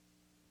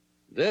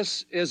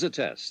This is a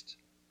test.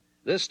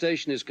 This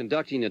station is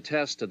conducting a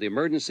test of the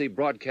emergency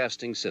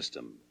broadcasting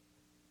system.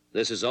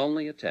 This is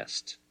only a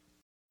test.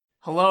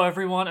 Hello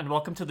everyone, and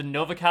welcome to the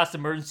NovaCast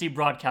Emergency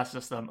Broadcast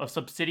System, a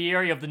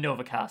subsidiary of the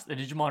NovaCast, a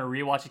Digimon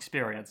rewatch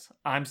experience.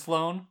 I'm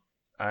Sloan.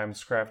 I'm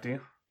Scrafty.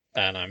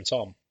 And I'm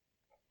Tom.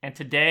 And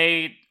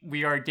today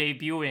we are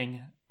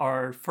debuting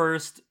our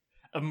first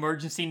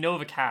emergency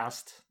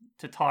NovaCast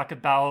to talk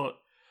about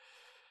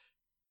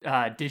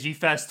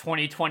DigiFest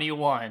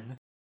 2021.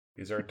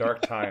 These are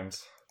dark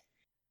times.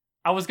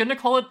 I was gonna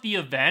call it the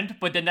event,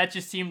 but then that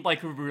just seemed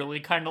like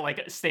really kind of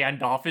like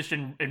standoffish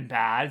and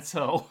bad,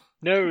 so...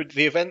 No,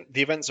 the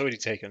event's already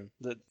taken.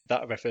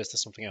 That refers to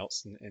something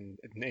else in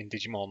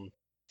Digimon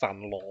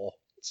fan lore.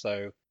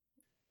 So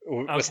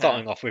we're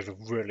starting off with a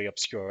really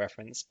obscure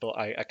reference, but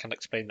I can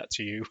explain that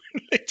to you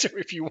later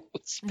if you want.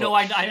 But, no,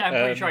 I'm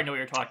pretty sure I know what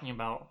you're talking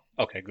about.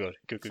 Okay, good.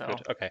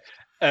 Okay.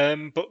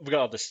 But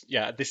regardless,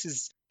 yeah, this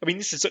is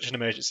such an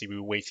emergency. We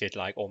waited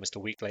like almost a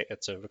week later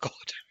to record,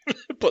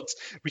 but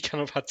we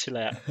kind of had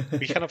to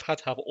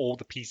have all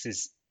the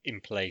pieces in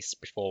place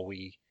before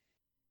we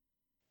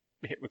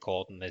hit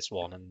record on this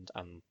one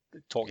and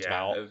talked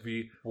about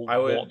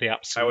what the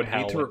absolute I would hell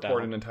hate to went record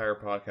down. an entire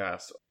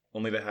podcast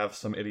only to have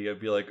some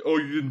idiot be like, "Oh,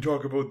 you didn't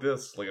talk about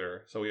this"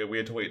 later. So we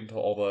had to wait until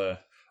all the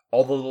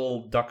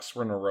little ducks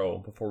were in a row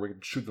before we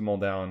could shoot them all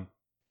down.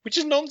 Which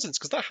is nonsense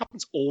because that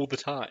happens all the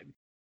time.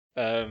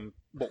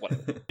 But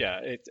whatever.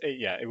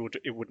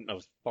 It wouldn't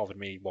have bothered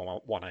me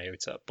one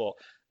iota. But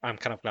I'm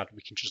kind of glad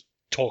we can just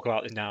talk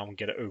about it now and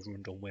get it over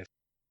and done with,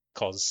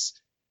 because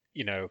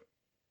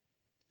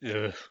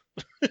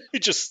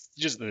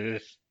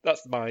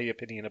that's my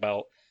opinion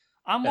about.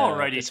 I'm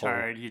already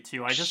tired, you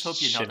two. I just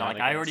hope you know that. Like,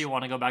 I already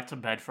want to go back to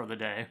bed for the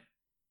day.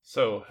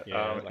 So,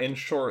 in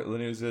short, the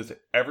news is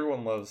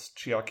everyone loves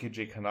Chiaki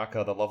J.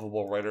 Kanaka, the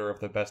lovable writer of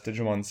the best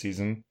Digimon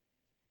season.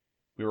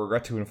 We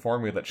regret to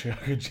inform you that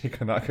Chiaki J.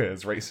 Kanaka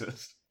is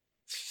racist.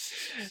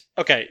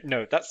 Okay,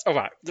 no, that's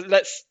alright.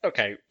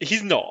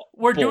 He's not.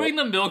 We're doing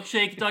the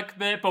milkshake duck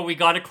bit, but we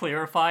gotta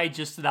clarify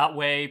just so that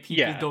way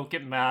people don't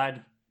get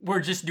mad. We're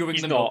just doing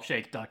the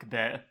milkshake duck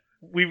bit.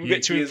 We will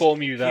get to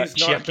inform you that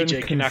Chiaki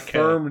J. Kanaka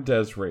confirmed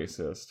as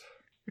racist.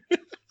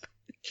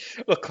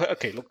 Look.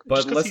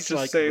 But let's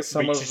just say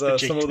some of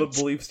the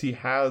beliefs he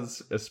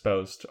has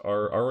espoused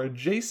are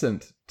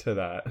adjacent to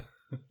that.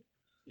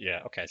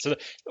 Yeah, okay. So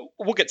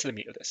we'll get to the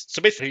meat of this.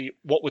 So basically,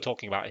 what we're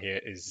talking about here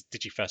is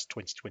DigiFest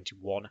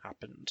 2021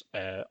 happened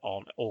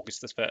on August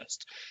the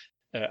 1st.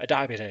 A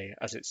Diaper Day,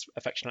 as it's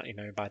affectionately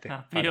known by the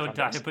Happy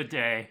Diaper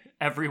Day.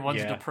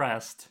 Everyone's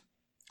depressed.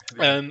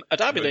 A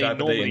Diaper Day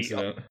normally...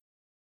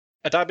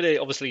 A Diaper Day,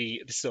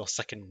 obviously, this is our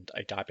second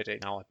Diaper Day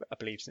now, I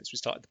believe, since we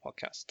started the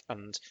podcast.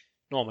 And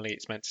normally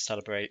it's meant to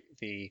celebrate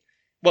the...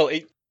 Well,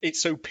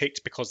 it's so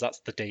picked because that's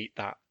the date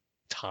that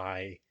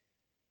Tai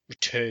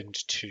returned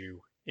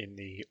to in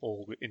the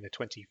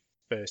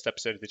 21st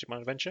episode of the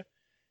Digimon Adventure.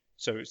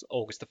 So it was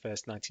August the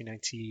 1st,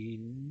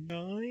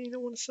 1999, I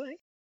want to say.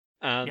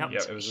 And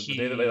it was the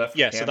day that they left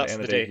camp, so that's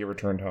and the day day he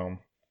returned home.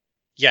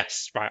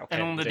 Yes, right, okay.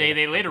 And on the day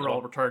they later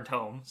all returned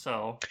home,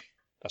 so...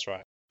 That's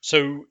right.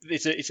 So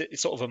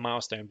it's sort of a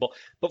milestone.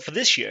 But for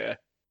this year,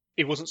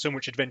 it wasn't so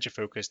much adventure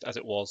focused as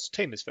it was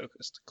Tamers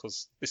focused,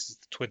 because this is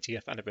the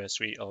 20th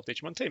anniversary of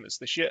Digimon Tamers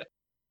this year.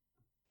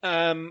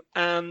 And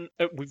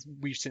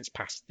we've since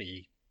passed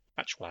the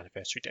actual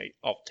anniversary date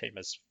of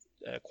Tamers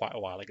quite a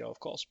while ago, of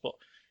course. But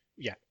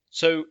yeah,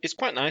 so it's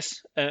quite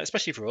nice,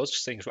 especially for us,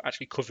 seeing as we're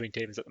actually covering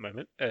Tamers at the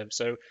moment.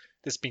 So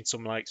there's been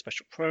some like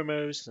special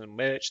promos and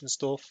merch and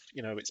stuff.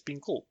 It's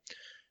been cool.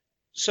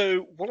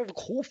 So one of the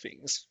cool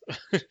things,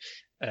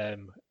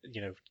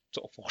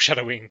 sort of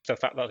foreshadowing the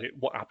fact that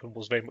what happened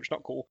was very much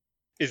not cool,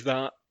 is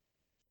that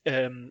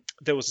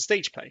there was a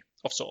stage play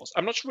of sorts.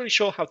 I'm not really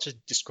sure how to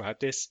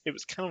describe this. It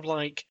was kind of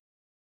like,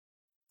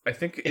 I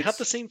think it had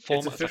the same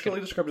format. It's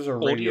officially described as a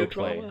radio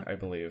play, I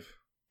believe.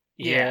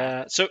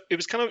 Yeah. So it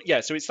was kind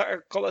of So it's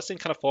got that same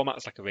kind of format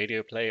as like a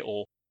radio play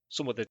or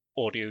some of the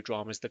audio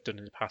dramas they've done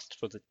in the past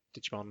for the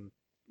Digimon,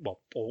 well,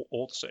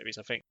 all the series,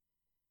 I think.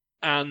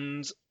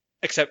 And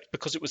except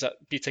because it was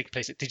taking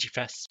place at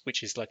DigiFest,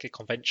 which is like a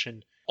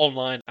convention,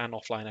 online and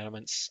offline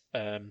elements,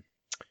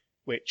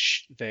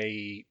 which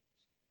they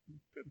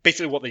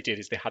basically what they did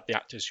is they had the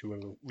actors who were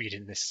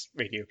reading this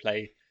radio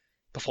play,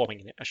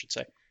 performing in it, I should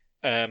say,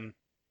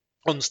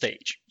 on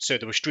stage. So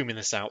they were streaming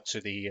this out to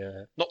the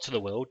not to the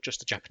world, just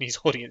the Japanese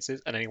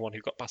audiences and anyone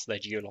who got past their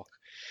geolock.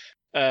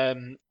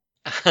 And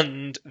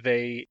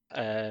they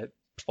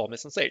perform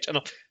this on stage. And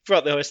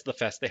throughout the rest of the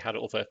fest, they had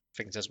other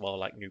things as well,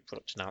 like new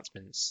product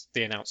announcements.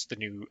 They announced the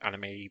new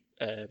anime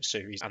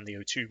series and the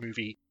O2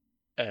 movie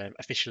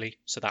officially.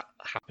 So that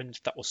happened.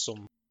 That was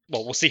some...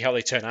 Well, we'll see how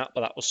they turn out,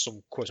 but that was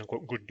some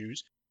quote-unquote good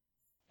news.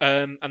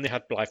 And they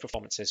had live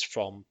performances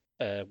from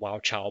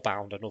Wild Child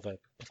Bound and other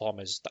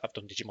performers that have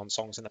done Digimon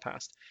songs in the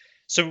past.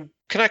 So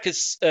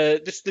Kanaka's...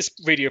 this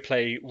radio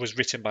play was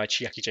written by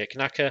Chiaki J.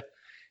 Kanaka.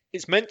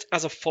 It's meant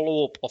as a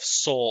follow-up of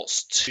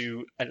sorts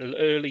to an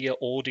earlier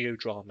audio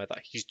drama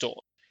that he's done.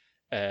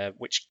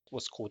 which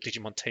was called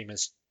Digimon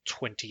Tamers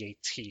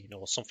 2018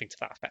 or something to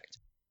that effect.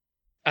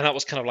 And that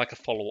was kind of like a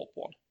follow-up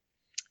one.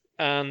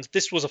 And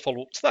this was a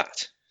follow-up to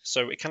that.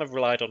 So it kind of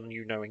relied on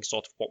you knowing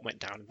sort of what went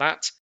down in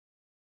that.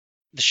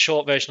 The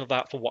short version of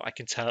that, from what I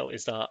can tell,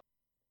 is that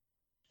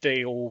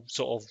they all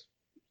sort of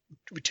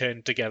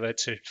returned together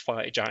to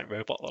fight a giant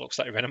robot that looks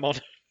like Renamon.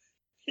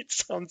 It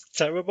sounds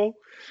terrible.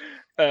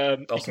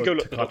 Also, you can go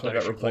look Takato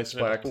got replaced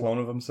by a clone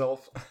of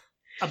himself.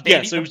 A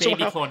baby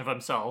clone of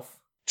himself.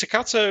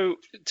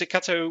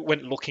 Takato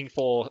went looking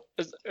for,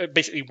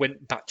 basically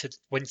went to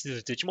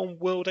the Digimon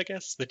world, I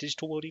guess, the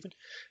digital world even,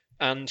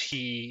 and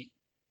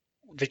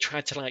they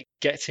tried to like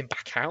get him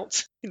back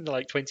out in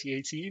like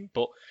 2018,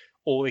 but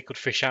all they could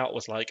fish out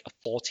was like a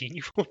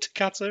 14-year-old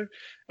Takato,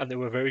 and they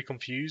were very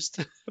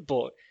confused.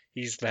 But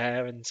he's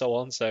there and so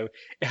on, so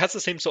it has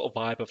the same sort of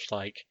vibe of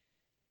like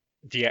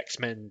the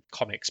X-Men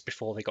comics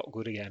before they got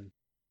good again,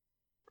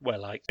 where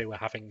like they were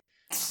having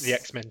the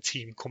X-Men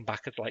team come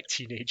back as like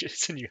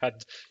teenagers, and you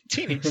had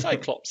teenage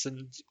Cyclops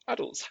and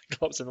adult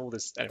Cyclops and all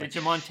this. Anyway,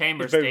 Digimon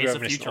Tamers Days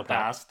of Future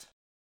Past.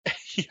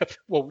 Yeah,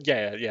 well,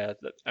 yeah.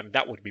 I mean,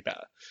 that would be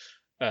better.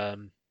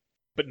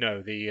 But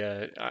no,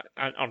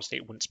 honestly,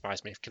 it wouldn't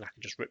surprise me if Kanaka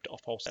just ripped it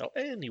off wholesale.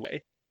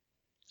 Anyway,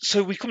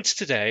 so we come to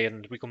today,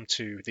 and we come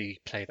to the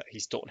play that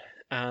he's done.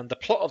 And the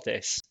plot of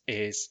this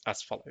is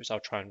as follows. I'll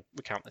try and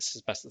recount this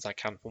as best as I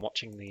can from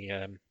watching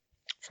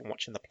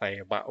the play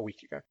about a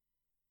week ago.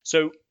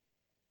 So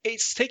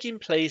it's taking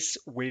place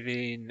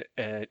within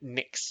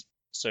Nyx,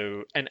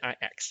 so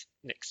Nix,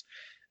 Nyx,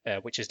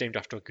 which is named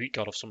after a Greek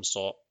god of some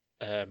sort,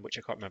 which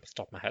I can't remember off the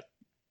top of my head.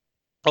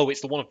 Oh,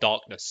 it's the one of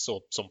darkness or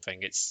something.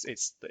 It's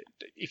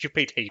if you've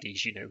played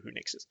Hades, you know who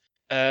Nyx is.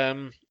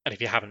 And if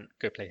you haven't,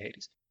 go play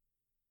Hades.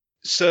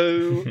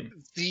 So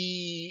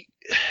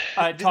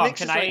Tom,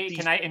 can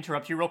I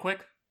interrupt you real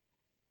quick?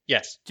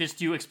 Yes. Just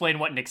to explain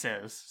what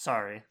Nyx is.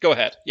 Sorry. Go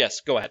ahead.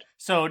 Yes, go ahead.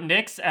 So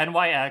Nyx,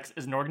 NYX,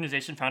 is an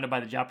organization founded by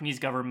the Japanese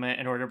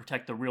government in order to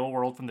protect the real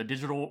world from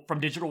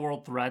digital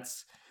world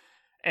threats,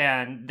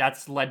 and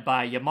that's led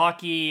by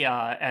Yamaki,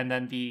 and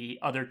then the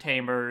other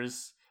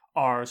tamers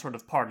are sort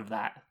of part of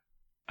that.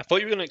 I thought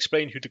you were going to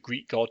explain who the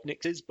Greek god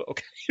Nyx is, but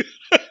okay.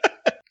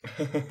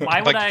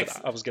 Why would I?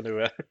 I was going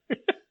to.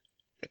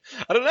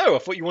 I don't know. I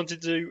thought you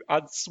wanted to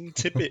add some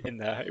tidbit in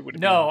there. It would.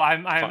 No,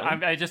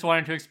 I just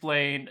wanted to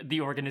explain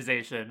the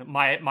organization.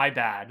 My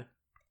bad.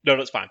 No,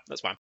 that's fine.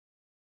 That's fine.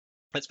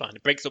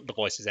 It breaks up the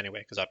voices anyway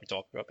because I've been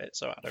talking a bit,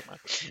 so I don't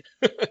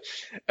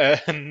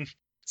mind.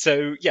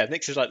 So yeah,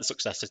 Nyx is like the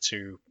successor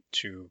to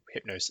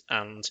Hypnos,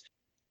 and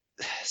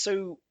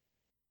so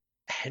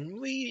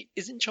Henry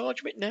is in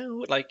charge of it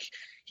now. Like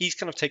he's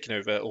kind of taken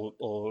over,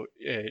 or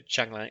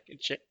Changlang.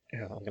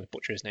 I'm going to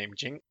butcher his name.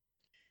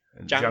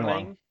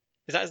 Jianglang.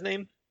 Is that his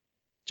name?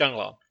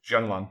 Jianglan.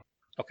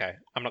 Okay,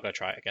 I'm not going to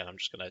try it again. I'm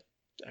just going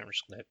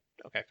to.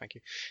 Okay, thank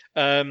you.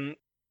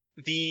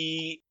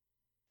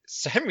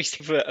 So Henry's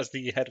as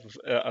the head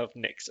of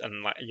Nyx,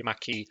 and like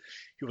Yamaki,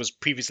 who was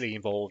previously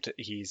involved,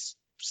 he's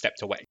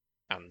stepped away,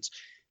 and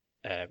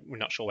we're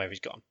not sure where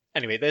he's gone.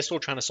 Anyway, they're still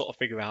trying to sort of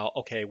figure out,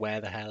 okay,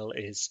 where the hell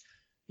is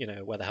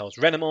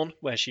Renamon?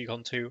 Where's she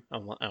gone to?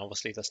 And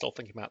obviously they're still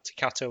thinking about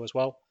Takato as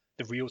well,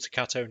 the real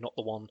Takato, not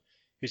the one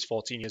who's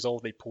 14 years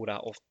old they pulled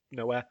out of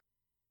nowhere.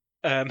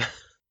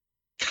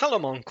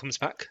 Calamon comes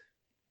back.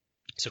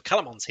 So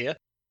Calamon's here.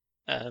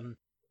 And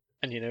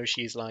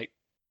she's like,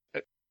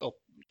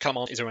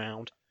 Calamon is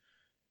around.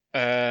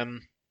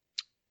 And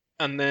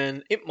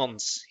then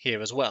Impmon's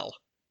here as well.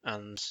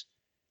 And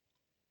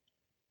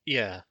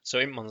yeah, so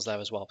Impmon's there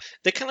as well.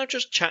 They're kind of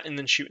just chatting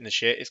and shooting the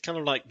shit. It's kind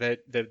of like they've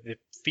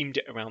themed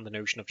it around the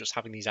notion of just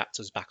having these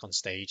actors back on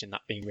stage and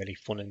that being really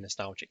fun and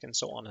nostalgic and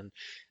so on. And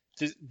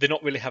they're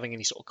not really having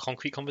any sort of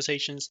concrete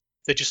conversations.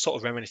 They're just sort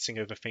of reminiscing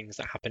over things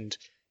that happened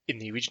in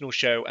the original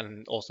show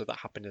and also that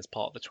happened as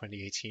part of the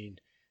 2018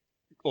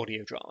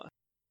 audio drama,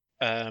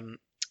 and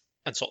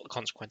sort of the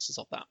consequences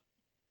of that.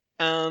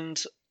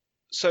 And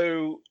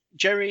so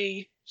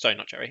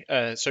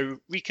so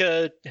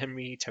Rika,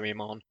 Henry,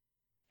 Terriermon,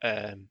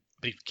 I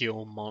believe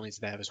Guillemon is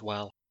there as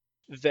well.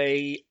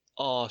 They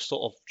are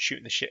sort of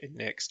shooting the shit in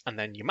Nyx, and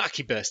then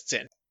Yamaki bursts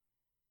in.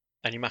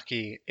 And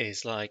Yamaki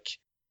is like,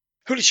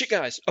 holy shit,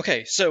 guys.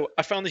 Okay, so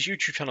I found this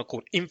YouTube channel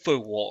called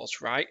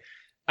InfoWars, right?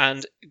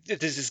 And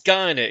there's this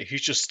guy in it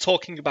who's just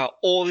talking about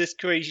all this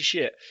crazy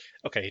shit.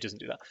 Okay, he doesn't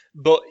do that,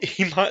 but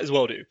he might as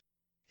well do.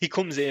 He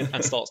comes in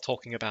and starts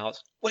talking about,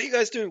 what are you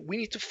guys doing? We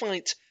need to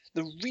fight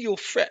the real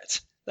threat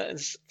that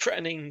is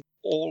threatening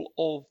all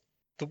of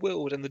the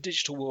world and the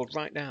digital world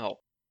right now.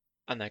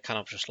 And they're kind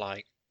of just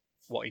like,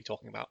 what are you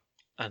talking about?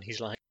 And he's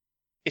like,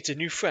 it's a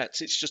new threat.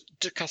 It's just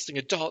casting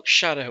a dark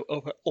shadow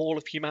over all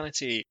of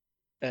humanity.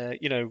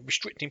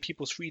 Restricting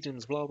people's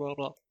freedoms, blah, blah,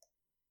 blah.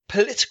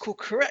 Political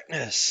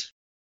correctness.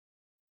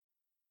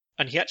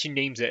 And he actually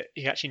names it.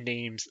 He actually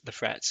names the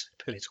threat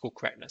political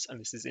correctness. And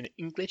this is in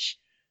English.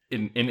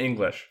 In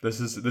English.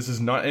 This is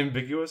not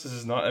ambiguous. This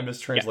is not a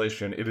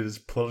mistranslation. Yeah. It is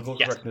political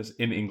correctness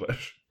in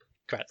English.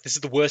 correct. This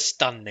is the worst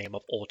Stan name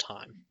of all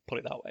time. Put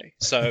it that way.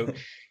 So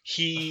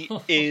he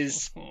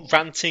is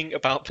ranting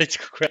about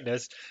political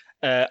correctness,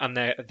 and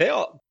they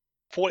are,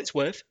 for what it's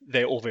worth,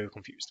 they're all very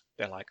confused.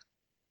 They're like,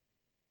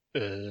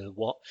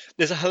 what?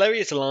 There's a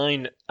hilarious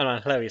line,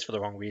 and hilarious for the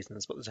wrong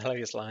reasons, but there's a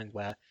hilarious line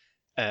where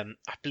I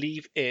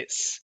believe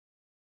it's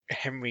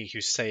Henry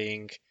who's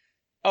saying,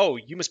 "Oh,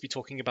 you must be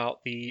talking about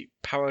the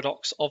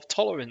paradox of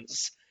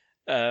tolerance,"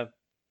 and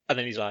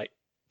then he's like,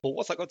 "Well,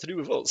 what's that got to do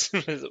with us?"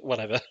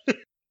 Whatever.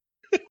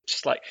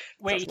 Just like,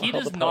 wait, he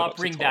does not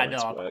bring that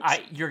up.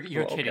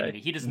 You're kidding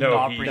me. He does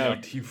not bring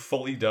up. He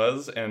fully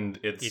does, and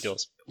it's he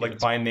does.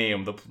 by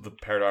name the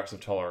paradox of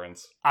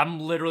tolerance. I'm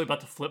literally about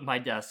to flip my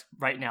desk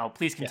right now.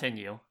 Please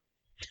continue.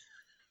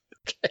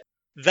 Okay.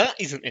 That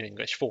isn't in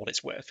English, for what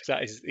it's worth.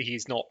 That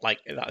is not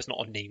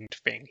a named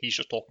thing. He's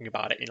just talking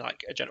about it in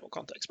like a general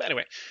context. But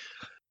anyway,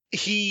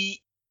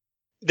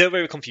 they're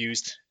very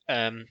confused.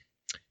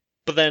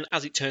 But then,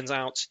 as it turns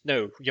out,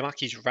 no,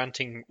 Yamaki's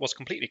ranting was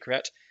completely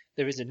correct.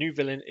 There is a new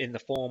villain in the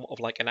form of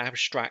like an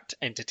abstract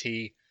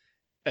entity,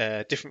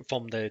 different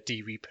from the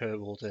D Reaper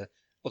or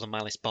the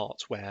Malice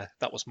Bot, where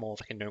that was more of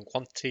like a known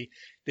quantity.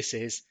 This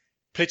is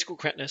political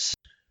correctness,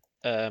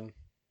 and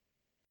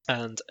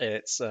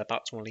it's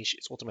about to unleash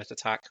its ultimate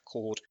attack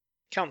called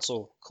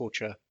cancel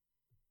culture.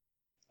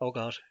 Oh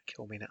god,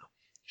 kill me now.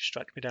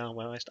 Strike me down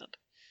where I stand.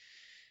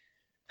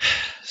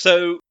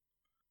 So,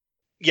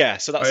 yeah,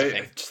 so that's the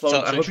thing.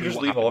 I hope you just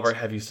leave all of our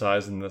heavy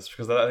sighs in this,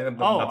 because I think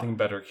nothing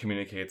better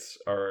communicates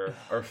our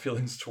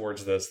feelings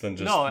towards this than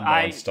just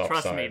non-stop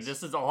trust sighs. me,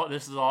 this is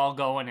all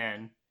going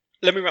in.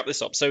 Let me wrap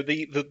this up. So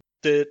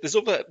there's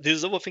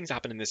other things that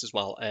happen in this as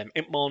well.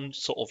 Impmon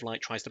sort of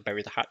like tries to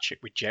bury the hatchet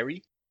with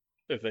Jerry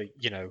over,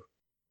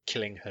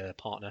 killing her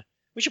partner.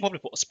 We should probably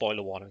put a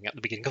spoiler warning at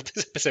the beginning of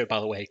this episode, by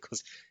the way,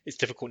 because it's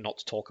difficult not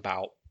to talk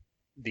about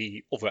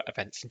the other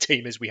events in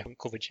Tamers we haven't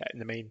covered yet in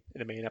the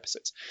main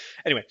episodes.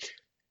 Anyway,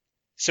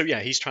 so yeah,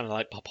 he's trying to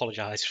like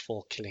apologize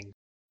for killing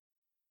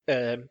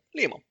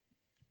Leomon,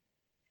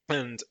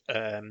 and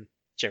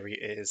Jerry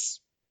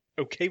is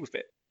okay with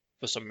it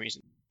for some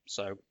reason.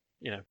 So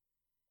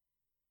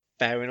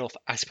fair enough.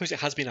 I suppose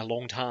it has been a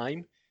long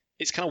time.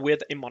 It's kind of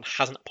weird that Impmon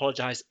hasn't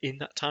apologized in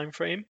that time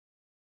frame.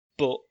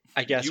 But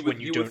I guess you would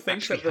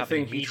think that the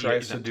thing he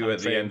tries to do at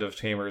the end of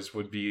Tamers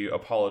would be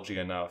apology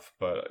enough,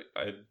 but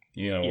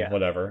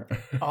whatever.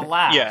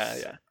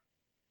 Alas.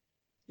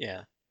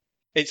 Yeah.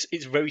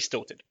 It's very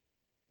stilted.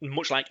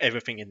 Much like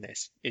everything in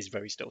this is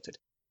very stilted.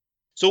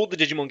 So all the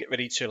Digimon get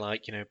ready to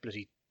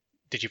bloody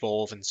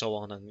Digivolve and so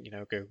on,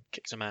 and go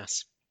kick some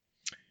ass.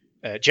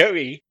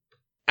 Jerry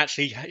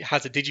actually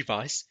has a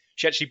Digivice.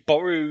 She actually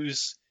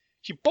borrows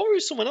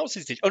someone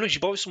else's she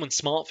borrows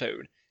someone's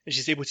smartphone, and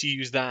she's able to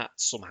use that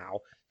somehow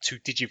to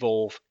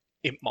Digivolve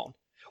Impmon.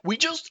 We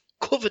just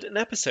covered an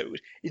episode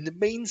in the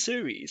main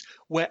series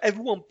where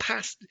everyone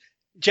passed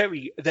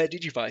Jerry their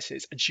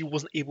Digivices, and she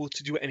wasn't able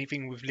to do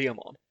anything with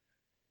Leomon.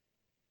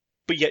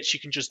 But yet she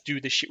can just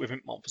do this shit with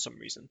Impmon for some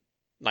reason.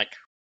 Like,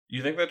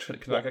 you think that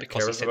Kanaka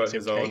cares about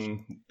his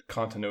own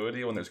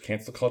continuity when there's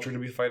cancel culture to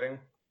be fighting?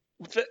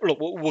 Look,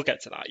 we'll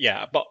get to that,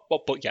 yeah. But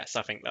yes,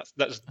 I think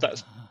that's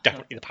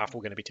definitely the path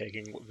we're going to be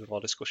taking with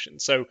our discussion.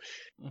 So,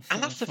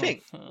 and that's the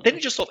thing. Then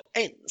it just sort of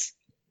ends.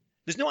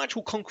 There's no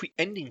actual concrete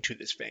ending to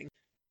this thing.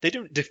 They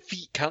don't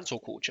defeat cancel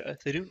culture.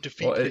 They don't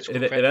defeat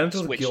political it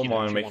ends with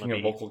Gilmon making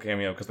a vocal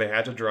cameo because they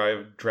had to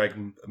drag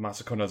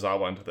Masako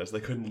Nozawa into this. They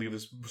couldn't leave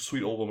this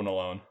sweet old woman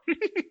alone.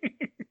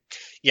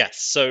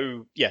 Yes,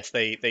 so yes,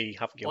 they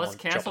have Gilmon. What's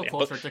cancel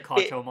culture to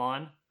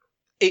Katomon?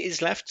 It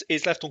is left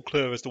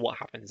unclear as to what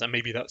happens, and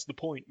maybe that's the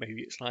point.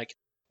 Maybe it's like,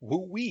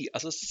 will we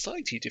as a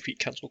society defeat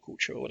cancel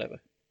culture or whatever?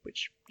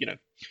 Which,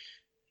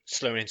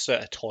 slow and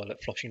insert a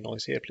toilet flushing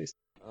noise here, please.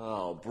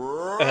 Oh,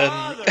 brother,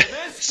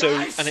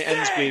 and it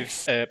ends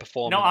with a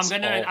performance. No,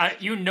 I'm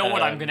gonna.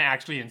 What I'm gonna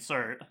actually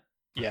insert.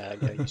 Yeah,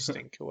 you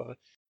stink or whatever.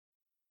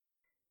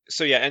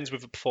 So yeah, it ends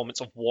with a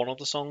performance of one of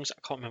the songs. I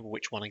can't remember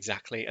which one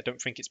exactly. I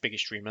don't think it's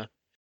Biggest Dreamer.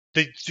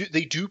 They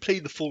do play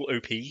the full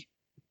OP,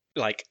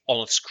 like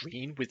on a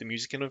screen with the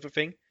music and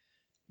everything,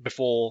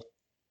 before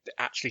it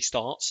actually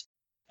starts.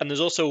 And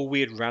there's also a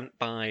weird rant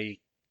by,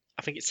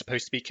 I think it's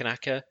supposed to be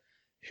Kanaka,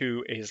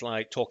 who is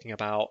like talking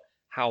about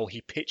how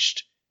he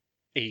pitched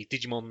a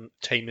Digimon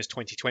Tamers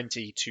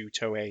 2020 to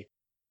Toei,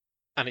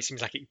 and it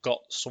seems like it got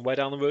somewhere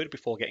down the road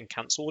before getting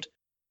cancelled.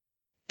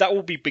 That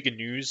will be bigger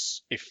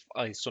news if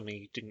I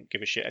suddenly didn't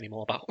give a shit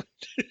anymore about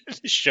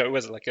the show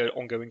as like an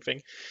ongoing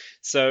thing.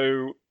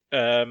 So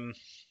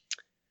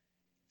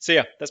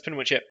yeah, that's pretty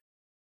much it.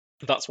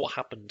 That's what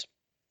happened.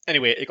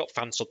 Anyway, it got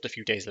fan subbed a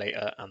few days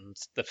later, and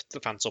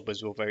the fan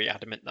subbers were very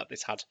adamant that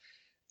this had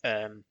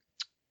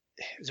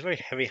it was a very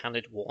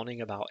heavy-handed warning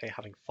about it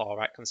having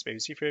far-right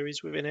conspiracy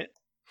theories within it.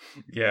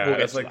 Yeah,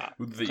 it's like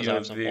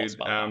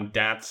the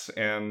DATs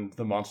and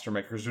the Monster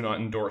Makers do not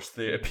endorse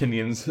the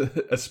opinions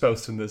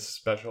espoused in this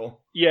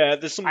special. Yeah,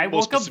 there's some. I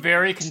woke up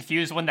very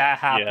confused when that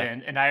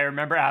happened, and I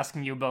remember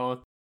asking you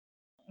both,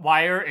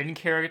 why are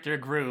in-character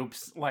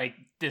groups like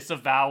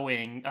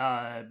disavowing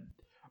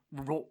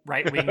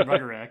right-wing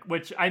rhetoric,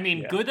 which, I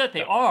mean, good that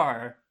they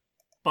are,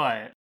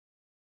 but...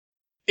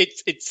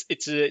 It's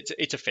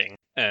a thing.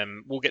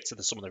 We'll get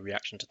to some of the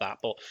reaction to that,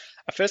 but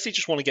I firstly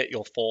just want to get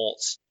your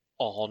thoughts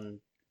on,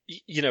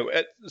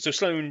 so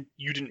Sloan,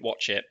 you didn't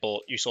watch it,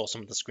 but you saw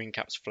some of the screen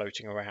caps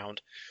floating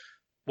around.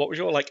 What was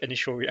your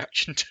initial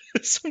reaction to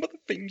some of the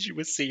things you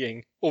were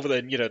seeing, other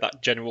than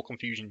that general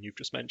confusion you've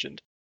just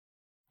mentioned?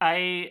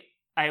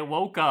 I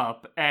woke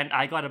up and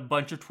I got a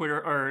bunch of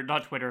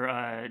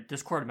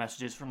Discord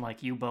messages from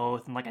you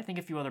both and I think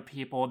a few other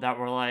people that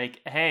were like,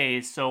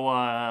 hey,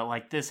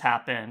 so this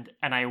happened,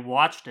 and I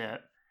watched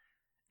it.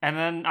 And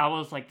then I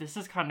was like, this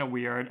is kind of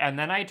weird. And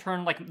then I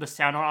turned the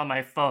sound on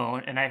my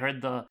phone and I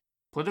heard the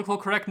political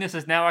correctness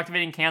is now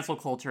activating cancel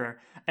culture.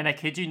 And I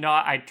kid you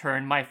not, I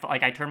turned my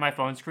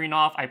phone screen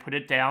off, I put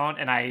it down,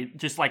 and I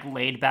just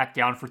laid back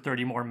down for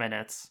 30 more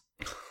minutes.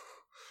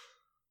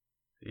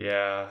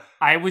 Yeah.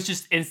 I was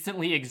just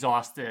instantly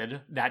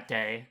exhausted that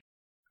day.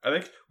 I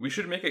think we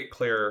should make it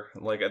clear,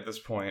 at this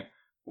point,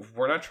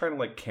 we're not trying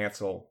to,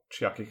 cancel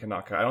Chiaki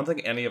Kanaka. I don't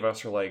think any of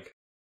us are,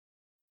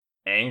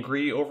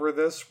 angry over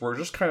this. We're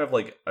just kind of,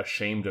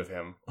 ashamed of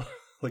him.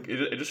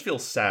 It just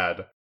feels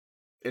sad.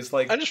 It's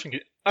I just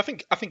think I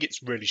think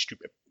it's really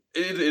stupid.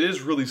 It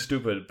is really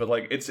stupid, but,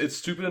 it's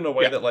stupid in a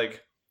way that,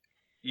 like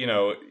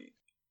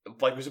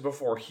we said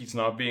before, he's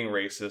not being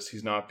racist,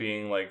 he's not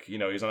being,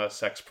 he's not a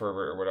sex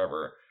pervert or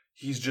whatever.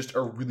 He's just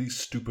a really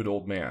stupid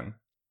old man.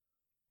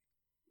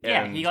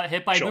 Yeah, he got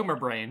hit by boomer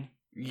brain.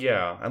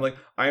 Yeah, and,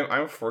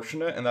 I'm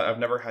fortunate in that I've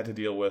never had to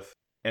deal with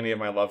any of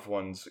my loved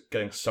ones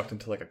getting sucked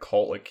into, a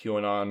cult like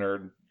QAnon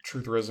or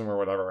Trutherism or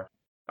whatever.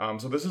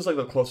 So this is,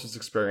 the closest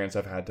experience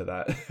I've had to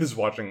that, is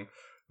watching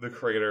the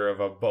creator of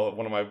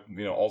one of my,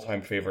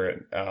 all-time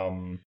favorite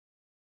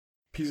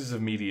pieces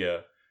of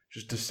media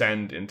just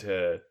descend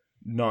into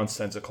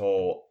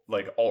nonsensical,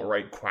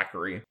 alt-right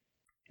quackery.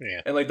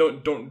 Yeah. And,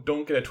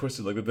 don't get it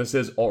twisted. This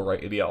is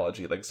alt-right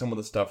ideology. Some of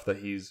the stuff that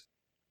he's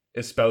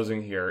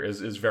espousing here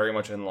is very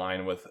much in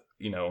line with,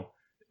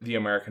 the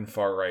American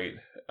far-right,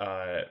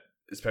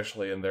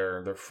 especially in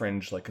their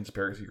fringe,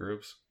 conspiracy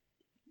groups.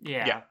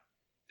 Yeah.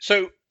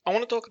 So, I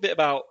want to talk a bit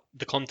about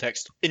the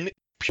context,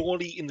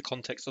 purely in the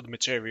context of the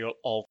material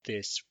of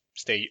this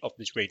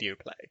radio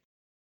play.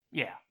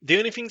 Yeah. The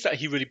only things that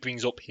he really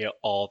brings up here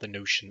are the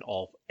notion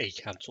of a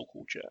cancel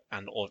culture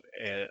and of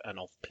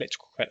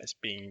political correctness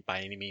being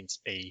by any means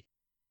a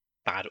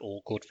bad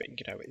or good thing.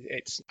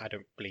 I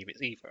don't believe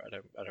it's either. I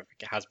don't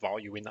think it has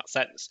value in that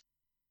sense.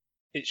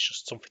 It's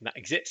just something that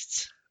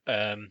exists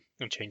and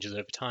changes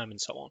over time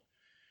and so on.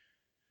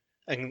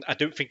 And I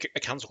don't think a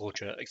cancel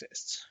culture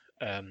exists.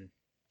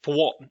 For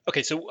what?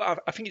 Okay, so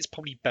I think it's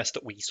probably best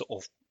that we sort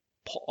of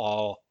put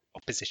our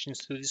oppositions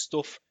to this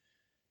stuff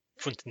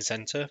front and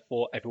center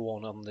for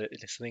everyone on the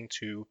listening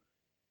to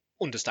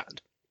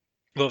understand,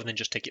 rather than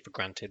just take it for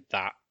granted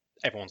that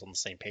everyone's on the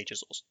same page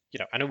as us.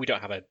 I know we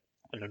don't have an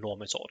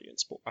enormous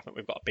audience, but I think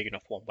we've got a big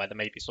enough one where there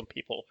may be some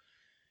people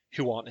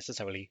who aren't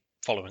necessarily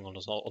following on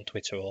us on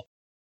Twitter or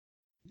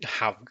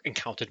have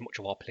encountered much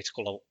of our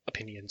political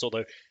opinions,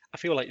 although I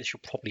feel like they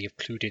should probably have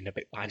clued in a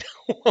bit by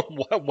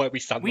now where we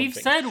stand. We've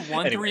said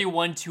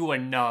 1312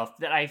 enough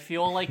that I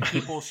feel like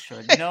people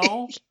should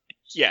know.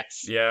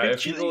 Yes. Yeah,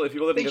 if people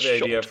didn't get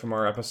the idea from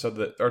our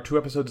episode our 2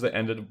 episodes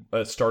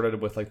that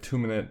started with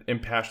 2-minute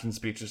impassioned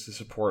speeches to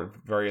support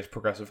various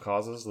progressive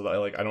causes, that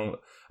I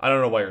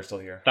don't know why you're still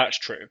here. That's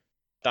true.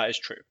 That is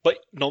true. But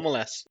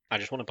nonetheless, I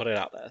just want to put it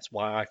out there. That's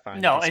why I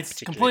find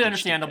it's completely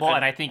understandable,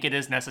 and I think it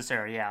is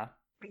necessary, yeah.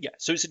 Yeah,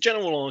 so it's a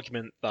general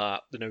argument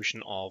that the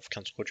notion of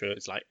cancel culture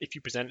is if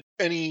you present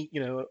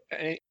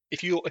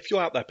if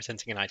you're out there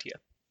presenting an idea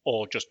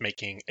or just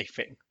making a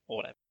thing or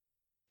whatever,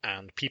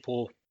 and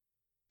people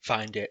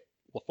find it,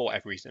 for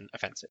whatever reason,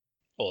 offensive,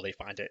 or they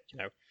find it,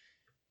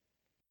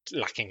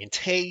 lacking in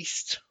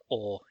taste,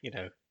 or,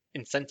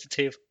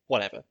 insensitive,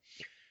 whatever,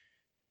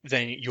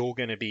 then you're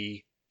going to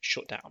be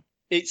shut down.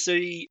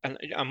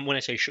 And when I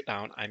say shut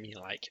down, I mean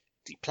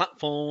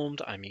deplatformed,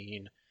 I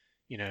mean,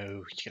 you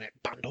get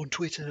banned on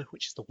Twitter,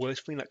 which is the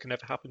worst thing that can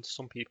ever happen to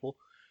some people.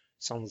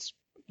 Sounds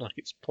like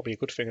it's probably a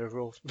good thing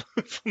overall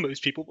for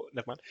most people, but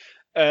never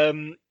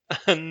mind.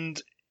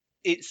 And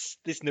it's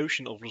this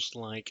notion of just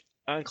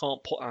I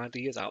can't put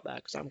ideas out there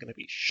because I'm going to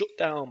be shut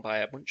down by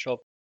a bunch of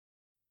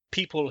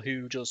people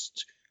who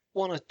just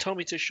want to tell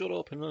me to shut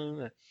up.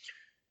 And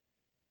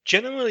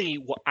generally,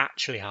 what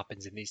actually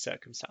happens in these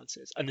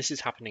circumstances, and this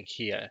is happening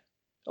here,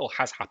 or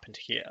has happened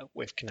here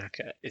with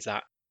Kanaka, is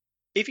that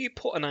if you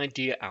put an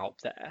idea out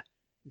there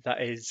that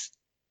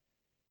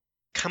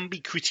can be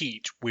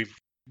critiqued with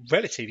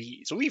relative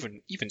ease, or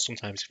even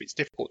sometimes if it's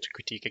difficult to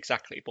critique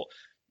exactly, but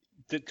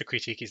the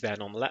critique is there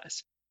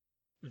nonetheless,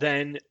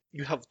 then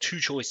you have 2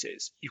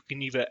 choices. You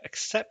can either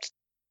accept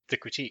the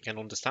critique and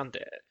understand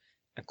it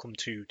and come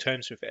to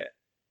terms with it,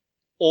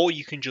 or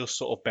you can just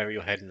sort of bury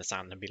your head in the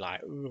sand and be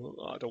like,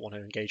 I don't want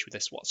to engage with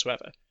this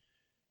whatsoever.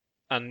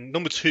 And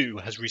number 2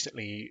 has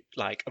recently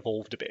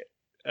evolved a bit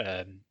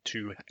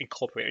to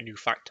incorporate a new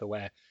factor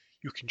where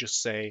you can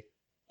just say,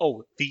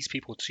 oh, these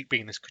people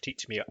bringing this critique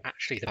to me are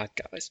actually the bad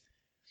guys.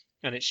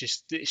 And it's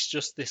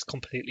just this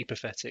completely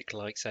pathetic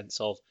like sense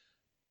of,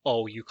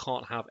 oh, you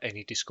can't have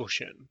any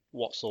discussion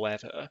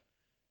whatsoever,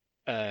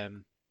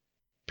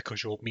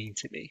 because you're mean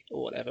to me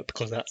or whatever,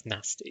 because that's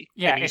nasty.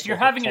 Yeah, Any if you're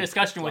sort of having a conflict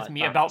discussion with like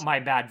me that. about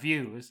my bad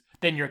views,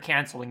 then you're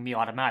canceling me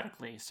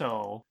automatically.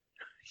 So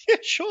Yeah,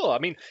 sure. I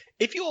mean,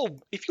 if you're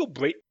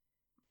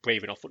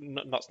brave enough,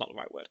 that's not the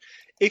right word.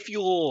 If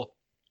you're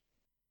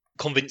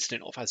convinced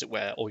enough, as it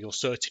were, or you're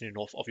certain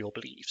enough of your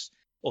beliefs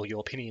or your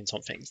opinions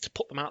on things to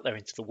put them out there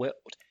into the world,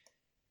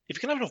 if you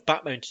can have enough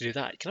backbone to do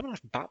that, you can have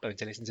enough backbone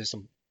to listen to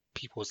some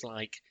people's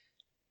like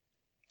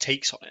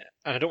takes on it.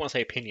 And I don't want to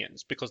say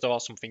opinions, because there are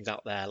some things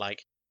out there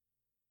like,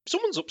 if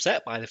someone's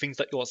upset by the things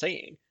that you're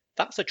saying,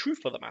 that's the truth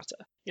of the matter.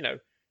 You know,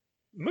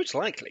 most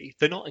likely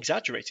they're not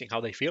exaggerating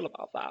how they feel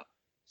about that.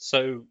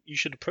 So you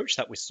should approach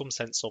that with some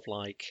sense of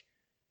like,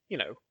 you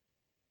know,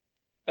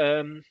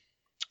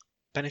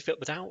 benefit of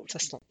the doubt.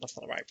 That's not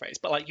the right phrase,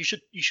 but like you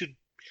should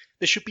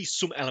there should be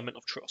some element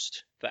of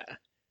trust there.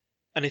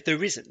 And if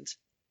there isn't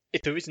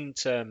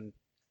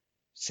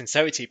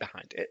sincerity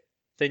behind it,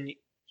 then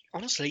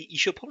honestly, you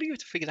should probably have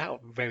to figure that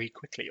out very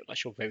quickly,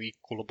 unless you're very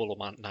gullible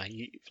or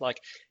naive. Like,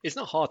 it's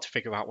not hard to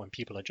figure out when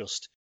people are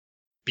just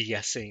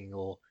BSing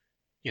or,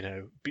 you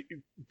know,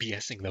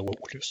 BSing their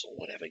wokeness or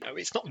whatever. You know,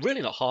 it's not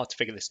hard to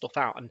figure this stuff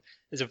out, and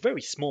there's a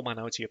very small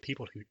minority of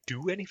people who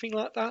do anything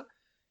like that.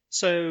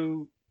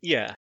 So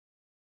yeah,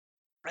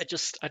 I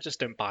just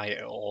don't buy it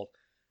at all.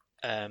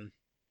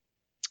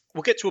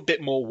 We'll get to a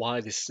bit more why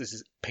this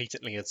is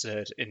patently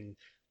absurd in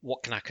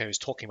what Kanako is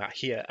talking about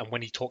here, and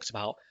when he talks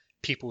about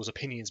people's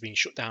opinions being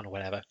shut down or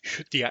whatever,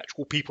 the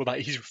actual people that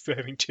he's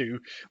referring to,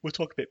 we'll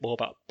talk a bit more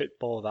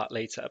of that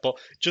later. But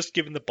just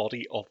given the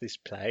body of this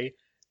play,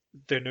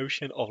 the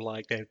notion of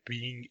like there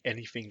being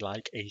anything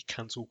like a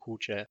cancel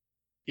culture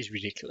is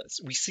ridiculous.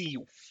 We see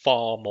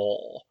far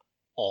more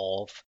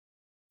of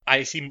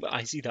I see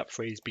that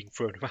phrase being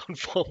thrown around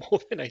far more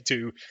than I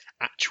do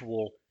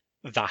actual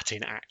that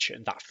in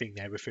action, that thing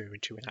they're referring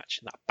to in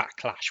action, that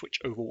backlash which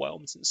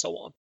overwhelms and so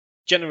on.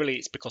 Generally,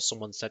 it's because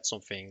someone said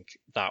something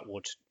that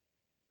would,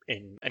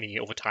 in any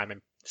other time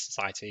in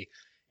society,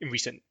 in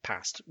recent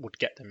past, would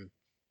get them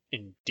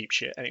in deep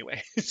shit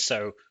anyway.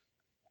 So,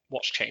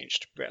 what's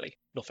changed? Really,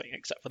 nothing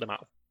except for the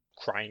amount of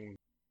crying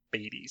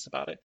babies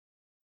about it.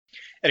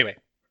 Anyway,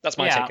 that's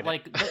my take on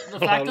like it. the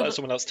fact Let of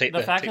someone else take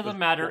the fact take of the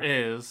matter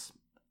is,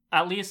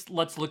 at least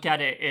let's look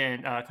at it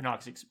in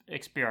Canuck's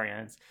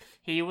experience.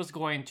 He was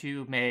going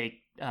to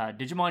make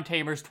Digimon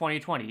Tamers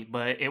 2020,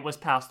 but it was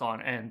passed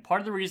on. And part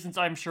of the reasons,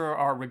 I'm sure,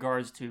 are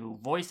regards to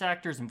voice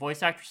actors and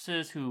voice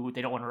actresses who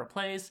they don't want to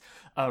replace.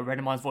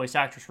 Renamon's voice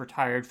actress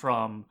retired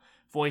from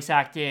voice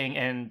acting,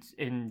 and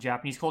in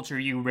Japanese culture,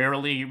 you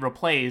rarely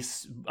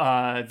replace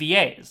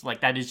VAs.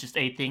 Like, that is just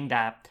a thing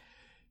that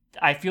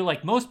I feel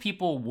like most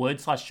people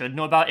would/should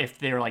know about if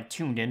they're like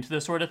tuned into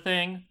this sort of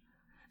thing.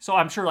 So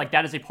I'm sure like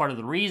that is a part of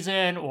the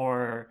reason,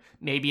 or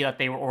maybe that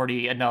they were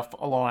already enough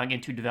along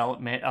into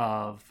development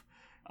of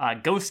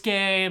Ghost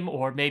Game,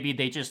 or maybe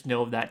they just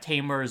know that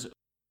Tamers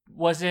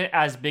wasn't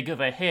as big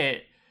of a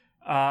hit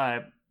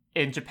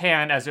in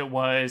Japan as it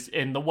was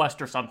in the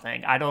West or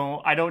something. I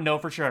don't know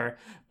for sure,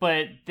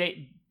 but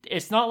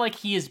it's not like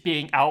he is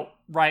being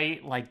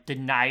outright like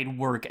denied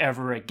work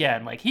ever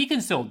again. Like, he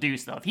can still do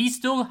stuff. He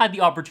still had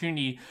the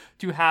opportunity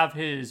to have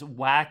his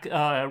whack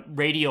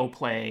radio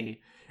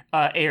play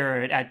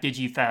aired at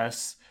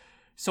DigiFest.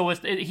 So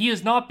he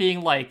is not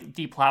being like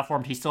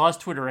deplatformed. He still has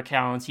Twitter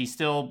accounts. He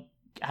still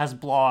has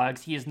blogs.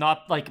 He is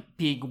not like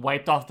being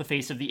wiped off the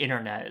face of the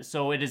internet.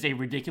 So it is a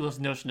ridiculous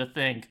notion to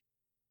think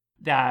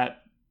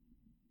that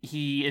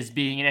he is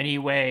being in any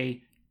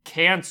way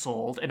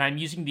canceled. And I'm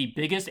using the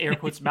biggest air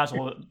quotes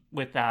imaginable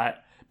with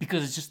that,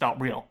 because it's just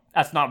not real.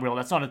 That's not real.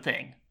 That's not a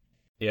thing.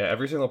 Yeah,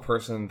 every single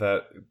person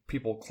that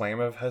people claim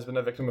has been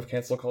a victim of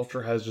cancel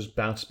culture has just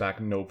bounced back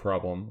no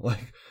problem.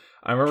 Like,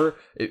 I remember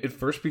it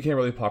first became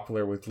really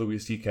popular with Louis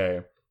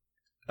C.K.,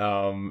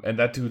 and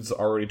that dude's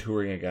already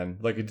touring again.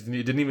 Like, it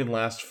didn't even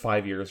last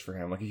 5 years for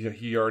him. Like,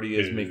 he already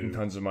is making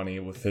tons of money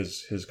with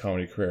his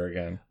comedy career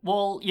again.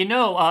 Well,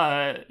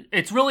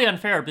 it's really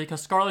unfair,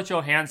 because Scarlett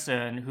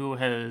Johansson, who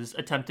has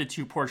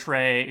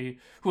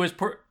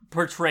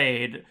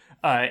portrayed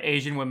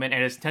Asian women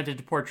and has attempted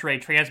to portray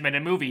trans men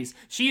in movies,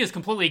 she is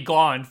completely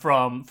gone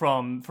from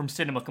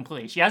cinema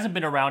completely. She hasn't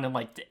been around in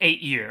like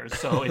 8 years,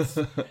 so it's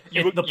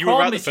you were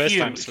right the first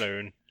time,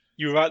 Sloan.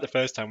 You were right the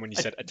first time when you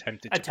said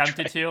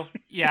attempted to.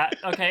 Yeah.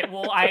 Okay.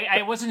 Well,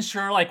 I wasn't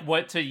sure like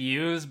what to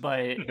use,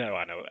 but no,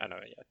 I know.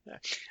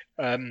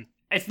 Yeah.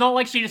 It's not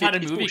like she just had a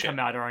movie bullshit. come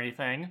out or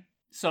anything.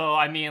 So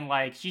I mean,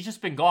 like, she's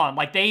just been gone.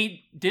 Like,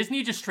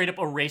 Disney just straight up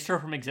erased her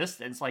from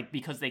existence, like,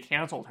 because they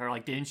canceled her.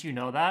 Like, didn't you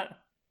know that?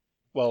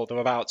 Well, they're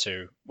about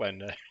to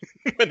when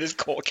this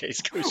court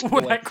case goes.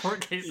 When that court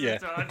case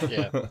is done.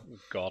 Yeah.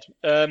 God.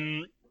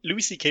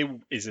 Louis C.K.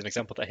 is an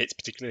example that hits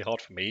particularly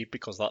hard for me,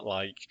 because that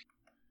like.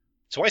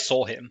 So I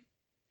saw him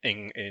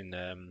in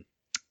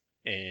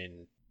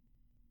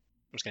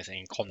was going to say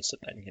in concert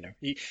then,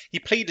 He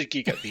played a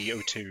gig at the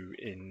O2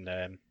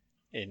 in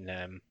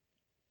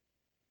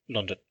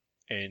London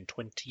in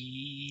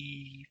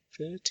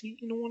 2013,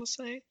 I want to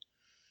say.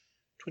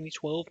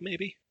 2012,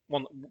 maybe?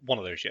 One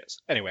of those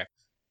years. Anyway.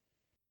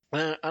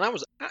 And I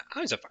was a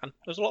fan. There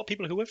was a lot of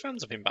people who were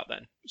fans of him back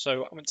then.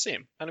 So I went to see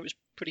him, and it was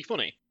pretty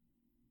funny.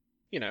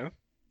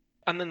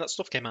 And then that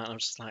stuff came out, and I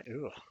was just like,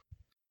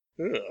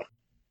 ugh,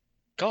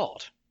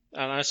 God.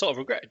 And I sort of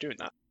regretted doing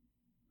that.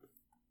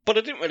 But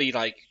I didn't really,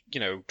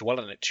 dwell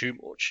on it too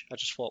much. I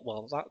just thought,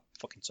 well, that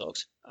fucking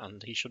sucks,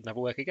 and he should never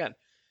work again.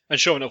 And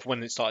sure enough,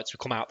 when it started to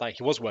come out that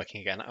he was working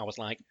again, I was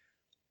like,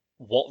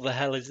 what the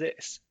hell is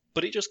this?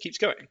 But it just keeps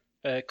going.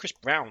 Chris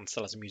Brown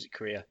still has a music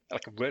career,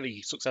 like a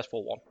really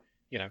successful one.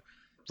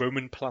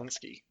 Roman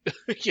Polanski.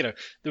 There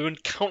are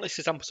countless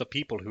examples of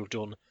people who have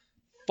done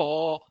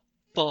far,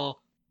 far,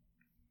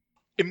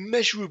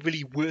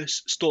 immeasurably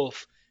worse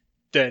stuff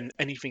than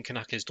anything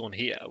Kanaka's done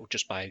here,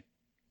 just by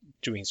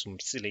doing some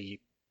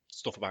silly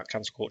stuff about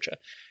cancel culture,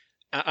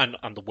 and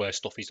the worst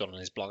stuff he's done on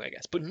his blog, I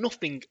guess. But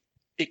nothing,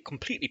 it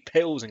completely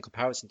pales in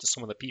comparison to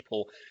some of the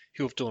people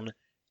who have done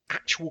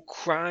actual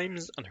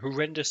crimes and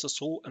horrendous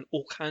assault and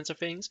all kinds of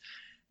things,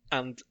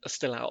 and are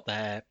still out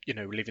there,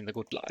 living the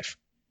good life.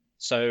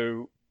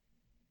 So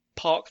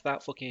park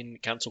that fucking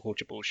cancel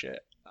culture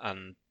bullshit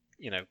and,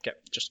 get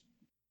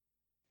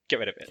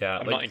rid of it. Yeah,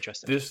 I'm not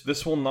interested.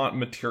 This will not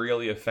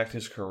materially affect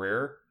his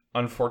career.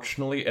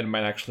 Unfortunately, it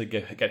might actually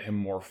get him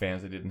more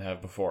fans he didn't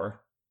have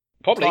before.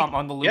 Probably. Tom,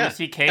 on the Louis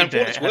C.K.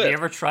 bit, have you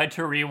ever tried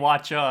to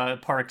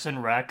rewatch Parks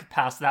and Rec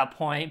past that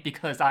point?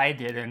 Because I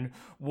did, and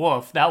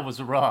woof, that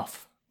was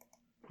rough.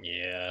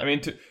 Yeah. I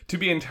mean, to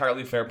be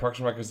entirely fair, Parks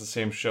and Rec is the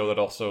same show that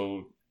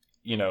also,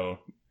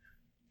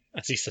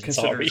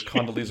 considers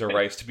Condoleezza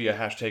Rice to be a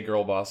hashtag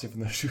girl boss,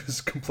 even though she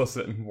was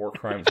complicit in war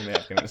crimes in the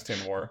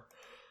Afghanistan war.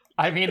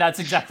 I mean, that's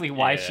exactly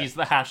why she's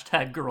the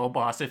hashtag girl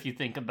boss, if you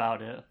think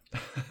about it.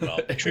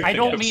 Well, I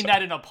don't mean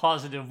that in a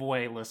positive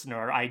way,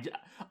 listener.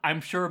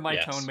 I'm sure my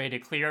tone made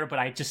it clear, but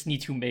I just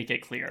need to make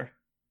it clear.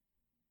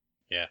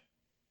 Yeah.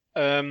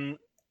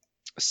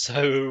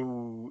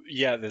 So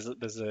yeah, there's a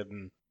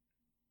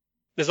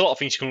lot of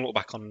things you can look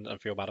back on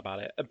and feel bad about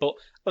it. But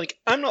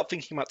I'm not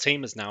thinking about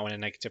Tamers now in a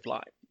negative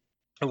light.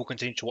 I will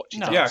continue to watch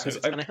these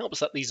episodes, and it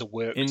helps that these are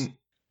works.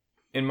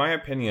 In my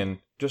opinion,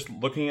 just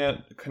looking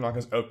at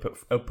Kanaka's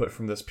output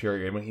from this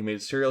period, when he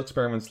made Serial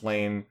Experiments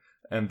Lane,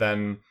 and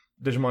then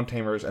Digimon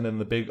Tamers, and then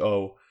The Big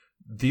O,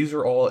 these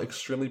are all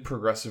extremely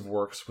progressive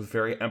works with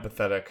very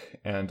empathetic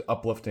and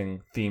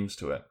uplifting themes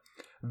to it.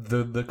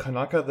 The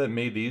Kanaka that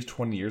made these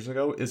 20 years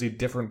ago is a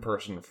different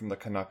person from the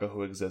Kanaka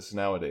who exists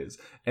nowadays.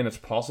 And it's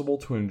possible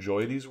to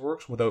enjoy these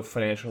works without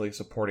financially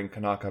supporting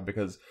Kanaka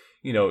because,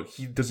 he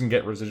doesn't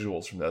get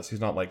residuals from this. He's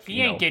not like,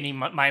 He ain't getting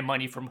my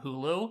money from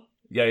Hulu.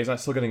 Yeah, he's not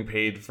still getting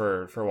paid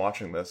for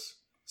watching this.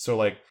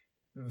 So,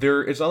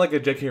 it's not like a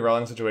J.K.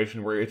 Rowling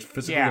situation where it's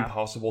physically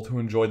impossible to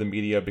enjoy the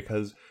media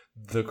because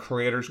the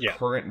creator's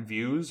current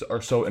views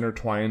are so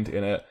intertwined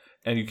in it,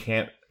 and you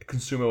can't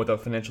consume it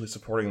without financially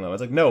supporting them.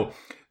 It's like, no,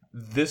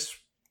 this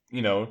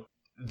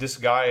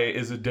guy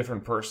is a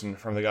different person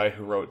from the guy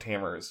who wrote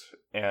Tamers,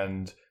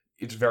 and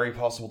it's very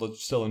possible to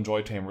still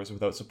enjoy Tamers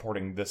without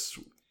supporting this,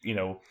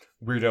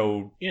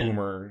 weirdo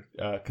boomer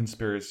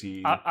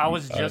conspiracy. I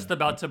was just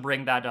about to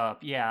bring that up.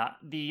 Yeah,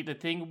 the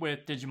thing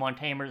with Digimon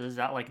Tamers is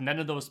that none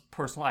of those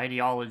personal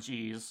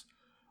ideologies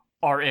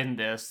are in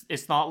this.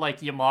 It's not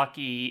like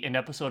Yamaki in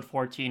episode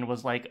 14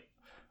 was like,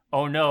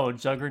 oh no,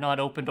 Juggernaut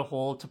opened a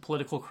hole to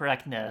political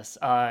correctness.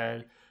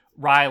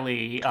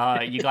 Riley,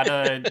 you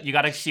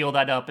gotta seal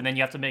that up, and then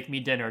you have to make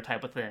me dinner,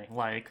 type of thing.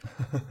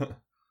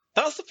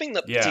 That's the thing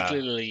that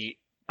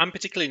I'm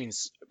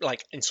particularly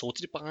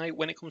insulted by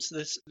when it comes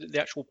to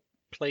the actual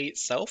play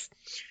itself,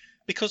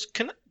 because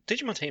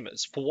Digimon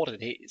Tamers, for what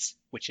it is,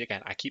 which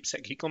again I keep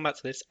going back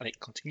to this, and it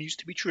continues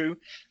to be true,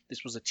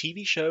 this was a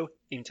TV show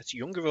aimed at a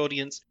younger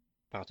audience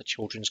about a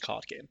children's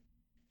card game.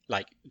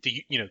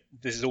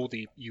 This is all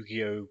the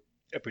Yu-Gi-Oh!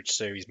 Abridged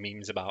series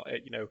memes about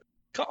it,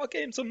 card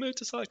games on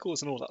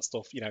motorcycles and all that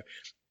stuff,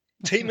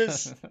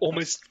 Tamers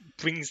almost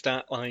brings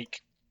that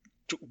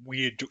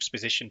weird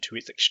juxtaposition to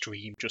its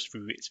extreme just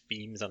through its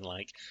themes and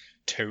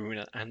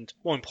tone and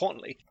more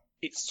importantly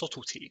its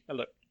subtlety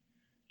alone.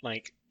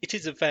 It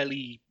is a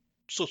fairly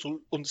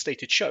subtle,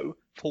 understated show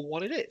for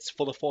what it is,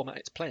 for the format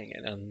it's playing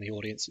in and the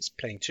audience it's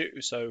playing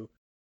to. So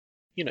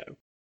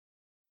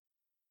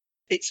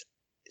it's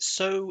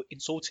so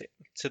insulting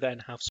to then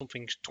have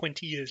something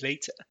 20 years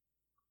later,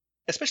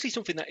 especially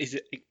something that is,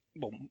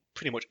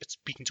 pretty much it's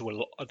speaking to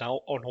an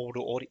older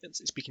audience.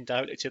 It's speaking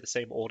directly to the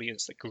same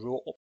audience that grew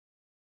up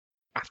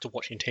after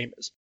watching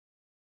Tamers,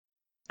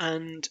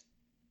 and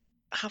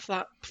have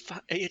that.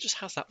 It just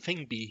has that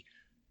thing be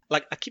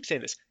I keep saying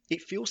this.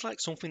 It feels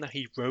like something that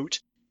he wrote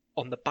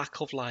on the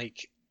back of a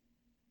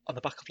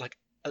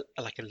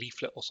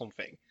leaflet or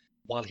something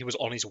while he was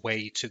on his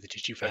way to the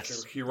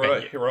Digifest. He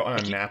wrote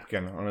on a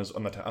napkin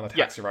on the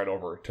taxi ride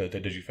over to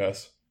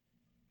Digifest.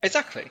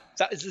 Exactly.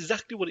 That is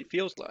exactly what it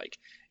feels like.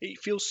 It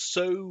feels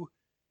so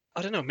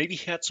I don't know, maybe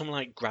he had some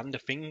like grander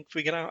thing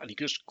figured out and he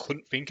just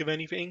couldn't think of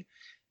anything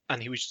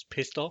and he was just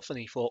pissed off and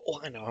he thought, oh,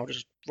 I know, I'll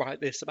just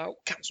write this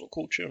about cancel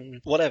culture and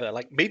whatever.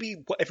 Like maybe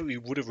whatever he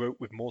would have wrote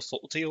with more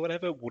subtlety or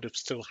whatever would have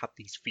still had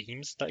these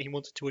themes that he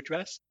wanted to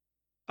address.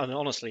 And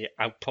honestly,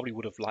 I probably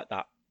would have liked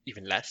that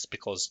even less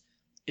because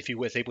if he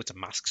was able to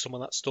mask some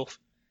of that stuff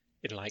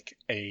in like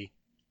a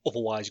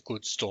otherwise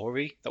good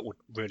story, that would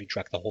really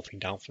drag the whole thing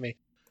down for me.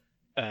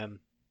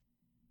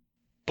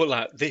 But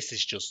like this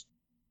is just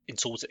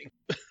insulting,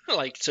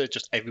 like to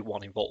just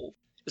everyone involved,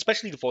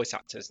 especially the voice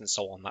actors and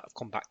so on that have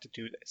come back to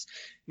do this.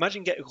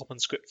 Imagine getting up on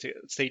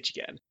stage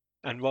again,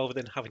 and rather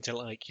than having to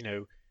like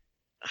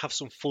have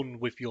some fun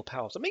with your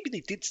pals, or maybe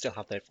they did still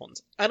have their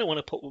funs. I don't want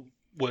to put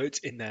words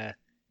in their.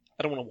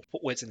 I don't want to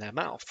put words in their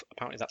mouth.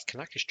 Apparently, that's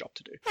Kanaka's job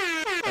to do.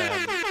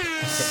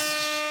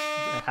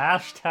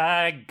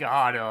 Hashtag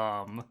got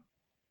 'em.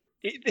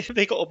 If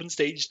they got up on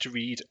stage to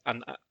read,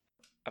 and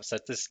I've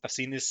said this, I've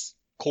seen this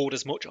called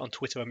as much on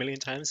Twitter a million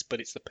times, but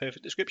it's the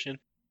perfect description.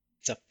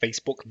 It's a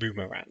Facebook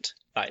boomerang.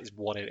 That is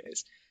what it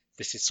is.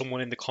 This is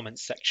someone in the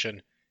comments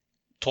section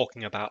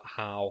talking about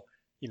how,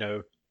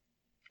 a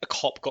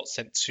cop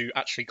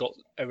actually got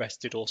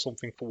arrested or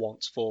something for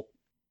once for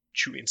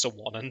shooting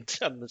someone, and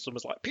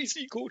someone's like,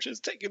 PC culture is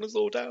taking us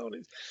all down.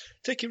 It's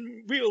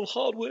taking real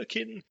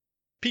hardworking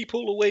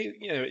people away.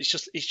 It's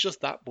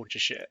just that bunch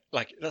of shit.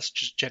 Like, that's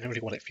just generally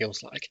what it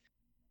feels like.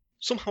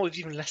 Somehow with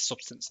even less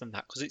substance than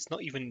that, because it's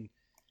not even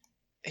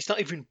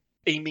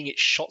aiming its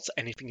shots at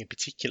anything in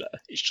particular.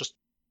 It's just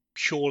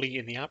purely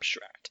in the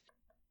abstract.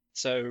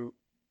 So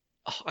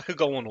I could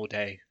go on all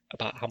day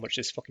about how much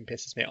this fucking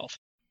pisses me off,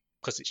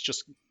 because it's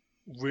just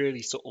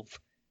really sort of,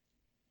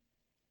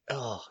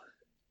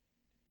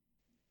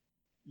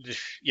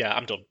 yeah,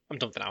 I'm done. I'm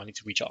done for now. I need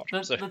to recharge.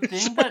 The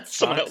thing that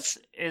sucks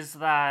is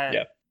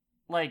that,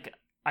 like,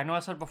 I know I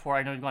said before,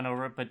 I know you've gone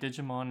over it, but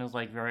Digimon is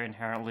like very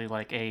inherently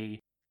like a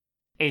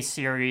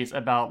series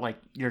about like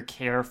your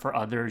care for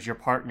others, your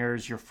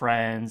partners, your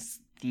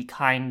friends, the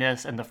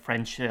kindness and the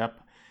friendship,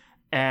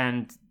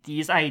 and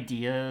these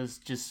ideas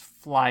just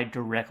fly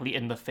directly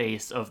in the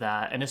face of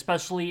that. And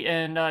especially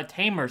in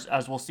Tamers,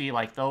 as we'll see,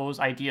 like those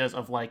ideas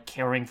of like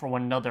caring for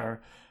one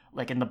another,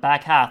 like in the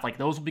back half, like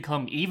those will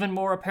become even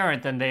more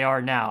apparent than they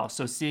are now.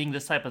 So seeing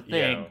this type of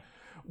thing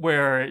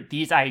where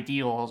these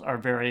ideals are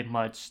very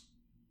much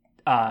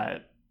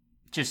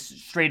just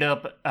straight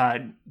up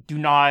do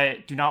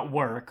not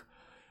work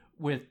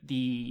with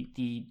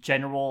the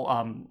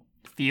general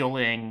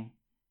feeling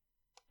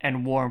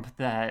and warmth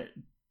that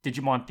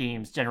Digimon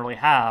themes generally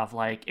have,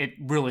 like, it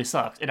really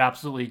sucks. It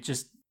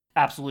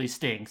absolutely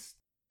stinks.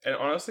 And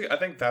honestly, I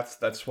think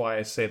that's why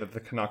I say that the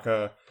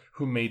Kanaka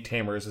who made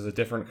Tamers is a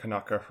different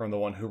Kanaka from the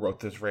one who wrote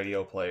this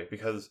radio play,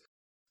 because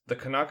the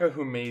Kanaka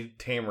who made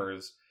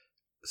Tamers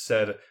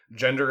said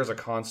gender is a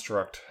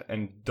construct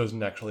and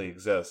doesn't actually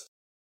exist.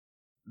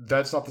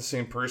 That's not the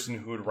same person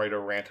who would write a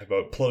rant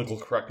about political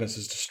correctness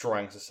is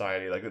destroying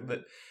society. Like,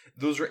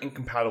 those are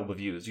incompatible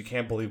views. You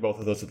can't believe both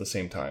of those at the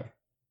same time.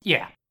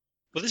 Yeah.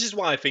 Well, this is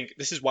why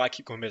I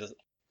keep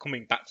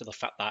coming back to the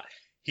fact that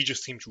he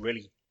just seems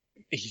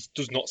he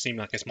does not seem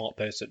like a smart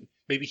person.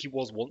 Maybe he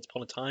was once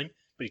upon a time,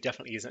 but he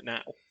definitely isn't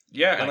now.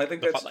 Yeah, like, and I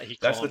think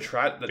that's the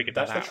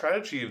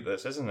tragedy of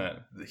this, isn't it?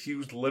 He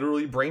was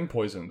literally brain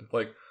poisoned.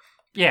 Like,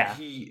 yeah.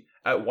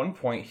 At one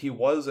point, he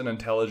was an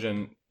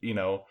intelligent,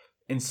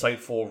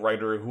 insightful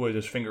writer who had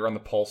his finger on the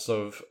pulse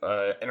of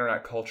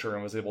internet culture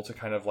and was able to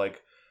kind of like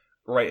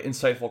write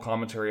insightful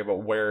commentary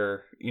about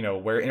where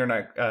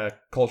internet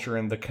culture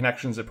and the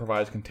connections it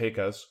provides can take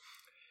us.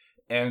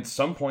 And at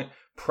some point,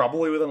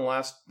 probably within the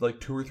last like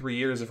 2 or 3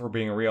 years, if we're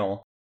being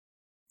real,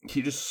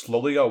 he just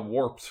slowly got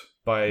warped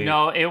by...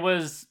 No,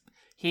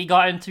 he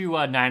got into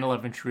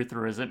 9/11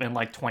 trutherism in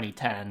like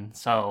 2010.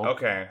 So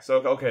okay,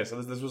 so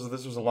this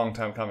was a long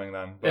time coming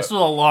then. This was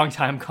a long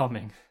time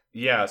coming.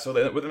 Yeah, so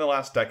within the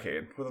last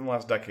decade,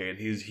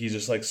 he's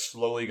just like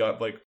slowly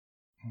got like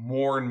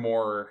more and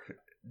more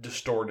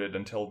distorted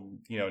until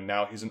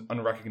now he's an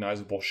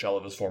unrecognizable shell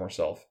of his former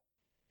self.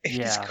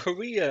 His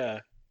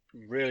career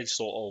really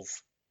sort of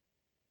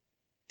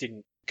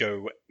didn't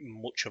go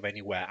much of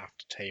anywhere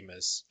after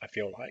Tamers. I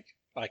feel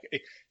like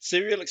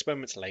Serial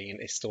Experiments Lane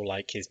is still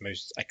like his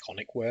most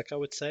iconic work, I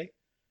would say.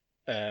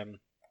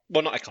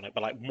 Well, not iconic,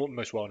 but like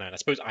most well known. I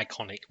suppose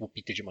iconic would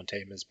be Digimon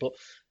Tamers. But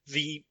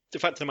the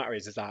fact of the matter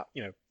is that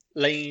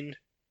Lane,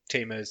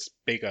 Tamers,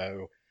 Big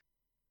O,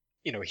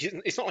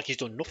 it's not like he's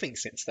done nothing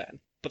since then.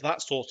 But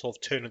that sort of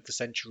turn of the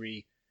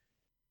century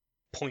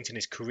point in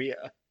his career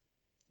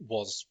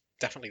was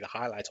definitely the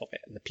highlight of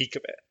it and the peak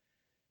of it.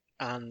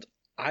 And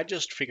I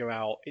just figure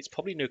out it's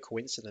probably no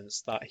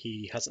coincidence that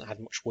he hasn't had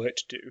much work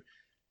to do,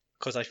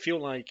 because I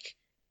feel like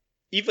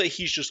either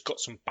he's just got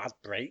some bad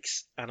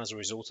breaks, and as a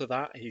result of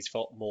that, he's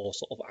felt more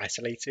sort of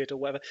isolated or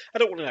whatever. I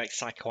don't want to like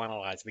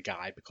psychoanalyze the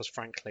guy, because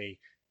frankly,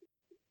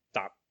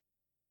 that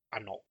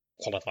I'm not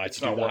qualified to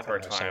do that. It's not worth our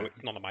time.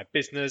 So none of my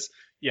business.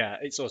 Yeah,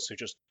 it's also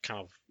just kind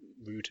of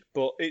rude.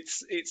 But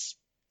it's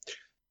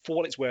for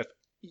what it's worth,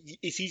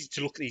 it's easy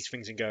to look at these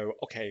things and go,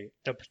 okay,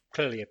 there's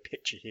clearly a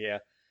picture here.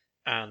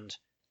 And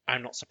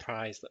I'm not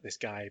surprised that this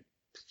guy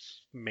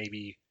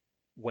maybe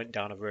went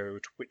down a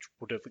road which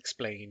would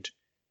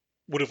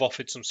have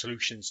offered some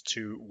solutions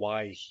to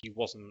why he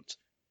wasn't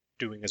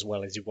doing as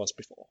well as he was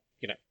before.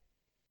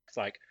 It's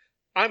like,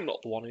 I'm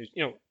not the one who's,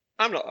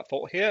 I'm not at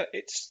fault here.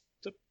 It's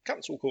the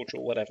cancel culture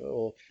or whatever.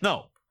 Or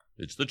No,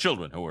 it's the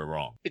children who are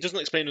wrong. it doesn't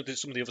explain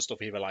some of the other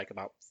stuff either, like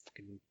about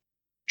fucking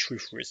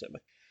trutherism.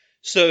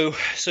 So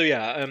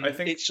yeah, I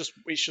think it's just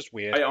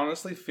weird. I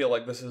honestly feel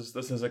like this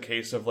is a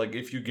case of like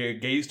if you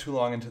gaze too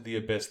long into the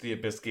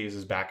abyss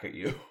gazes back at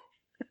you.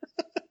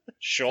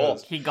 Sure.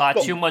 He got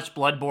too much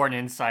bloodborne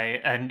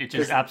insight, and it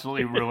just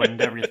absolutely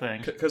ruined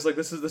everything. Because like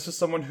this is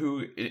someone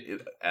who,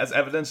 as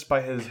evidenced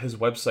by his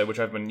website, which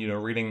I've been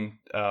reading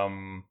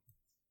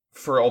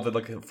for all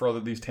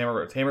these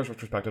Tamer's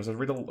retrospectives. I've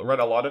read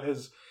a lot of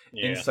his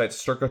insights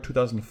circa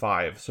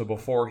 2005, so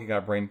before he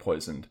got brain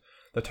poisoned.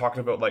 That talked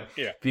about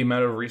the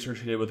amount of research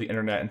he did with the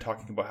internet, and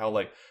talking about how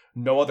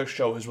no other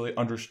show has really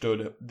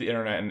understood the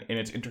internet and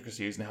its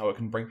intricacies and how it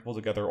can bring people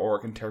together or it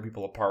can tear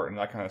people apart and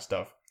that kind of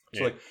stuff.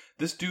 So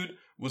this dude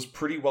was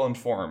pretty well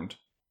informed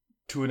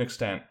to an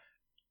extent,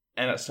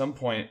 and at some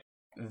point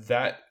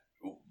that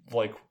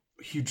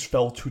he just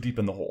fell too deep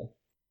in the hole.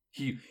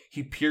 He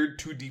peered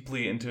too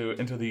deeply into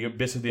the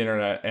abyss of the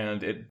internet,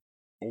 and it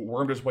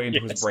wormed its way into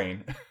his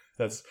brain.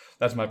 That's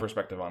my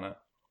perspective on it.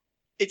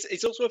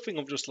 It's also a thing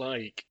of just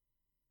like.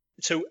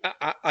 So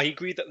I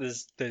agree that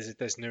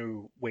there's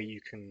no way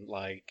you can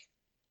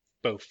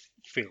both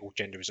feel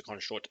gender is a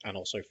construct and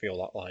also feel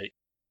that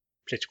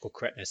political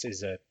correctness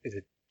is a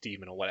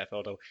demon or whatever.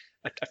 Although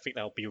I think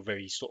that would be a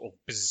very sort of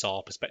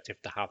bizarre perspective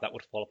to have that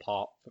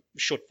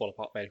should fall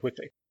apart very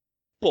quickly.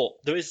 But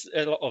there is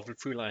a lot of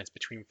through lines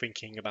between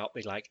thinking about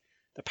the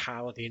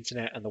power of the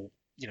internet and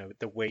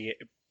the way it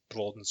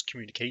broadens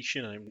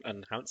communication and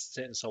enhances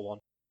it and so on,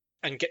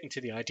 and getting to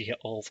the idea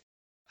of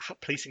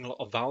placing a lot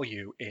of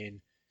value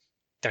in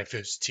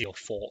diversity of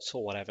thought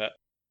or whatever,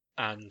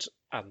 and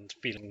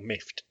feeling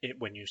miffed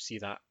when you see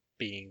that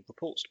being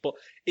repulsed. But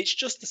it's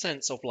just the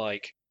sense of and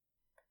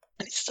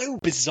it's so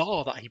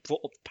bizarre that he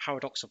brought up the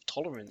paradox of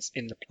tolerance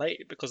in the play,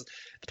 because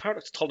the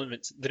paradox of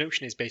tolerance, the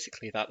notion is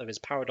basically that there is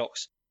a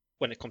paradox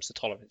when it comes to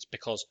tolerance,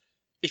 because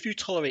if you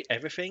tolerate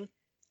everything,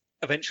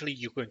 eventually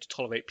you're going to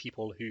tolerate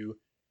people who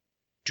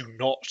do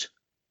not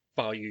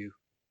value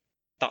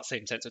that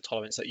same sense of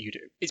tolerance that you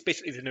do. It's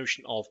basically the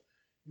notion of,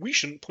 we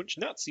shouldn't punch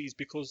Nazis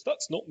because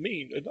that's not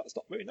mean and that's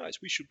not very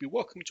nice. We should be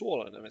welcoming to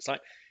all of them. It's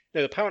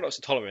the paradox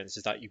of tolerance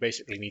is that you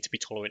basically need to be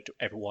tolerant to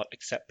everyone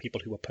except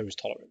people who oppose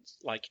tolerance.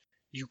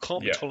 You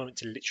can't be tolerant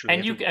to literally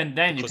everyone. And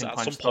then you can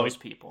punch those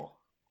people.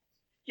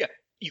 Yeah,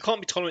 you can't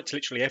be tolerant to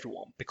literally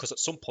everyone, because at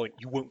some point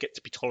you won't get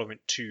to be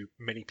tolerant to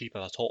many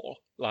people at all,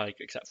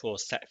 except for a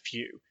set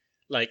few.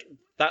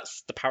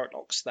 That's the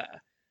paradox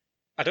there.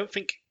 I don't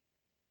think,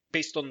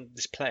 based on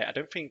this play, I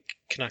don't think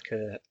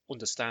Kanaka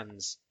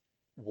understands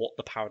what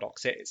the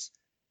paradox is,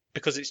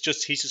 because he's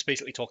just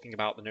basically talking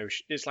about the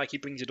notion. It's he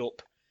brings it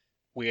up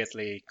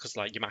weirdly because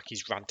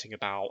Yamaki's ranting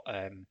about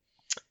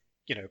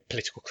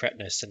political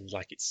correctness and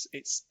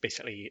it's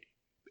basically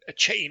a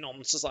chain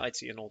on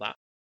society and all that,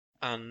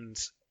 and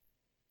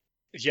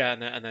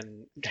and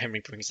then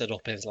Henry brings it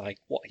up as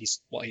what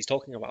he's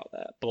talking about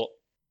there, but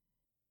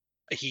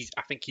I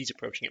think he's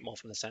approaching it more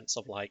from the sense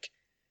of we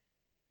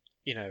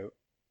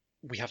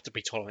have to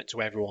be tolerant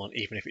to everyone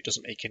even if it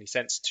doesn't make any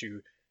sense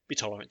to be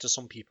tolerant to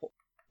some people,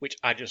 which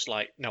I just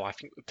no, I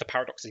think the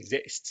paradox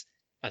exists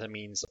as a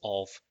means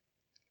of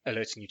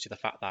alerting you to the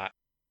fact that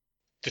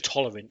the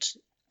tolerant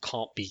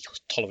can't be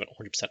tolerant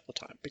 100% of the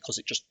time, because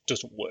it just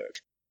doesn't work,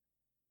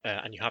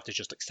 and you have to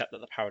just accept that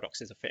the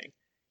paradox is a thing.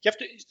 You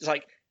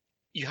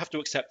have to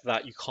accept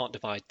that you can't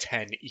divide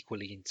 10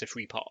 equally into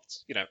 3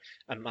 parts,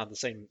 and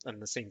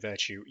the same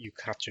virtue, you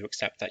have to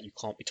accept that you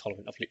can't be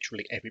tolerant of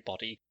literally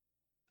everybody,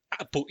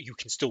 but you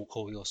can still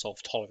call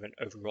yourself tolerant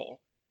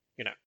overall,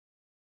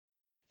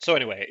 So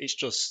anyway, it's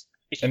just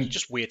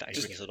weird that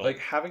he brings it up.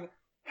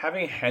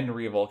 Having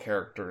Henry of all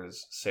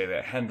characters say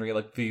that, Henry,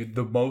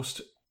 the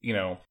most,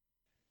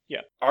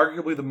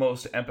 arguably the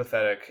most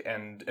empathetic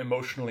and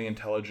emotionally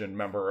intelligent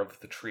member of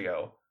the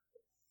trio,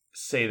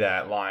 say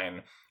that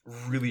line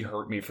really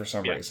hurt me for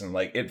some reason.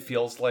 It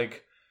feels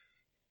like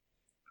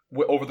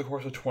over the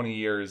course of 20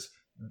 years,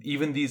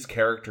 even these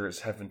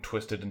characters have been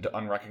twisted into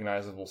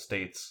unrecognizable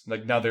states.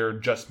 Now they're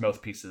just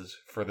mouthpieces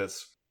for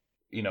this,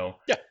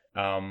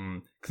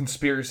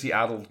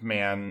 conspiracy-addled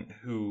man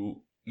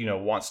who,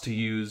 wants to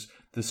use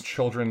this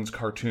children's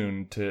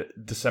cartoon to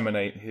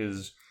disseminate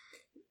his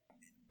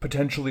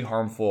potentially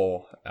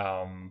harmful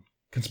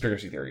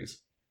conspiracy theories.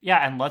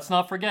 Yeah, and let's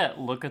not forget,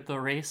 look at the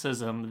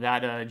racism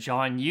that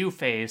John Yu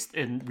faced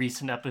in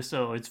recent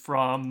episodes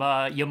from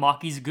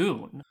Yamaki's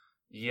goon.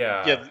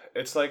 Yeah.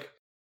 It's it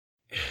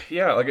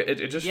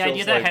just the feels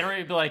idea that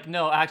Henry would be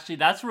no, actually,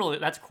 that's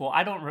cool.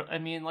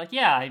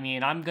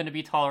 I'm going to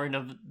be tolerant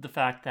of the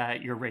fact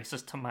that you're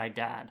racist to my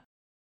dad.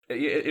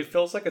 It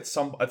feels like at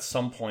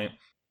some point,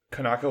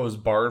 Kanaka was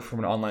barred from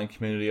an online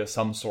community of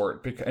some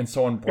sort, and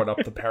someone brought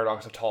up the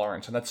paradox of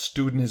tolerance, and that's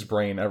stewed in his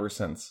brain ever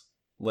since.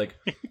 Like,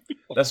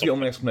 that's the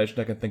only explanation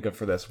I can think of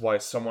for this, why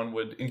someone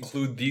would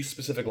include these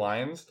specific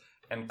lines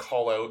and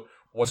call out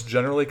what's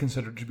generally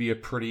considered to be a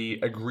pretty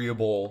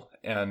agreeable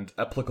and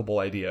applicable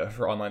idea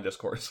for online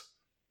discourse.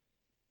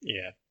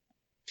 Yeah.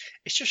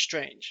 It's just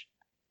strange.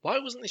 Why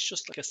wasn't this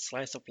just like a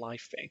slice of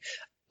life thing?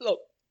 Look,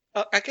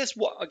 I guess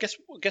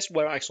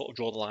where I sort of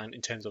draw the line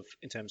in terms of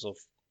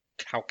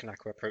how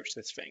Kanaka approach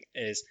this thing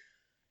is,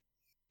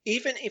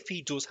 even if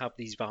he does have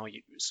these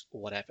values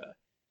or whatever,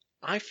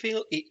 I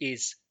feel it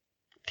is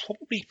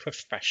probably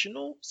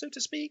professional, so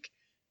to speak,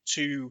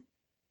 to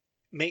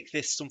make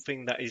this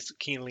something that is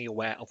keenly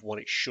aware of what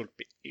it should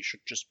be. It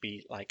should just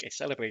be like a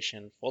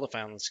celebration for the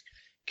fans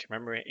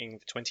commemorating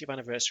the 20th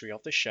anniversary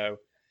of the show.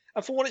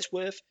 And for what it's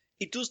worth,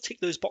 it does tick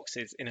those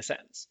boxes in a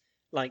sense.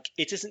 Like,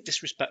 it isn't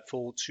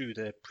disrespectful to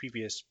the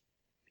previous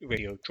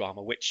radio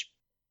drama, which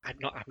I've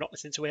not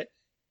listened to it.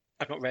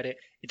 I've not read it.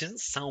 It doesn't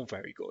sound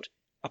very good.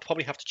 I'll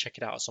probably have to check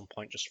it out at some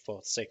point just for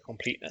the sake of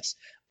completeness.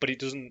 But it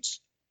doesn't,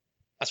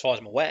 as far as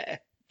I'm aware,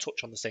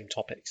 touch on the same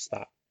topics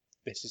that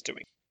this is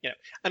doing. Yeah,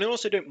 and I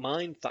also don't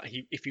mind that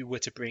if he were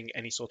to bring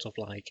any sort of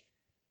like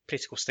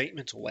political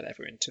statement or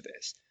whatever into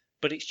this,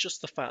 but it's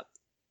just the fact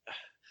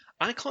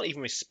I can't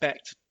even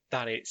respect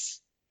that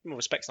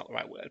respect's not the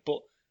right word, but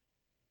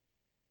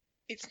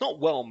it's not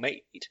well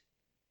made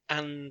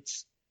and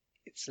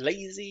it's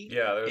lazy.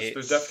 Yeah,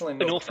 there's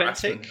definitely no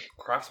inauthentic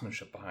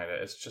craftsmanship behind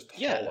it. It's just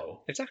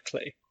hollow.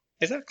 Exactly.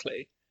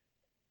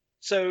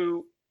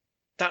 So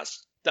that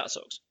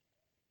sucks.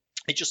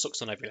 It just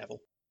sucks on every level,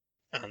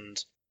 and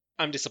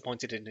I'm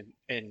disappointed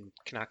in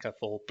Kanaka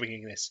for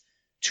bringing this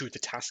to the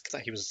task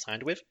that he was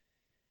assigned with.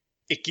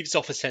 It gives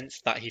off a sense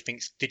that he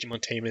thinks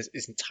Digimon Tamers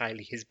is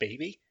entirely his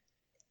baby,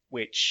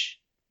 which,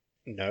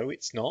 no,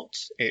 it's not.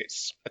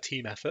 It's a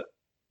team effort.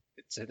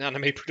 It's an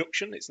anime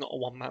production. It's not a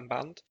one-man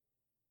band.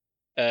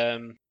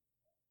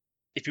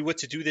 If you were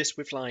to do this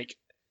with like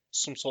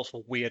some sort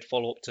of weird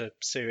follow-up to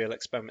Serial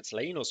Experiments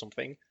Lane or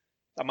something,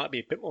 that might be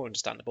a bit more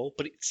understandable,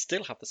 but it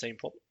still have the same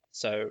problem.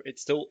 So it'd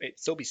still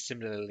be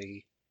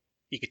similarly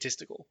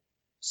egotistical.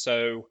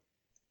 So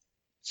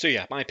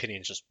yeah, my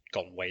opinion's just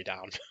gone way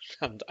down,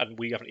 and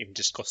we haven't even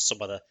discussed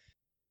some of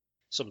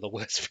the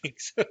worst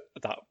things that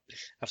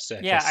have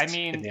surfaced. Yeah, I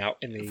mean,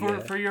 in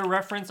the for your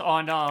reference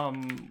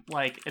on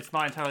like it's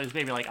not entirely his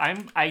baby. Like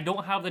I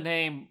don't have the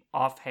name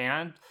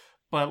offhand,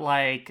 but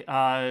like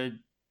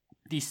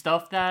the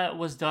stuff that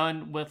was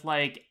done with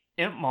like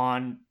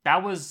Impmon,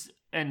 that was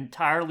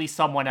entirely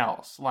someone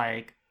else.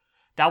 Like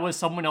that was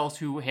someone else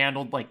who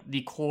handled like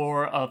the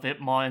core of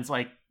Impmon's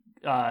like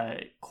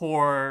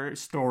core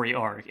story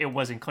arc. It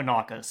wasn't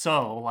Kanaka.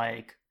 So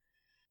like,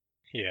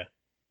 yeah.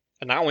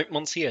 And now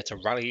Impmon's here to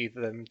rally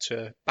them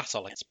to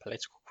battle against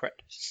political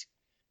correctness.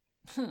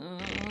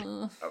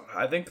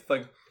 I think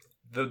like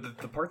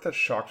the part that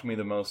shocked me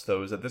the most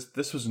though is that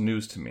this was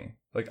news to me.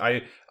 Like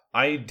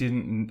I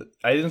didn't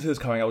see this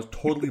coming. I was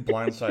totally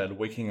blindsided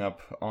waking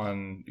up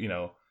on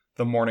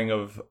the morning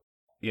of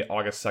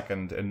August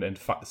 2nd and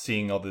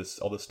seeing all this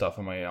stuff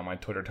on my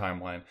Twitter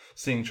timeline,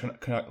 seeing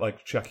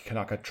like Chiaki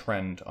Kanaka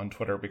trend on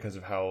Twitter because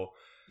of how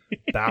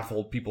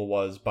baffled people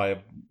were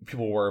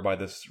by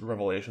this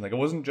revelation. Like, it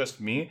wasn't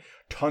just me.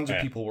 Tons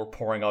of people were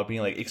pouring out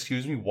being like,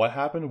 excuse me, what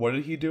happened? What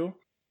did he do?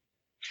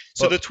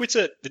 So the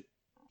Twitter...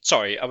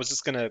 Sorry, I was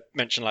just going to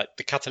mention, like,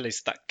 the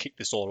catalyst that kicked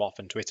this all off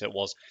on Twitter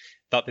was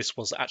that this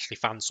was actually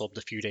fan-subbed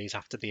a few days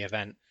after the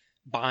event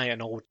by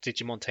an old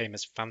Digimon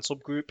Tamers fan-sub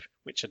group,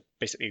 which had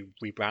basically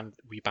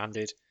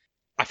rebanded.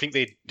 I think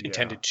they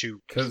intended to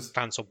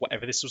fan-sub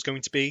whatever this was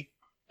going to be.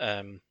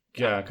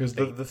 Because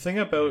the thing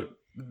about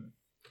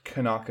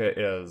Kanaka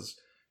is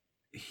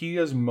he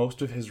does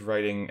most of his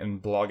writing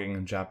and blogging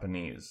in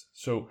Japanese.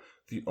 So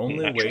the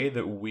only way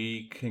that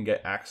we can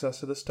get access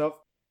to this stuff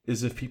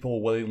is if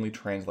people willingly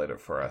translate it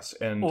for us,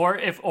 and or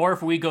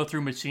if we go through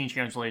machine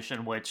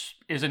translation, which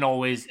isn't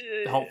always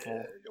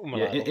helpful.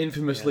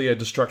 Infamously a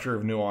destructor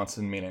of nuance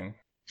and meaning.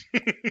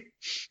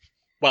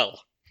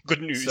 Well, good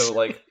news. So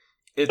like,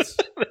 it's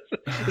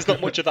there's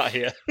not much of that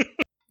here.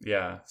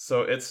 Yeah,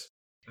 so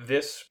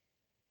this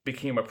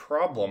became a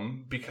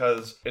problem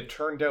because it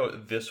turned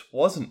out this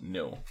wasn't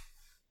new.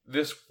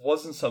 This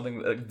wasn't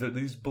something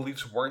these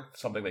beliefs weren't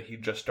something that he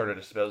just started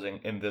espousing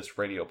in this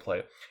radio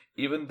play.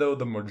 Even though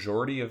the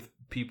majority of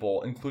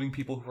people, including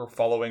people who were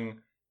following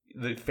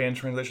the fan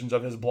translations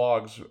of his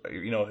blogs,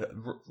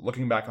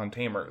 looking back on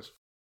Tamers,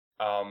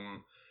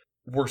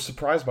 were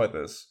surprised by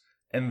this.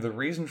 And the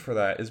reason for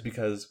that is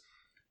because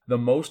the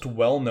most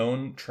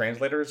well-known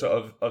translators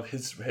of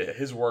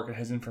his work and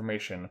his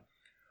information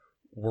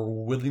were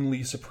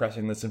willingly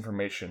suppressing this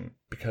information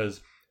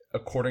because,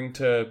 according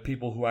to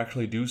people who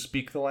actually do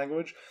speak the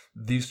language,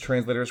 these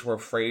translators were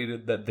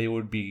afraid that they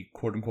would be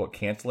quote-unquote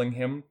canceling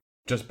him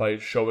just by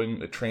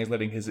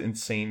translating his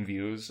insane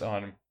views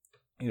on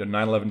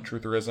 9/11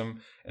 trutherism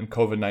and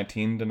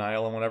COVID-19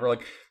 denial and whatever.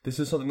 Like, this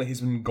is something that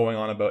he's been going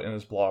on about in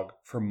his blog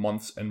for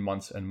months and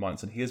months and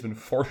months, and he has been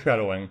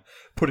foreshadowing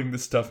putting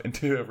this stuff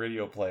into a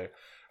radio play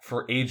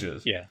for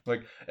ages. Yeah.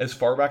 Like, as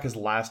far back as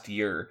last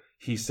year,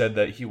 he said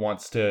that he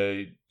wants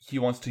to he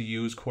wants to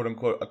use, quote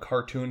unquote, a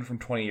cartoon from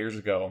 20 years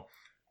ago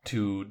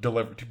to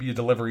be a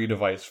delivery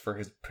device for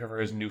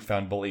his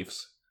newfound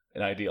beliefs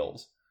and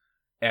ideals.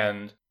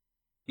 And,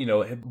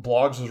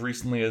 blogs as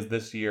recently as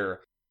this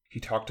year, he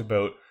talked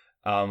about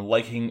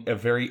liking a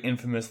very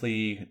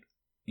infamously,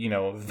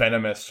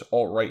 venomous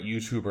alt-right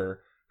YouTuber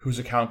whose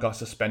account got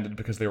suspended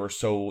because their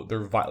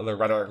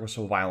rhetoric was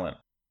so violent.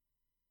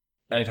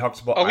 And he talks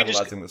about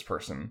idolizing this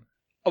person.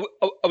 Are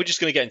we just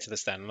going to get into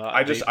this then?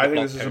 I think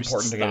this is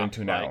important to get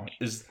into now.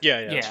 Yeah,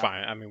 it's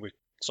fine. I mean, we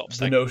sort of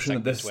the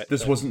notion that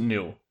this wasn't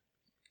new.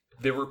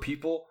 There were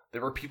people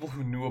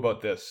who knew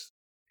about this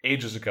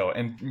ages ago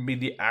and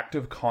made the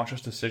active,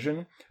 conscious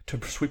decision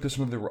to sweep this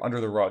under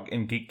the rug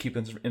and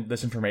gatekeep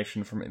this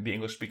information from the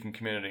English-speaking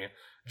community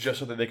just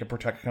so that they could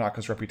protect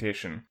Kanaka's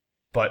reputation.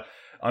 But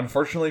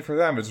unfortunately for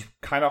them, it's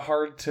kind of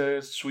hard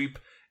to sweep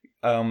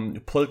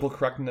political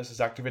correctness as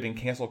activating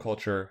cancel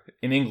culture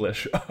in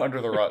English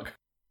under the rug.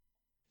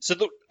 So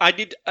I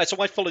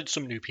followed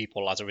some new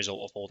people as a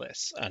result of all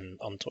this, and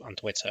on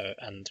Twitter,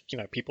 and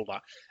people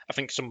that I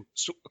think a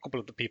couple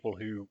of the people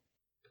who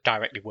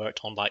directly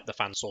worked on like the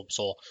fan subs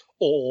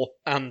or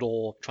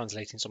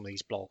translating some of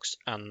these blogs,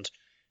 and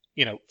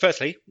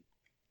firstly,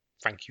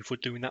 thank you for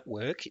doing that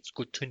work. It's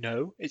good to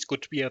know. It's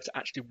good to be able to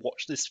actually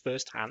watch this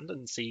firsthand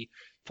and see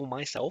for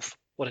myself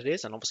what it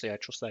is. And obviously, I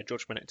trust their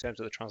judgment in terms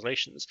of the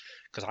translations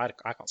because I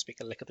can't speak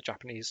a lick of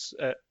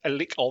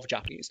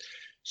Japanese.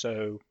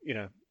 So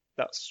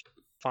that's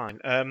fine.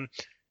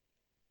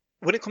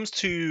 When it comes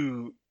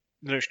to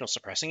the notion of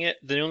suppressing it,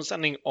 the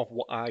understanding of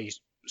what I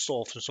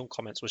saw from some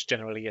comments was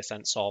generally a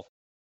sense of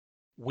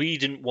we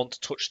didn't want to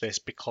touch this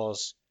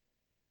because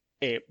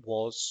it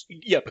was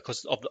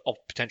because of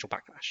potential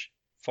backlash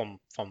from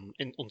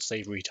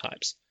unsavory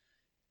types,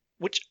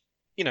 which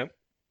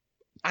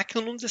I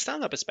can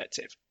understand that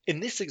perspective. In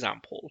this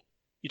example,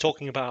 you're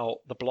talking about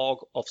the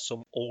blog of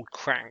some old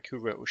crank who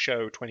wrote a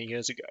show 20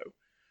 years ago.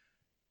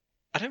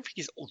 I don't think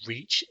his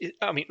reach.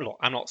 I mean, look,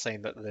 I'm not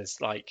saying that there's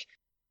like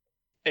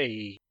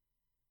a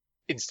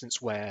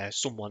instance where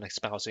someone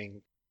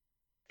espousing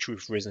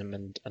trutherism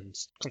and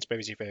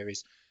conspiracy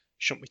theories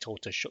shouldn't be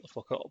told to shut the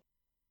fuck up.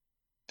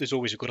 There's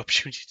always a good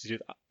opportunity to do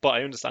that. But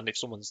I understand if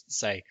someone's to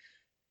say,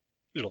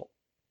 look,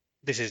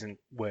 this isn't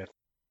worth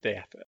the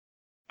effort.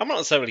 I'm not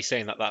necessarily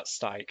saying that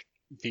that's like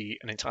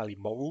an entirely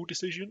moral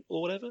decision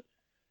or whatever,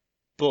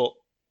 but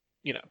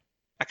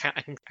I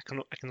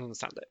can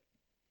understand it.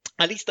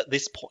 At least at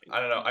this point, I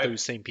don't know.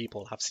 Those same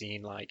people have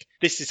seen like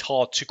this is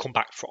hard to come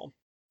back from.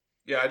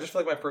 Yeah, I just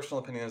feel like my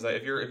personal opinion is that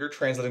if you're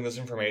translating this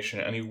information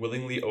and you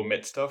willingly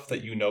omit stuff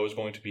that is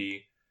going to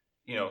be,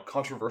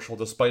 controversial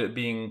despite it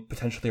being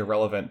potentially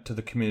irrelevant to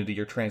the community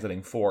you're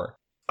translating for,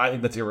 I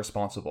think that's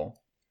irresponsible.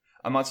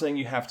 I'm not saying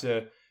you have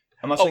to.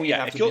 I'm not saying you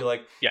have to be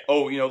like,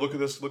 look at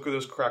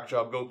this crack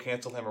job, go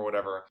cancel him or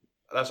whatever.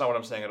 That's not what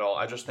I'm saying at all.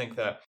 I just think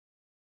that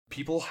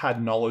people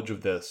had knowledge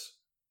of this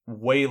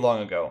way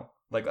long ago,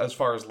 like as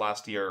far as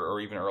last year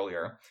or even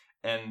earlier,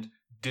 and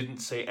didn't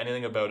say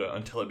anything about it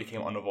until it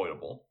became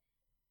unavoidable,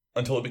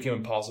 until it became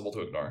impossible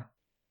to ignore.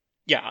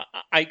 Yeah,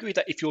 I agree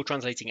that if you're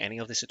translating any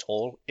of this at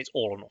all, it's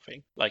all or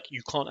nothing. Like,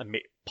 you can't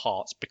omit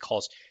parts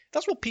because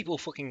that's what people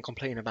fucking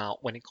complain about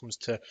when it comes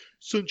to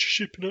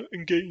censorship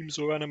in games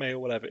or anime or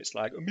whatever. It's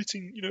like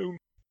omitting,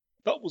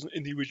 that wasn't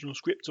in the original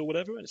script or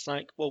whatever. And it's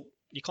like, well,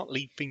 you can't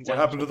leave things out.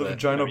 What happened to the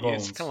vagina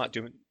bones? It's kind of like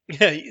doing...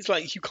 Yeah, it's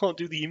like you can't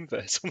do the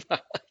inverse of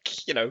that.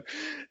 You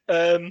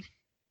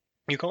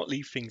can't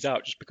leave things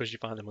out just because you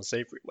find them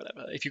unsavory or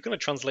whatever. If you're going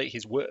to translate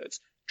his words,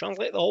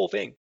 translate the whole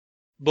thing.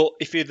 But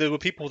if there were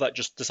people that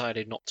just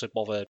decided not to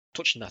bother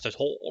touching that at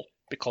all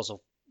because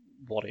of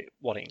what it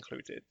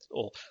included,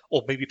 or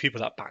maybe people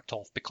that backed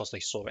off because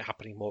they saw it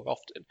happening more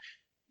often,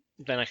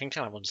 then I can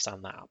kind of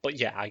understand that. But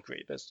yeah, I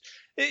agree.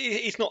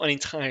 It's not an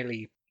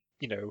entirely,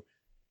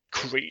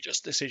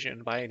 courageous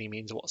decision by any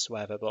means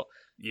whatsoever. But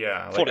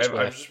yeah, like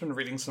I've just been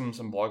reading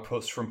some blog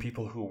posts from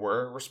people who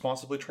were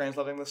responsibly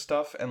translating this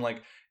stuff, and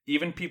like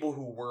even people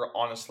who were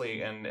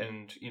honestly and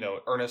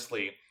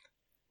earnestly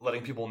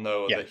letting people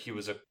know that he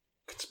was a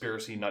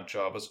conspiracy nut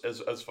job as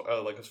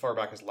far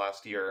back as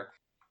last year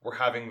were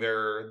having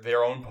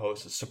their own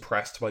posts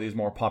suppressed by these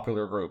more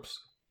popular groups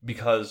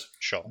because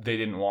they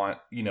didn't want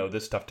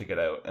this stuff to get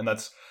out, and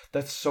that's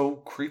so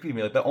creepy to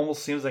me. Like that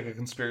almost seems like a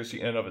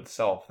conspiracy in and of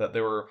itself, that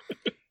there were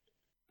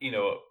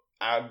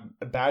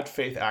bad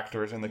faith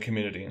actors in the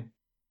community.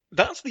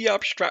 That's the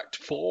abstract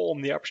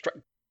form, the abstract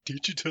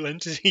digital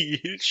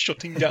entity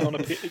shutting down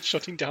it's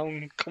shutting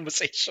down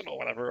conversation or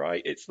whatever,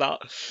 right? It's that.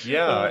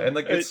 Yeah, and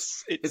like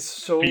it's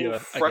so fear,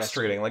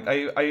 frustrating. Like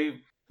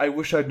I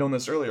wish I'd known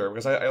this earlier,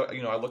 because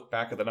I look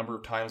back at the number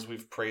of times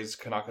we've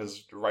praised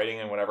Kanaka's writing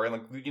and whatever, and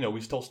like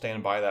we still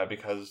stand by that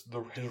because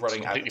his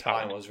writing at the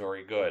time was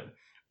very good.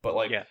 But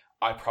like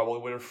I probably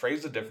would have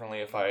phrased it differently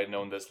if I had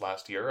known this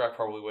last year. I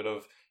probably would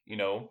have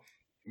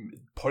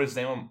put his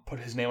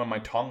name on my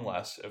tongue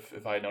less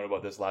if I had known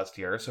about this last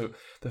year. So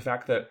the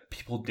fact that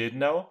people did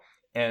know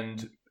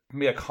and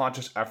made a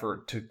conscious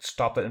effort to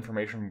stop that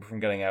information from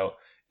getting out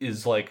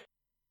is like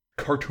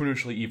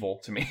cartoonishly evil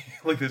to me.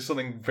 Like there's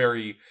something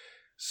very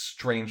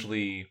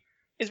strangely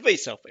It's very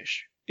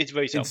selfish. It's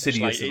very selfish.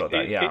 insidious about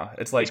that. Yeah,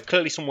 it's like it's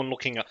clearly someone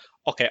looking at,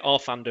 okay, our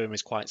fandom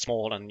is quite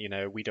small, and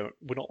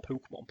we're not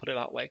Pokemon, put it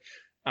that way,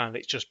 and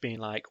it's just being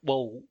like,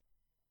 well,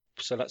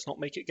 so let's not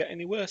make it get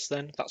any worse.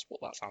 Then that's what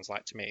that sounds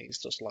like to me.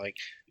 It's just like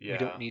we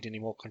don't need any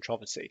more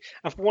controversy.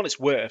 And for what it's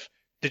worth,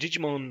 the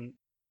Digimon.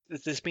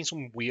 There's been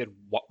some weird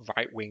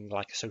right-wing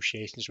like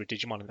associations with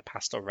Digimon in the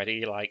past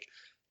already. Like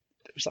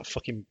there was that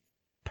fucking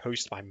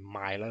post by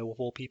Milo of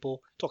all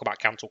people. Talk about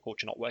cancel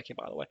culture not working,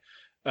 by the way.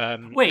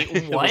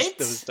 Wait, what?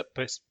 there was that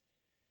post.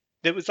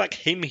 There was like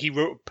him. He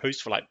wrote a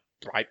post for like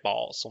Breitbart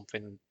or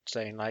something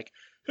saying like,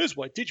 "Here's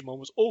why Digimon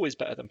was always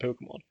better than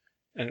Pokemon,"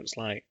 and it was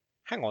like,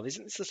 hang on,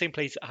 isn't this the same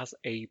place that has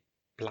a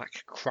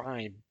black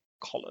crime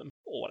column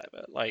or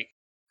whatever? Like,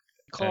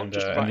 you can't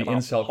just write the about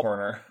incel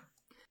corner.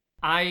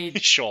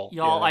 Sure.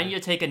 Y'all, Yeah. I need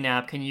to take a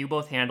nap. Can you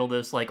both handle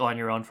this like on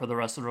your own for the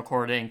rest of the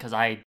recording? Because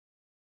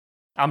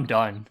I'm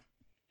done.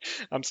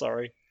 I'm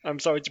sorry. I'm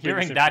sorry to bring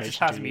Hearing this that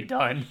just information has to me you.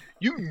 done.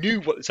 You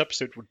knew what this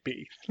episode would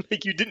be.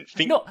 Like you didn't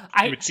think No,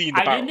 you would see in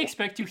the I barrel didn't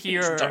expect to in its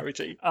hear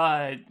entirety.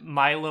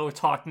 Milo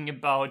talking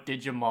about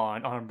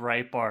Digimon on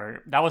Breitbart.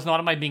 That was not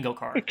on my bingo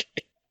card.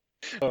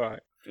 All right.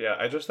 Yeah,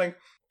 I just think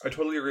I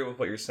totally agree with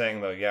what you're saying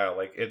though. Yeah,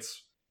 like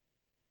it's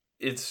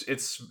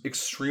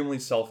extremely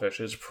selfish.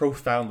 It's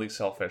profoundly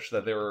selfish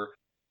that there were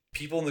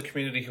people in the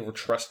community who were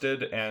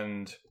trusted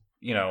and,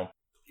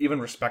 even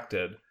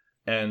respected,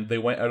 and they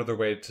went out of their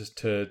way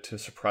to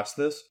suppress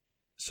this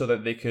so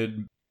that they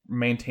could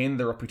maintain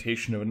the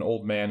reputation of an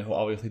old man who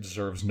obviously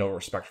deserves no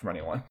respect from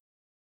anyone.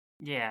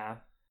 Yeah.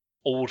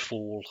 Old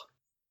fool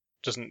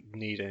doesn't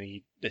need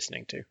any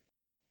listening to.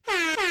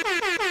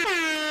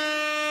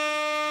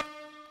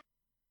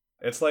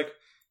 It's like,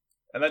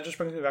 and that just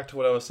brings me back to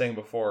what I was saying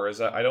before, is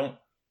that I don't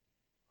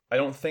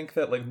think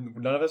that, like,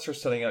 none of us are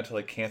setting out to,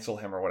 like, cancel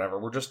him or whatever.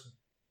 We're just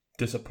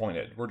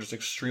disappointed. We're just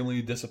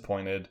extremely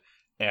disappointed,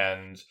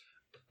 and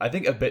I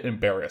think a bit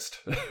embarrassed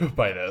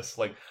by this.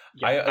 Like,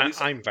 Yeah,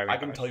 I'm very I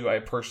can embarrassed. tell you I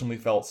personally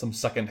felt some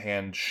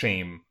secondhand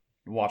shame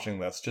watching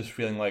this, just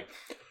feeling like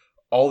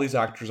all these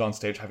actors on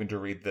stage having to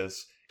read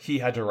this, he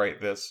had to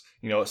write this,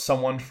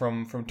 someone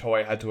from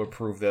Toei had to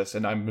approve this,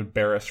 and I'm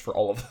embarrassed for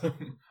all of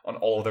them on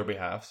all of their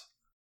behalfs.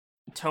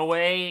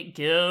 Toei,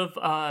 give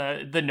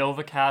the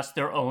NovaCast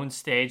their own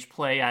stage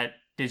play at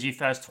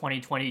DigiFest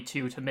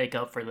 2022 to make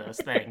up for this.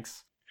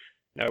 Thanks.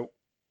 No.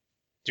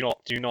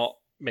 Do not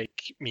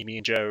make Mimi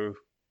and Joe.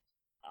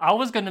 I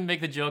was gonna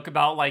make the joke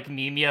about like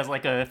Mimi as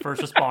like a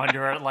first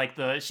responder, like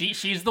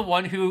she's the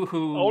one who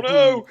Oh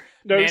no!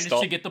 No, managed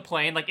stop. to get the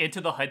plane like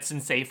into the Hudson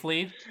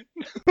safely.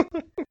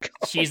 God,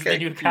 She's okay, the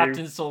new you.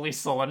 Captain Sully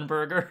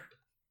Sullenberger.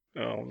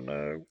 Oh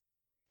no.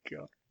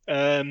 God.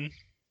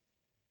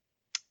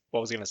 What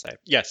was I going to say?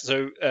 Yes.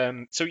 So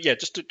yeah,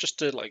 just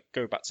to like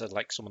go back to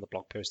like some of the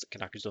blog posts that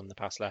Kanaku's done in the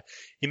past. There,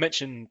 he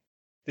mentioned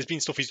there's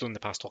been stuff he's done in the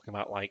past talking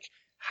about like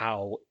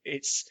how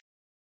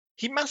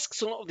he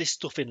masks a lot of this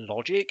stuff in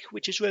logic,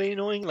 which is really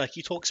annoying. Like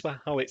he talks about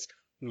how it's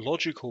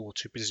logical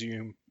to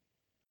presume,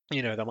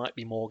 there might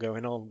be more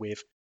going on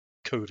with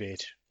COVID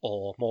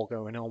or more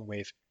going on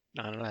with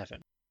 9/11.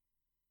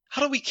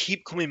 How do we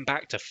keep coming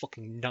back to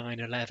fucking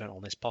 9/11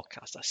 on this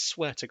podcast? I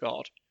swear to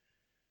God.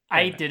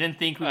 I Anyway. didn't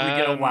think we would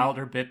get a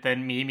wilder bit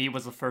than Mimi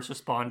was the first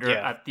responder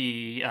at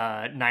the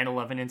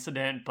 9/11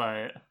 incident,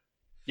 but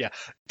yeah,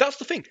 that's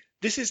the thing.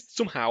 This is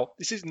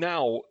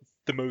now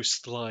the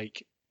most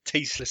like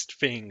tasteless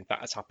thing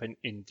that has happened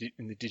in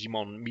the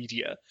Digimon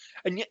media,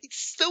 and yet it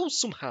still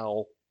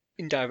somehow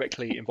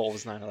indirectly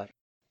involves 9/11.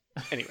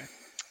 Anyway,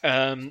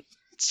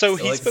 so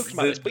he's spoken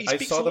about this, but he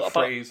speaks a lot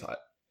about.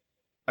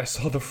 I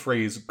saw the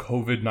phrase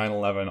COVID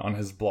 9/11 on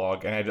his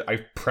blog, and I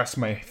pressed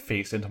my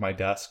face into my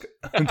desk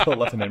until it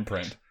left an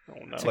imprint.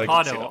 Oh no! Like,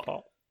 I didn't see that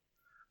part.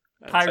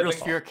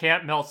 Pyrosphere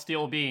can't melt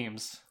steel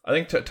beams. I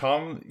think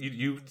Tom,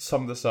 you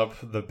summed this up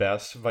the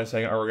best by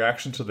saying our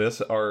reaction to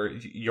this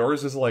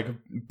yours is like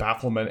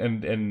bafflement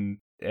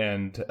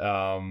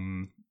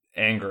and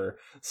anger.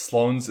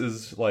 Sloane's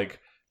is like,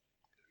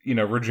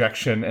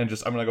 rejection and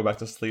just I'm gonna go back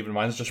to sleep, and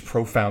mine's just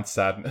profound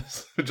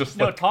sadness. Just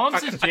No, like,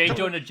 Tom's is J.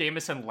 Jonah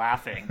Jameson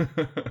laughing.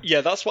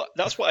 Yeah, that's what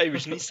I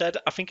originally said.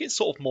 I think it's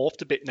sort of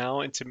morphed a bit now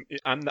into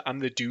I'm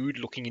the dude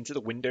looking into the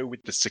window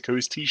with the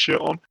Sickos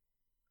t-shirt on.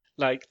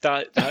 Like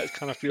that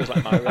kind of feels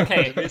like my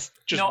reaction. Okay.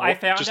 I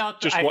found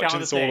out. Just I watching found the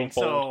this all thing.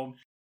 unfold.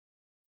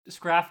 So,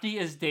 Scrafty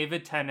is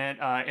David Tennant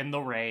in the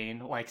rain,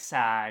 like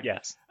sad.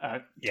 Yes.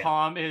 Yeah.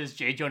 Tom is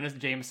J. Jonah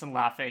Jameson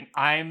laughing.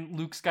 I'm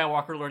Luke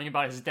Skywalker learning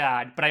about his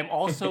dad, but I'm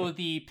also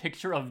the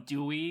picture of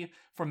Dewey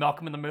from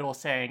Malcolm in the Middle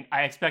saying,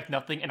 "I expect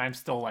nothing, and I'm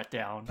still let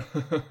down."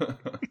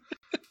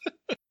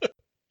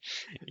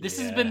 This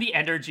has been the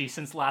energy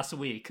since last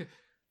week.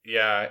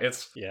 yeah,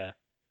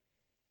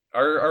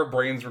 Our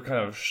brains were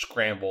kind of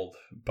scrambled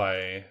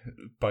by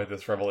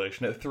this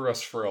revelation. It threw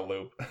us for a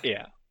loop.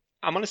 Yeah.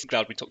 I'm honestly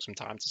glad we took some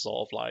time to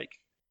sort of like,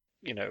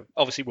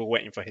 obviously we're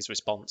waiting for his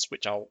response,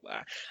 which I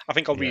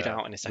think I'll read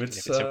out in a second if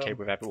it's okay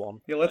with everyone.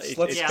 Yeah, let's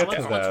get to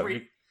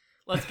that.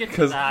 Let's get to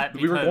because that.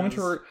 we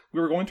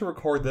were going to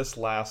record this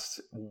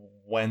last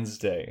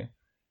Wednesday.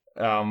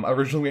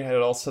 Originally we had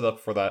it all set up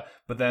for that,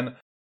 but then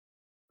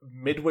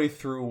midway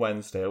through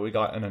Wednesday we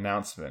got an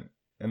announcement,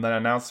 and that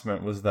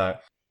announcement was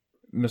that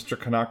Mr.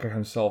 Kanaka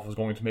himself was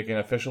going to make an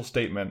official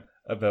statement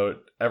about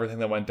everything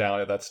that went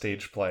down at that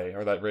stage play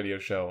or that radio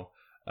show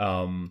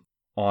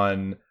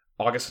on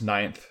August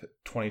 9th,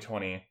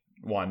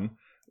 2021,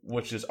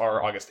 which is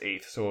our August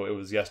 8th, so it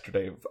was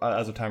yesterday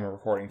as of time of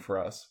recording for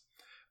us.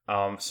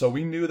 So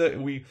we knew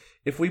that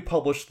if we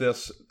published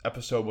this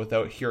episode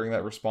without hearing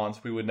that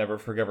response, we would never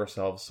forgive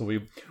ourselves. So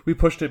we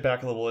pushed it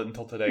back a little bit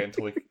until today,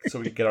 so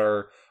we could get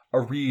a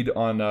read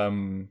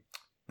on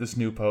this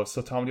new post.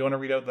 So Tom, do you want to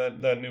read out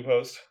that new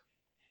post?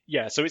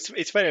 Yeah, so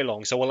it's very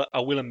long, so I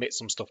will omit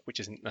some stuff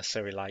which isn't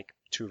necessarily like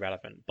too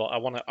relevant, but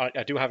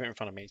I do have it in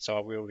front of me, so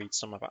I will read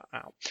some of it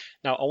out.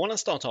 Now, I want to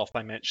start off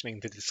by mentioning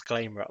the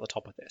disclaimer at the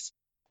top of this.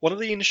 One of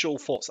the initial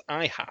thoughts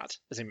I had,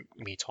 as in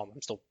me, Tom,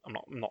 I'm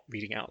not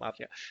reading out loud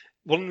yet.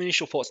 One of the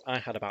initial thoughts I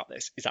had about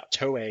this is that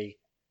Toei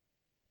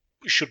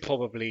should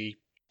probably.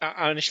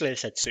 I initially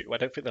said sue. I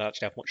don't think they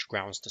actually have much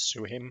grounds to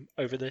sue him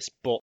over this,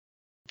 but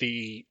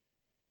they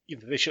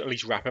should at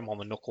least wrap him on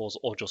the knuckles,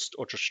 or just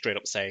straight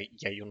up say,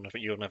 yeah,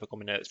 you'll never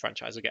come into this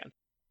franchise again.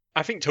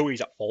 I think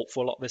Toei's at fault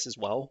for a lot of this as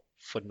well,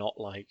 for not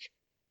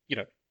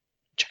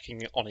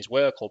checking on his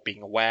work or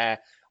being aware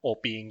or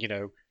being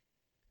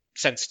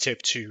sensitive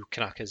to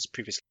Kanaka's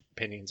previous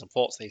opinions and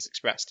thoughts that he's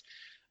expressed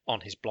on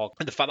his blog.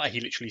 And the fact that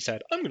he literally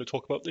said, I'm going to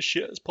talk about this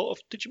shit as part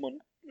of Digimon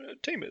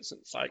Tamers.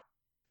 And it's like,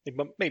 they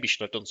maybe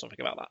should have done something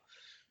about that.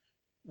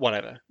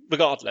 Whatever.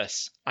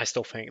 Regardless, I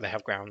still think they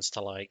have grounds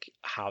to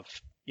have,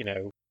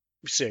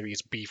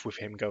 serious beef with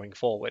him going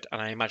forward.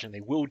 And I imagine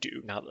they will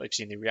do now that they've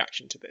seen the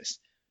reaction to this.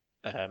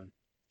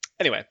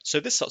 Anyway,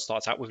 so this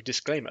starts out with a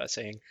disclaimer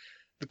saying,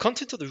 the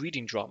content of the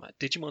reading drama,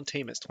 Digimon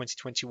Tamers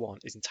 2021,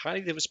 is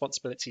entirely the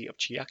responsibility of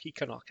Chiaki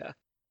Kanaka,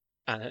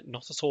 and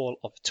not at all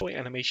of Toei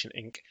Animation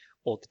Inc.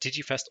 or the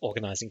DigiFest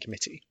Organizing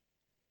Committee.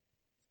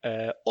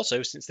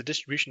 Also, since the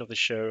distribution of the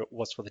show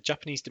was for the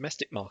Japanese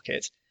domestic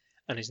market,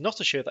 and is not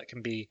a show that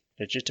can be,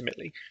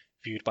 legitimately,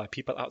 viewed by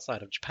people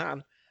outside of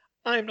Japan,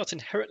 I am not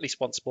inherently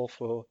responsible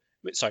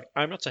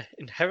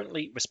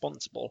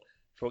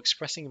for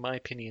expressing my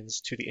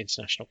opinions to the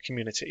international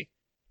community.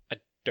 I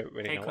don't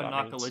really know what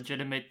that means.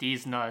 Legitimate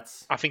D's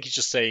nuts. I think he's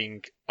just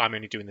saying, I'm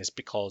only doing this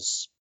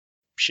because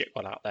shit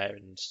got out there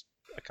and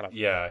I kind of...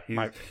 Yeah,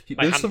 my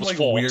there's hand some was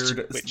forced,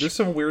 there's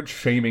some weird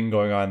shaming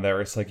going on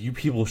there. It's like, you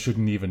people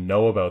shouldn't even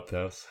know about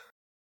this.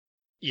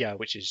 Yeah,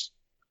 which is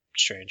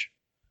strange.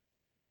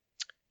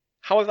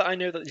 However, I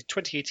know that the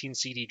 2018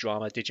 CD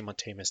drama Digimon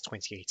Tamers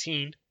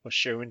 2018 was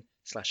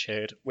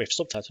shown/heard with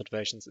subtitled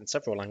versions in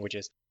several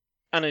languages,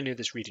 and I knew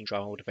this reading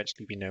drama would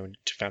eventually be known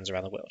to fans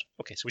around the world.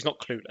 Okay, so he's not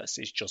clueless,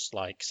 he's just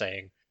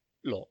saying,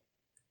 look,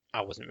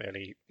 I wasn't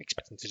really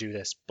expecting to do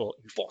this, but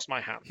you forced my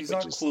hand. He's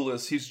not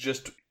clueless, he's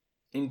just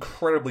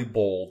incredibly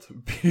bold,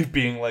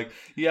 being like,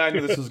 yeah, I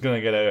knew this was going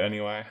to get out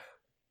anyway.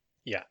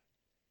 Yeah.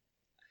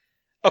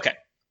 Okay,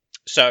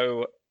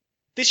 so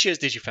this year's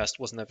DigiFest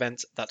was an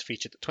event that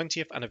featured the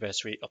 20th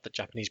anniversary of the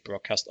Japanese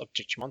broadcast of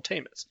Digimon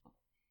Tamers.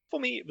 For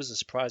me, it was a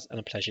surprise and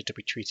a pleasure to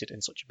be treated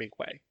in such a big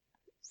way.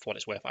 For what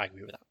it's worth, I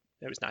agree with that.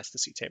 It was nice to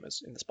see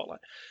Tamers in the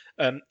spotlight.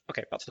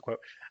 Okay, back to the quote.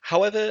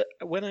 However,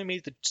 when I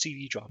made the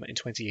CD drama in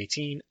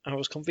 2018, I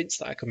was convinced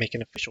that I could make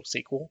an official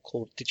sequel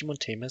called Digimon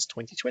Tamers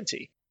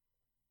 2020,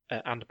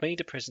 and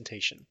made a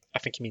presentation. I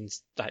think he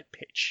means that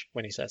pitch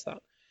when he says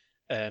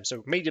that.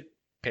 So made a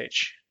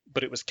pitch,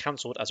 but it was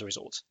cancelled as a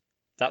result.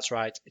 That's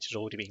right, it has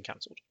already been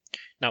cancelled.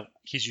 Now,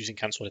 he's using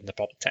cancelled in the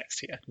proper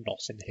text here, not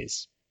in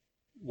his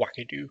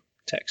wackadoo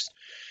text.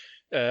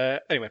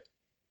 Anyway.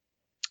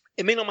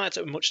 It may not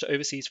matter much to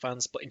overseas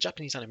fans, but in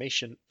Japanese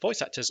animation,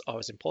 voice actors are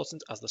as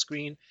important as the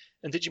screen,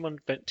 and Digimon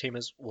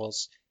Tamers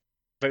was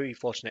very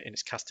fortunate in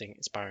its casting,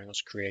 inspiring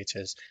us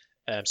creators.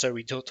 So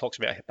we talked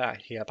a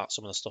bit here about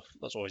some of the stuff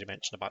that's already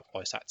mentioned about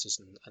voice actors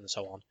and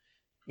so on.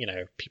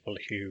 People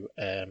who,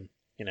 blah,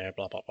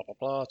 blah, blah, blah,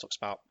 blah. Talks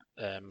about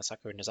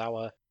Masako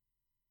Nozawa,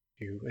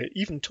 who,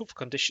 even tough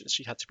conditions,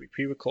 she had to be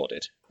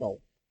pre-recorded. Well,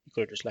 you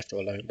could have just left her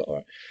alone, but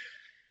alright.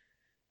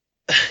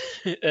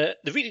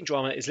 The reading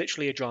drama is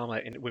literally a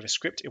drama with a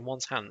script in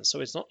one's hands,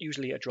 so it's not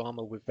usually a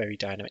drama with very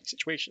dynamic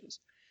situations.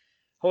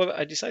 However,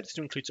 I decided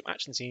to include some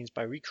action scenes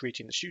by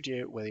recreating the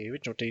studio where the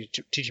original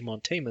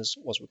Digimon Tamers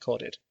was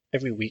recorded,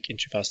 every week in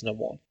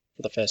 2001,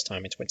 for the first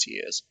time in 20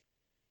 years.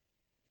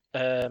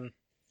 And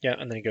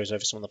then he goes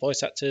over some of the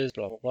voice actors,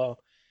 blah, blah,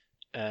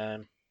 blah.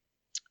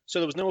 So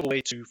there was no other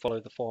way to follow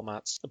the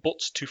format, but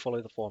to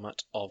follow the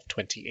format of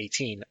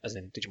 2018, as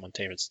in Digimon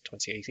Tamers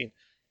 2018.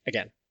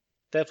 Again.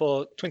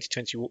 Therefore,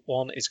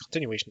 2021 is a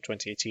continuation of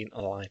 2018,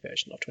 a live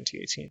version of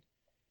 2018.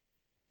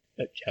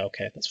 Yeah,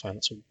 okay, that's fine.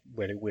 That's a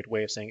really weird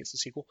way of saying it's a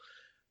sequel.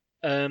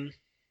 So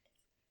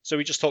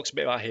he just talks a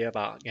bit about here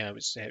about, he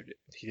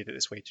did it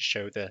this way to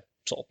show the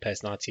sort of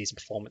personalities and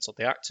performance of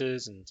the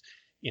actors, and,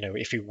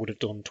 if he would have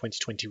done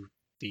 2020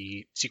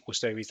 the sequel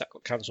series that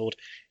got cancelled,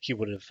 he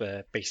would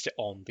have based it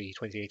on the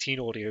 2018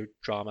 audio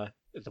drama,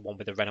 the one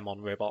with the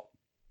Renamon robot.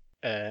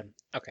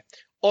 Okay.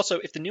 Also,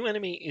 if the new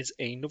enemy is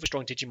another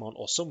strong Digimon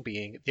or some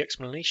being, the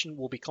explanation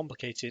will be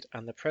complicated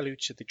and the prelude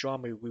to the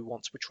drama we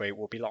want to portray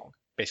will be long.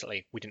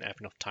 Basically, we didn't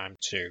have enough time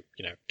to,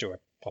 do a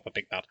proper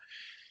big bad.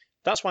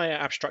 That's why I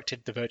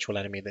abstracted the virtual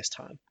enemy this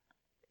time.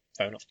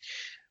 Fair enough.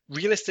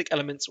 Realistic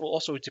elements were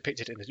also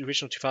depicted in the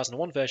original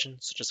 2001 version,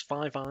 such as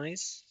Five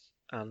Eyes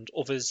and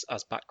others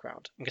as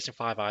background. I'm guessing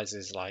Five Eyes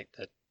is like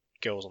the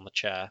girls on the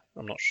chair.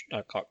 I'm not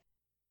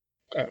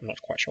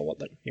quite sure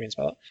what he means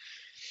by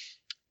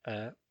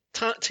that.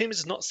 Tim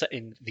is not set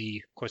in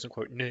the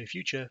quote-unquote near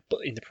future,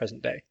 but in the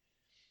present day.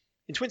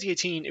 In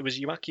 2018, it was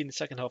Yumaki in the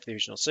second half of the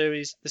original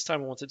series. This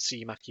time I wanted to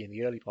see Yumaki in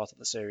the early part of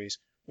the series,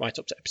 right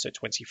up to episode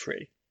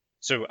 23.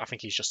 So I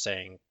think he's just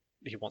saying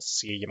he wants to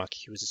see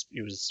Yumaki who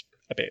was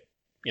a bit,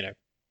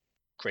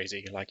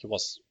 crazy, like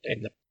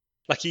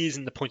he is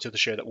in the point of the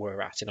show that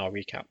we're at in our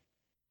recap.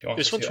 It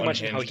was fun to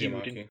imagine how he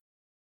would...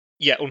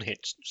 Yeah,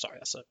 unhinged. Sorry,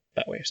 that's a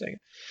better way of saying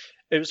it.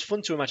 It was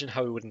fun to imagine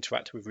how he would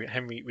interact with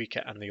Henry,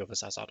 Rika, and the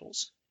others as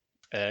adults.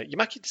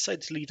 Yumaki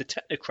decided to leave the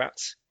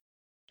technocrat,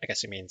 I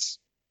guess it means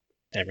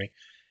Henry,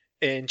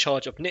 in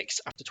charge of Nyx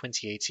after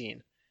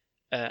 2018.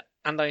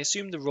 And I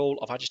assume the role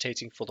of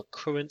agitating for the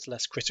current,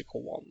 less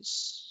critical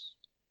ones.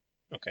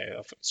 Okay,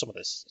 some of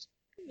this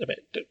a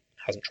bit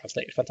hasn't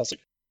translated. Fantastic.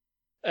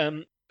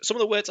 Some of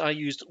the words I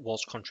used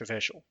was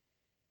controversial.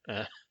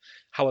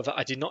 However,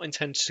 I did not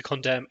intend to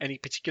condemn any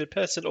particular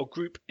person or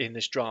group in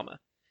this drama.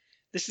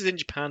 This is in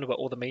Japan, where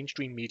all the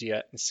mainstream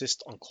media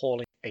insist on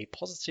calling a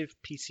positive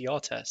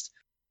PCR test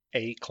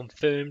a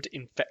confirmed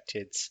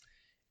infected.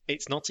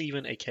 It's not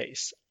even a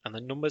case, and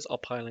the numbers are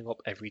piling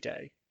up every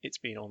day. It's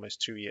been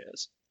almost 2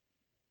 years.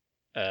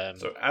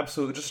 So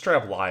absolutely, just straight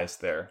up lies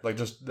there. Like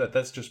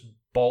that's just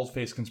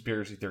bald-faced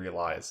conspiracy theory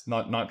lies.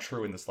 Not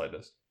true in the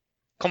slightest.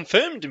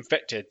 Confirmed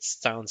infected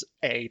sounds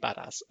A,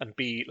 badass, and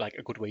B, like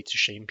a good way to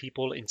shame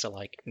people into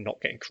like not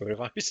getting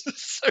coronavirus.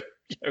 So,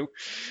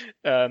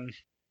 that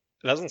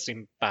doesn't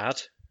seem bad.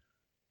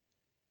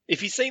 If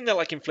he's saying they're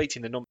like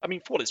inflating the number, I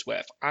mean, for what it's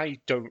worth, I've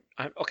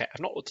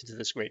not looked into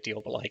this a great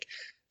deal, but like,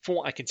 from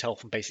what I can tell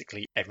from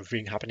basically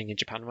everything happening in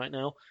Japan right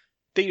now,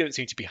 they don't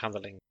seem to be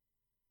handling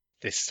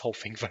this whole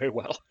thing very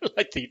well.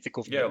 Like the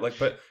government. Yeah,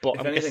 but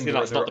I'm guessing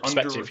that's not the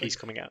perspective he's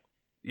coming at.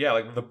 Yeah,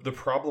 like the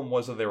problem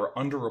was that they were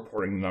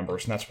underreporting the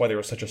numbers, and that's why there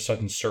was such a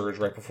sudden surge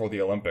right before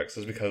the Olympics,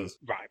 is because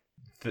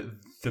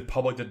the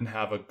public didn't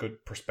have a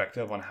good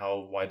perspective on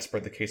how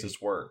widespread the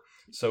cases were.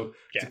 So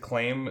to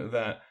claim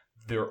that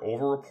they're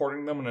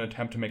overreporting them in an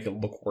attempt to make it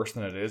look worse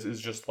than it is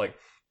just like,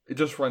 it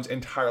just runs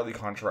entirely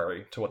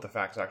contrary to what the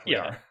facts actually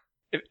are.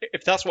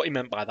 If that's what he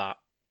meant by that,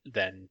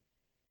 then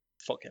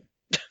fuck him.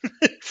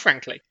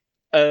 Frankly.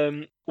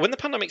 When the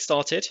pandemic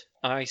started,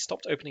 I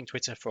stopped opening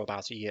Twitter for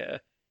about a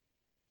year.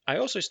 I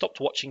also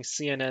stopped watching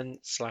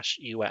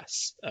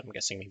CNN/US, I'm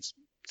guessing means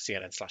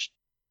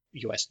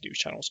CNN/US news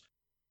channels,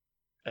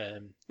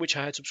 which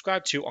I had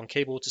subscribed to on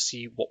cable to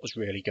see what was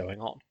really going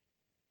on.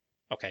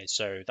 Okay,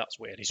 so that's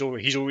weird. He's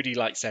already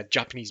like said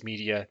Japanese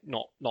media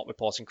not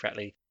reporting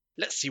correctly.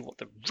 Let's see what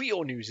the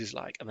real news is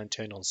like, and then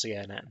turned on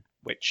CNN,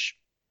 which,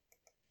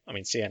 I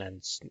mean,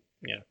 CNN's,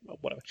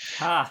 whatever.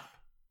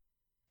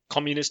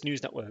 Communist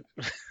News Network.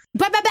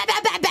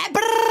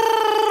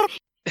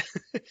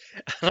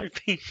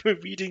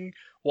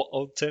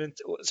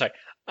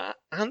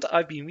 And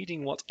I've been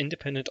reading what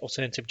independent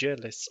alternative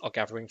journalists are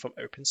gathering from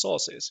open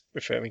sources,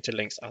 referring to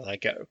links as I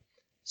go.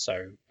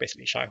 So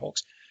basically,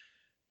 Shyhawks.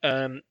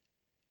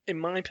 In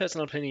my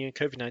personal opinion,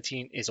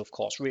 COVID-19 is of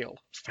course real.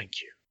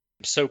 Thank you.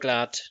 I'm so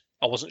glad.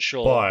 I wasn't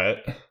sure.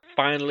 But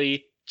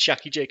finally,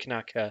 Jackie J.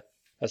 Kanaka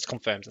has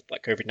confirmed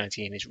that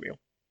COVID-19 is real.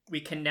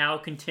 We can now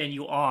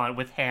continue on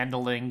with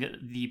handling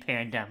the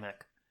pandemic.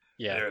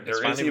 Yeah,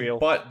 there is a real.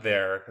 but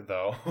there,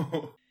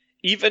 though.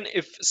 Even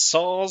if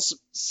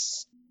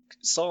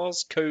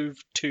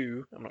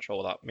SARS-CoV-2, I'm not sure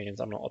what that means.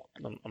 I'm not.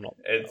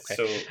 It's okay.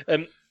 So.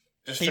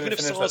 Even if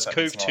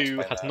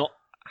SARS-CoV-2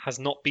 has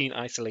not been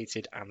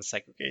isolated and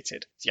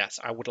segregated, yes,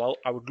 I would love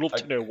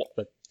to know what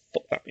the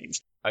fuck that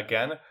means.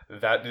 Again,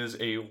 that is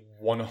a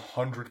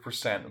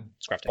 100%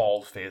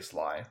 bald-faced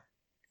lie.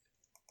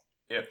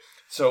 Yeah.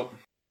 So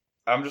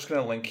I'm just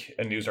gonna link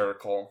a news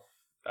article,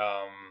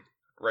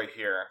 right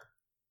here.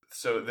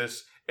 So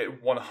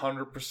it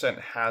 100%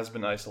 has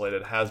been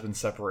isolated, has been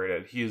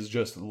separated. He is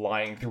just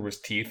lying through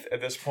his teeth at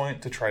this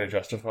point to try to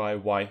justify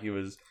why he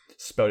was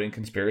spouting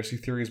conspiracy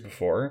theories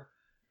before.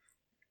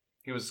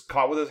 He was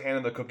caught with his hand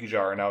in the cookie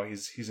jar, and now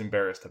he's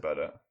embarrassed about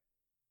it.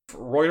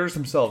 Reuters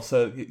themselves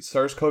said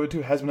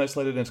SARS-CoV-2 has been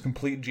isolated and its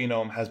complete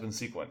genome has been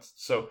sequenced.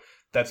 So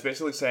that's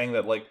basically saying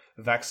that like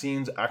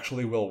vaccines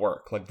actually will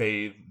work. Like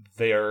they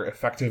are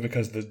effective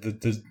because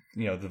the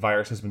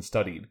virus has been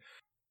studied.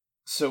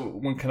 So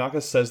when Kanaka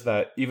says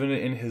that, even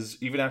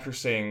after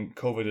saying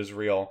COVID is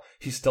real,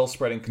 he's still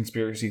spreading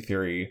conspiracy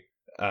theory,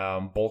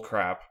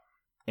 bullcrap,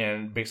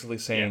 and basically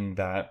saying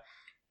that,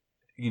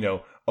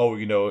 oh,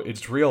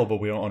 it's real, but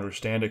we don't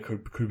understand it.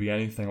 Could be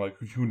anything. Like,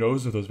 who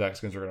knows if those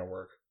vaccines are going to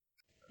work?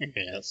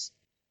 Yes,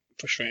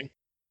 frustrating.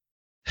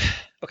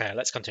 Okay,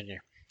 let's continue.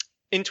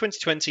 In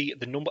 2020,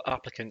 the number of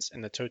applicants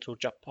in the total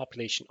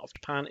population of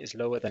Japan is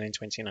lower than in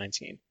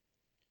 2019.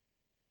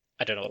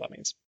 I don't know what that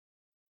means.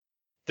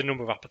 The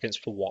number of applicants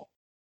for what?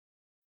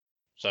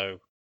 So,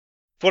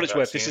 for what it's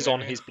worth, this is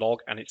on his blog,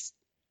 and it's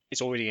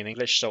already in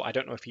English, so I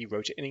don't know if he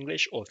wrote it in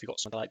English or if he got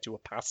someone to like do a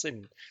pass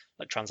and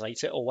like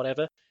translate it or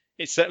whatever.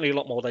 It's certainly a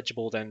lot more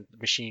legible than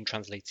machine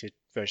translated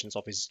versions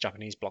of his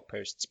Japanese blog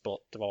posts, but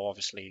there are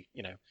obviously,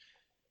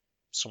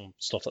 some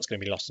stuff that's going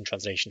to be lost in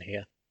translation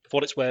here. For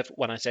what it's worth,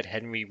 when I said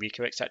Henry,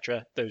 Rika,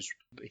 etc.,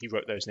 he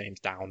wrote those names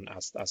down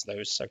as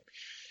those, so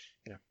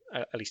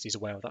at least he's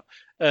aware of that.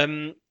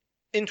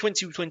 In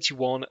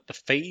 2021, the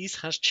phase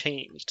has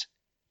changed,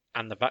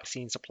 and the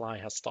vaccine supply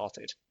has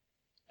started.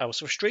 I was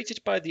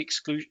frustrated by the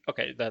exclusion.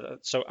 Okay,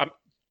 so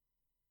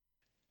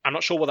I'm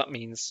not sure what that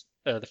means.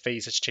 The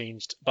phase has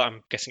changed, but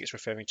I'm guessing it's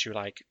referring to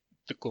like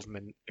the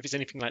government. If it's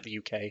anything like the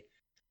UK,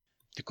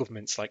 the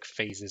government's like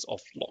phases of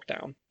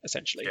lockdown,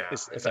 essentially. Yeah,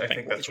 I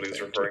think that's what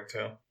he's referring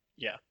to.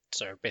 Yeah,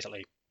 so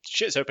basically,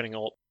 shit's opening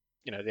up.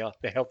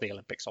 They held the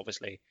Olympics,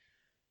 obviously.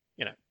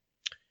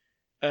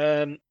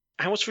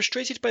 I was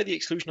frustrated by the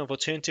exclusion of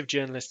alternative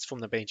journalists from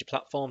the major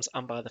platforms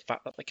and by the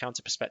fact that the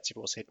counter perspective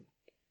was hidden.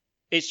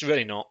 It's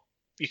really not.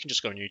 You can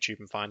just go on YouTube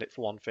and find it,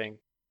 for one thing.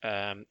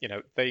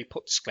 They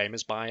put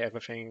disclaimers by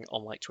everything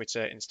on like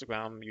Twitter,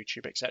 Instagram,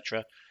 YouTube,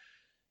 etc.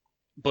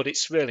 But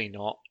it's really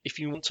not. If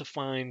you want to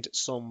find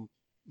some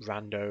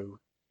rando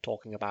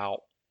talking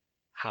about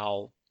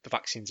how the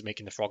vaccines are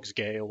making the frogs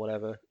gay or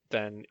whatever,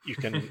 then you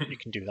can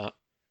do that.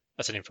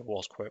 That's an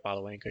InfoWars quote, by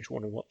the way, in case you're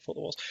wondering what the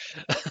was.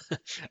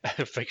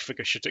 I think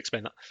I should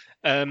explain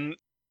that.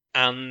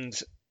 And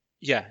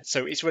yeah,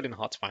 so it's really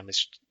hard to find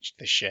this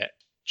shit.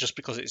 Just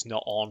because it's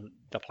not on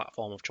the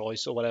platform of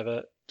choice or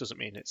whatever doesn't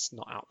mean it's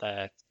not out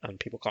there and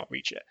people can't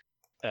reach it.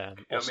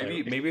 Also,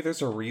 maybe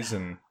there's a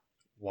reason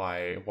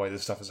why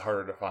this stuff is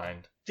harder to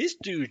find. This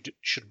dude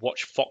should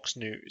watch Fox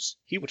News.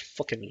 He would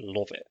fucking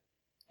love it,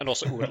 and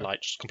also it would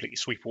like just completely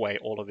sweep away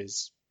all of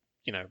his,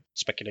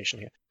 speculation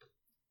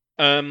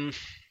here.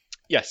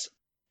 Yes,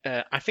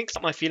 I think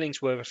that my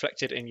feelings were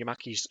reflected in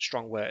Yamaki's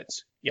strong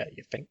words. Yeah,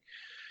 you think?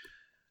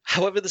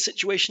 However, the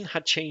situation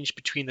had changed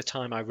between the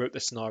time I wrote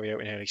the scenario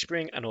in early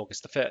spring and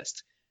August the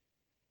 1st.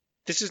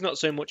 This is not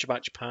so much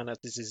about Japan as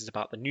this is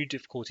about the new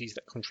difficulties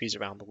that countries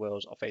around the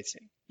world are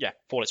facing. Yeah,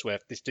 for what it's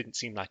worth, this didn't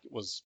seem like it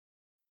was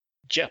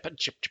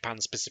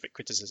Japan-specific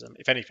criticism.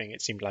 If anything,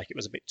 it seemed like it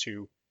was a bit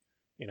too,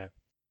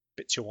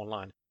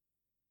 online.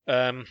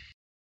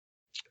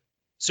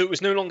 So it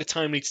was no longer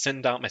timely to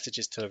send out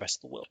messages to the rest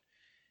of the world.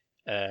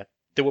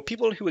 There were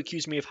people who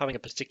accused me of having a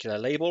particular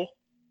label.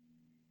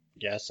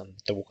 Yes, and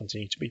there will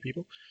continue to be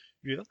people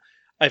who do that.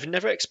 I've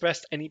never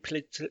expressed any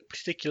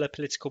particular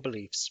political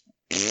beliefs.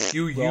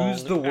 You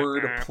use the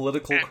word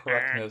political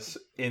correctness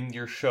in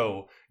your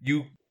show.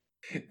 You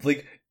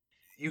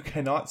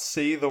cannot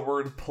say the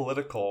word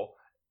political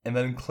and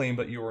then claim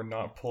that you are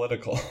not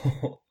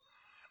political.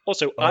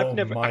 Also, I've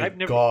never.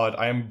 God,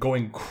 I am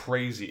going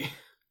crazy.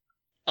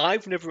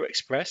 I've never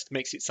expressed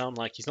makes it sound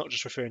like he's not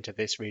just referring to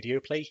this radio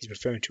play, he's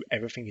referring to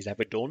everything he's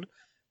ever done,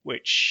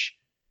 which,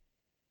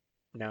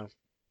 no,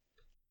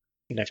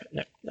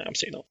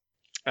 absolutely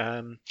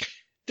not.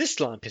 This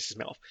line pisses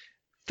me off.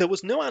 There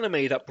was no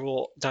anime that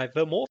brought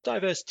more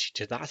diversity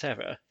to that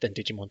era than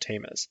Digimon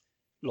Tamers.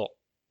 Look,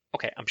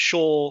 okay, I'm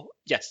sure,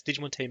 yes,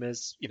 Digimon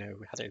Tamers,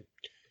 had a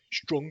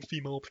strong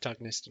female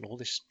protagonist and all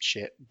this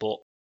shit, but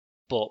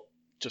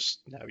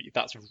just, no,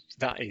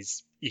 that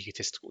is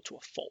egotistical to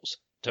a fault.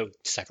 To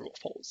several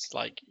faults.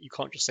 Like, you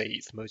can't just say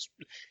it's the most.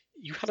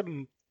 You had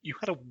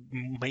a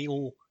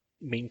male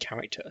main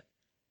character.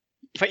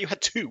 In fact, you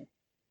had two.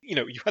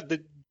 You had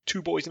the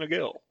two boys and a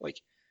girl.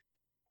 Like,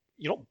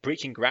 you're not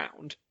breaking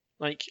ground.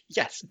 Like,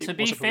 yes. To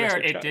be fair,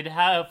 it did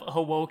have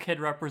Hawo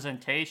Kid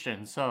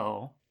representation,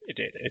 so it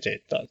did.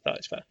 That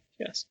is fair.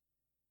 Yes.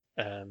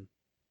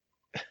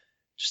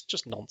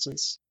 Just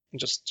nonsense.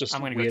 Just.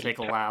 I'm gonna go take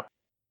a lap.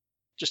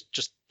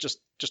 Just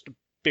a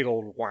big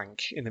old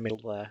wank in the middle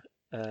there.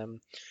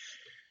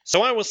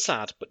 So I was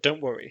sad, but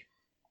don't worry.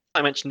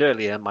 I mentioned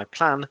earlier my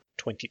plan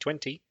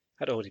 2020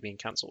 had already been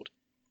cancelled.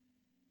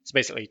 So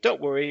basically,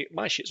 don't worry,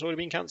 my shit's already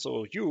been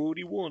cancelled. You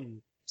already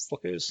won,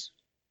 fuckers.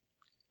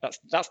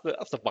 That's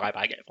the vibe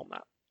I get from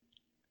that.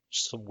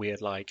 Just some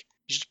weird he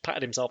just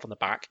patted himself on the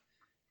back,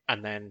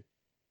 and then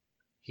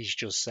he's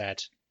just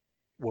said,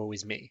 "Woe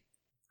is me."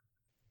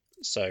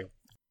 So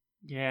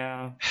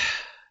yeah.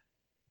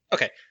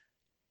 Okay.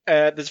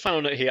 There's a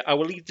final note here. I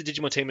will leave the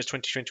Digimon Tamers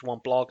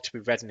 2021 blog to be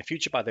read in the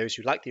future by those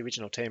who like the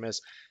original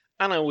Tamers,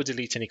 and I will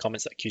delete any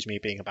comments that accuse me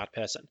of being a bad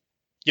person.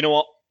 You know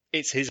what?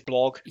 It's his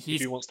blog. If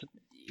he wants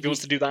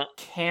to do that,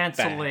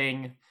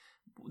 canceling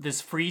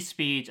this free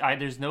speech.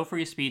 There's no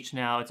free speech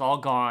now. It's all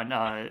gone.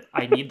 I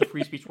need the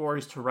free speech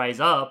warriors to rise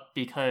up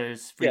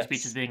because free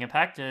speech is being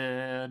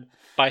impacted.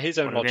 By his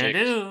own logic.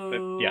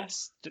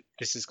 Yes,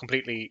 this is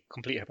complete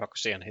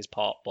hypocrisy on his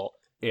part, but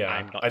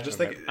Yeah, I just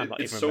think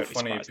it's so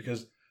funny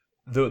because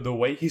the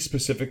way he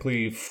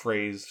specifically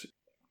phrased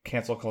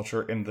cancel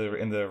culture in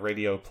the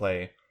radio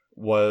play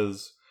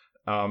was,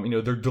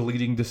 they're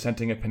deleting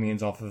dissenting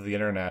opinions off of the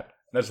internet.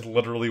 That's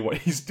literally what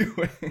he's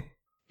doing.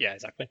 Yeah,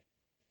 exactly.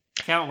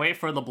 Can't wait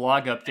for the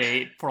blog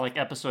update for like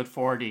episode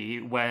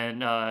 40 when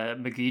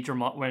when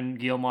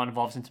Guillemon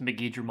evolves into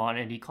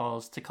McGee-Dramon and he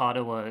calls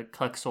Takato a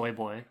cuck soy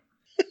boy.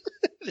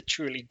 They're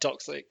truly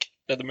toxic.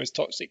 They're the most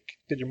toxic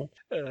Digimon.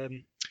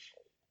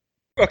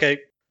 Okay,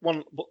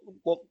 one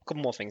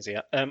couple more things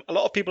here. A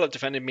lot of people have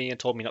defended me and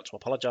told me not to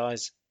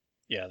apologize.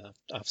 Yeah,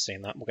 I've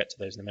seen that. We'll get to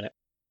those in a minute.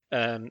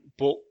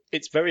 But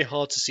it's very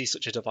hard to see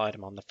such a divide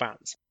among the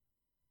fans.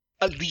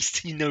 At least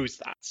he knows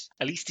that.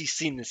 At least he's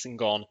seen this and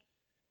gone,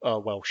 oh,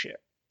 well, shit.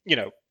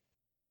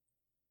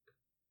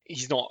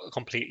 He's not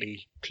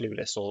completely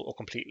clueless or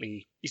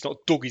completely... He's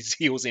not dug his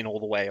heels in all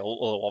the way,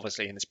 or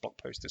obviously in this blog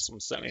post there's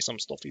certainly some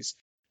stuff he's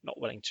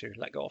not willing to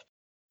let go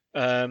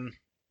of.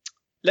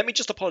 Let me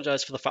just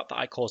apologise for the fact that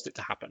I caused it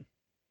to happen.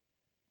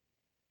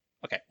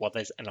 Okay, well,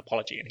 there's an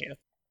apology in here.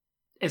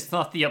 It's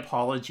not the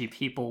apology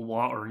people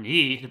want or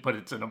need, but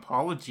it's an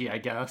apology, I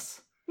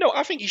guess. No,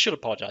 I think he should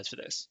apologise for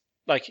this.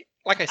 Like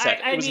I said,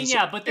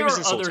 but there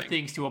are other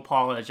things to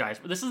apologise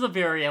for. This is a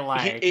very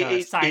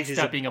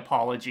sidestepping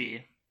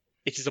apology.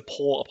 It is a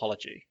poor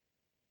apology.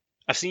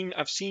 I've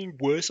seen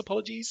worse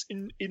apologies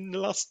in the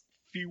last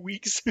few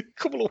weeks,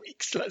 couple of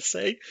weeks, let's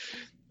say.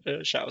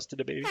 Shout outs to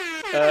the baby.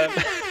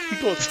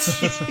 But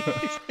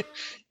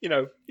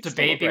the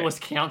baby was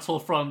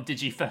cancelled from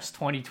DigiFest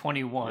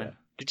 2021. Yeah.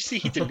 Did you see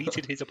he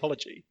deleted his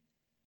apology?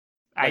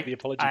 I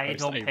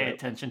don't pay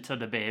attention to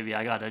the baby.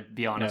 I gotta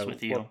be honest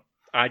with you. Well,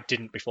 I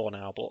didn't before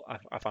now, but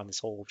I found this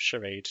whole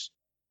charade,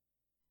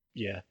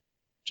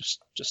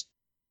 just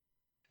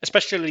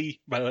especially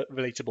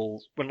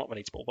relatable. Well, not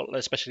relatable, but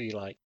especially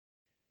like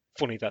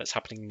funny that it's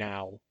happening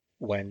now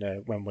when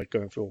we're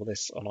going through all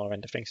this on our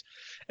end of things.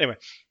 Anyway,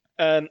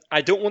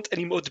 I don't want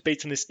any more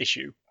debate on this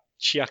issue.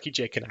 Chiaki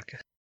J. Kanaka.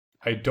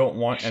 I don't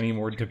want any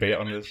more debate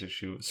on this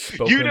issue.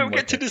 You don't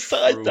get to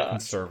decide that.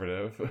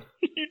 Conservative.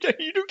 You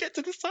don't get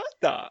to decide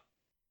that.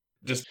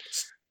 Just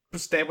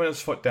stamping his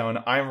foot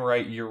down. I'm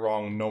right. You're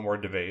wrong. No more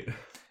debate.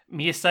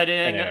 Me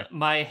setting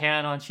my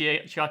hand on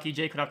Chiaki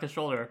J. Kanaka's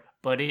shoulder.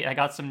 Buddy, I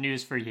got some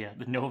news for you.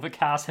 The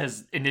NovaCast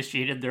has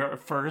initiated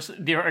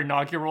their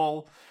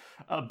inaugural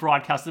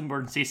broadcast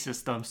emergency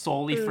system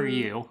solely for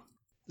you.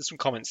 There's some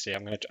comments here.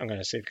 I'm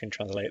gonna see if we can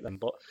translate them.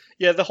 But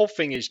yeah, the whole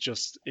thing is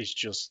just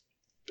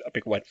a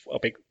big.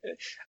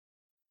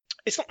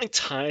 It's not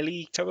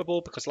entirely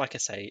terrible because, like I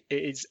say, it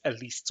is at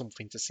least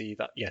something to see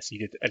that yes, he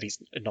did at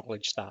least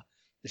acknowledge that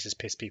this has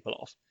pissed people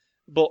off.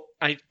 But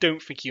I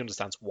don't think he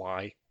understands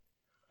why,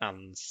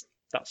 and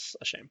that's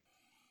a shame.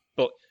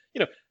 But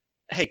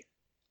hey,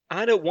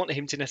 I don't want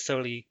him to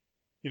necessarily,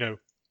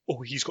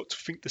 he's got to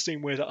think the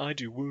same way that I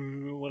do,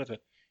 whatever.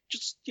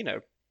 Just,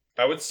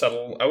 I would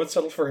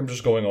settle for him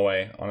just going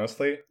away,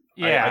 honestly.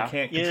 Yeah. I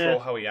can't control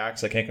how he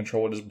acts. I can't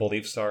control what his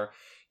beliefs are.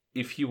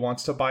 If he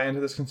wants to buy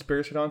into this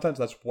conspiracy nonsense,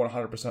 that's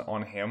 100%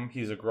 on him.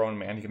 He's a grown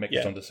man. He can make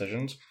his own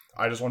decisions.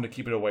 I just want to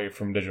keep it away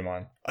from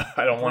Digimon.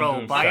 I don't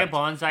want to buy a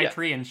bonsai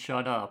tree and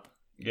shut up.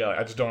 Yeah,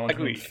 I just don't want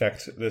to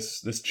infect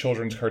this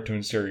children's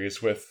cartoon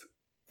series with,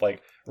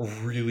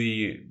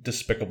 really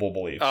despicable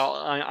beliefs.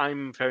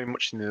 I'm very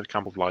much in the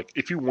camp of,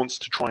 if he wants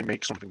to try and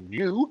make something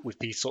new with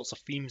these sorts of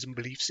themes and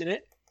beliefs in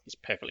it, he's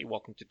perfectly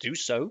welcome to do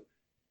so.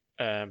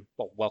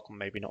 Welcome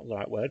maybe not the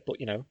right word, but,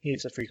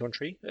 it's a free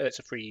country.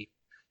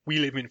 We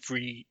live in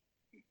free,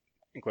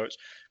 in quotes,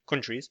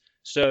 countries.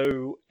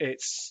 So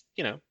it's,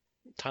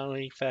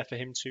 entirely fair for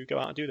him to go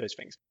out and do those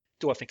things.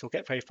 Do I think he'll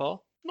get very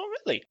far? Not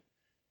really.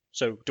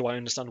 So do I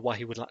understand why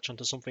he would latch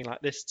onto something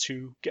like this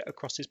to get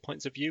across his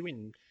points of view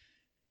in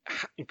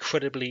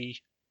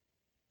incredibly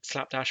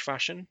slapdash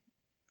fashion?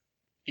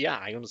 Yeah,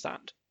 I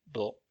understand.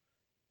 But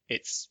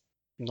it's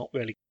not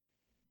really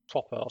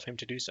proper of him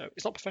to do so.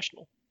 It's not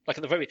professional.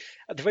 At the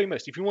very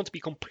most, if you want to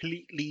be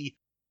completely,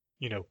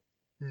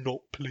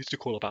 not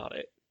political about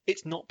it,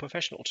 it's not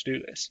professional to do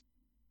this.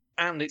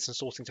 And it's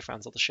insulting to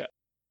fans of the show.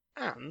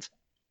 And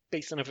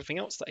based on everything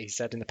else that he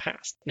said in the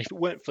past. And if it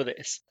weren't for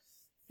this,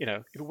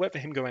 if it weren't for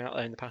him going out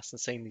there in the past and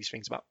saying these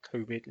things about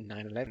COVID and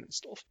 9/11 and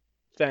stuff,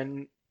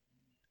 then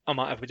I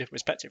might have a different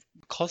perspective.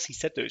 Because he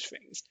said those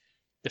things,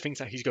 the things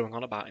that he's going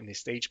on about in this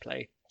stage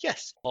play,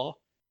 yes,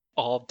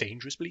 are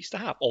dangerous beliefs to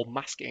have, or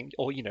masking,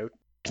 or,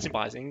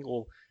 symbolizing,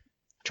 or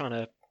trying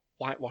to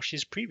whitewash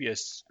his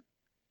previous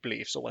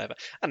beliefs or whatever.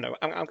 I don't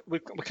know. We're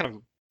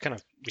kind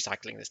of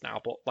recycling this now,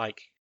 but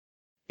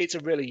it's a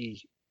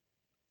really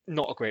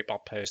not a great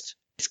blog post.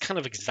 It's kind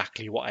of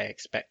exactly what I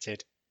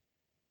expected.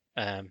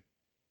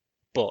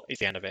 But it's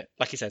the end of it.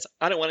 Like he says,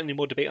 I don't want any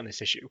more debate on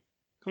this issue.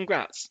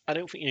 Congrats. I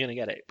don't think you're going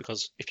to get it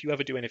because if you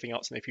ever do anything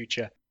else in the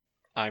future,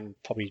 I'm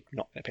probably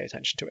not going to pay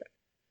attention to it.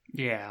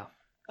 Yeah.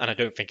 And I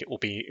don't think it will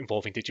be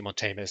involving Digimon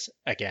Tamers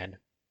again,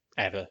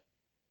 ever.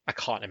 I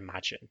can't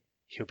imagine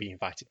he'll be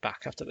invited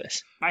back after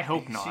this. I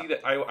hope not. See,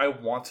 that I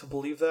want to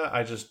believe that.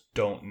 I just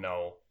don't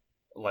know.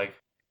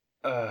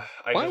 I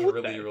Why just would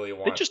really, they? really They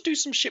want. just do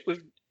some shit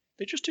with.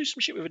 They just do some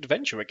shit with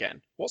adventure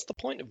again. What's the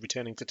point of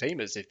returning to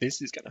Tamers if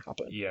this is going to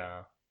happen?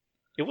 Yeah,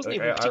 It wasn't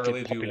like even I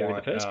particularly really do popular in the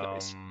want. first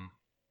place.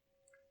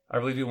 I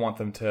really do want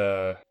them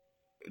to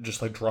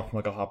just like drop them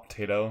like a hot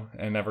potato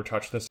and never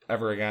touch this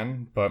ever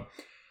again. But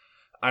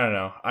I don't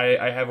know.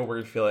 I have a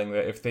weird feeling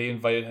that if they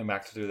invited him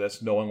back to do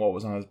this, knowing what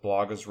was on his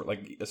blog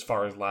as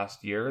far as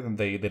last year, then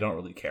they don't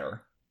really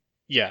care.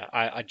 Yeah,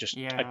 I just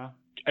Yeah.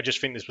 I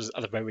just think this was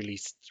at the very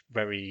least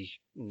very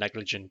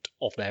negligent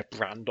of their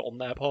brand on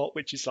their part,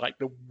 which is like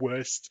the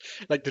worst,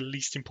 like the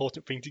least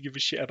important thing to give a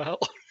shit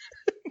about.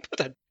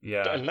 But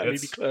Yeah, and let me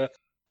be clear,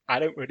 I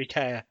don't really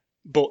care,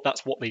 but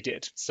that's what they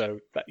did. So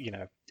that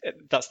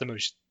that's the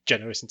most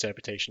generous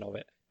interpretation of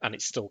it, and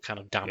it's still kind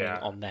of damning Yeah.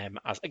 on them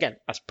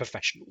as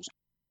professionals.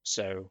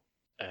 So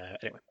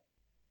anyway,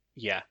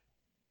 yeah,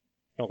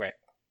 not great.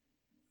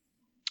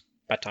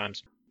 Bad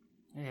times.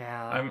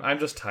 Yeah. I'm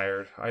just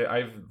tired.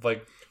 I've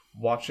like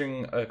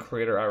watching a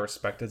creator I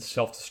respected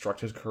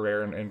self-destruct his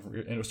career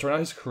and sorry, not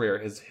his career,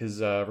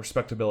 his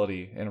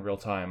respectability in real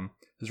time,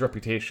 his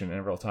reputation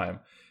in real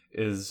time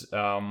is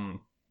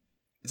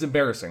it's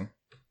embarrassing.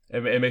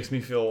 It makes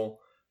me feel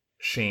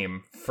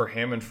shame for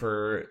him and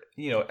for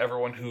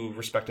everyone who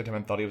respected him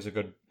and thought he was a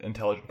good,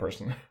 intelligent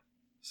person.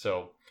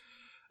 So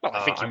Well,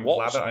 I think he I'm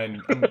was. glad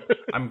that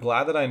I'm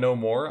glad that I know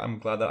more. I'm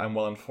glad that I'm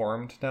well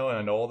informed now and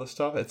I know all this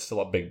stuff. It's still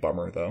a big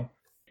bummer though.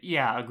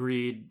 Yeah,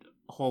 agreed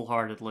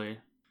wholeheartedly.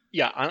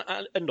 Yeah,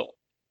 and look,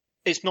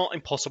 it's not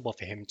impossible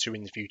for him to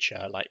in the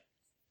future, like,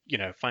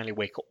 finally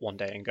wake up one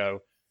day and go,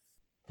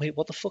 wait,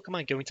 what the fuck am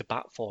I going to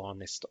bat for on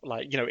this stuff?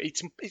 Like,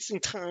 it's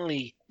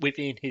entirely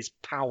within his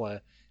power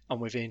and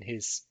within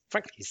his,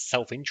 frankly, his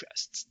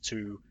self-interest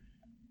to,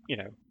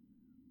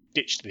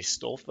 ditch this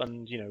stuff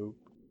and,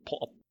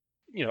 put up,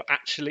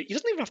 actually, he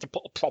doesn't even have to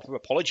put a proper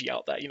apology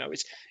out there.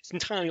 It's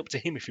entirely up to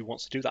him if he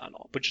wants to do that or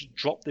not. But just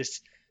drop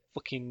this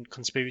fucking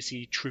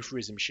conspiracy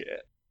trutherism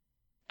shit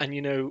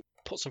and,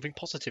 put something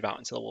positive out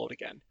into the world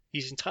again.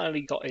 He's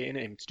entirely got it in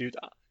him to do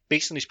that.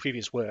 Based on his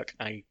previous work,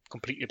 I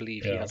completely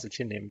believe he has it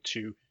in him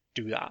to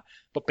do that.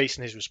 But based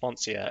on his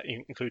response here,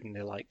 including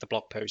the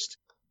blog post,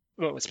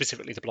 well,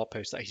 specifically the blog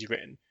post that he's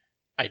written,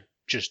 I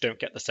just don't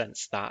get the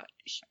sense that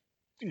he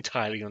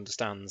entirely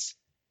understands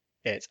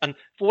it. And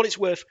for what it's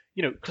worth,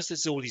 because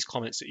there's all these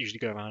comments that usually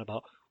go around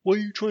about, why are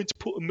you trying to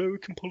put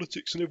American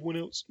politics and everyone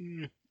else?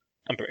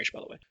 I'm British,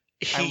 by the way.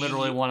 I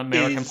literally want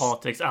American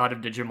politics out of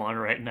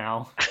Digimon right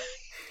now.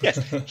 Yes,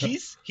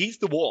 he's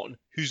the one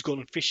who's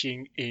gone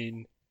fishing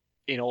in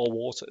our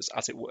waters,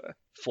 as it were,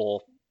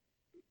 for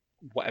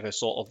whatever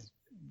sort of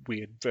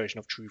weird version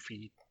of truth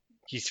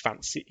he's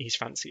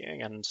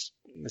fancying, and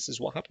this is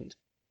what happened.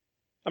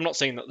 I'm not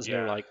saying that there's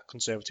no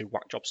conservative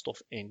whack job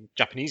stuff in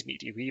Japanese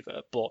media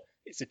either, but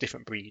it's a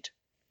different breed.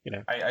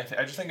 I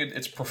just think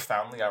it's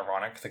profoundly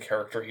ironic the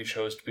character he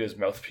chose to be his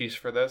mouthpiece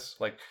for this.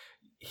 Like,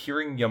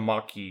 hearing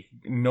Yamaki,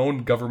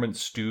 known government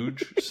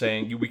stooge,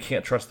 saying we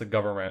can't trust the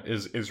government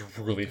is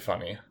really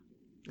funny.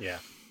 Yeah,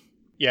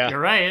 You're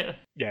right.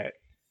 Yeah,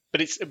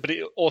 but it's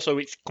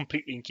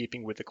completely in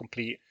keeping with the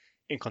complete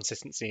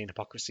inconsistency and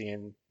hypocrisy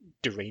and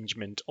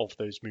derangement of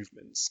those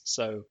movements.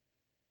 So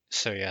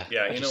yeah.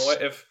 Yeah, know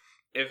what?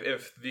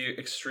 If the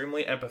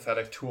extremely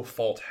empathetic to a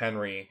fault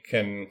Henry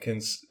can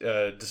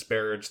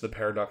disparage the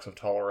paradox of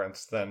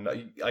tolerance, then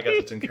I guess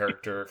it's in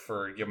character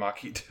for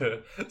Yamaki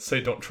to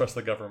say don't trust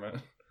the government.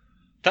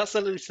 That's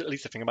at least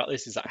the thing about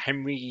this is that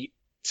Henry,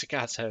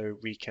 Takato,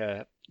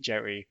 Rika,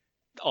 Jerry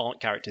aren't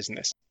characters in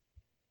this.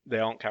 They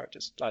aren't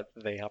characters. Like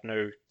they have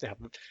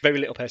very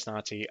little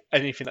personality.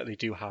 Anything that they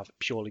do have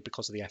purely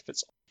because of the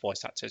efforts of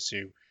voice actors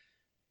who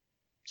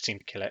seem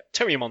to kill it.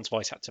 Terriermon's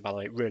voice actor, by the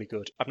way, really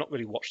good. I've not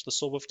really watched the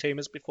sub of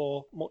Tamers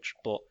before much,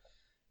 but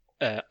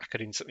I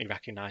could instantly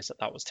recognise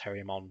that was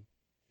Terriermon,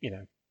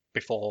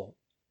 before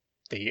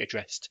they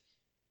addressed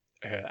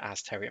her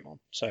as Terriermon.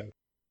 So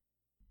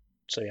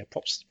yeah,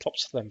 props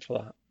to them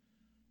for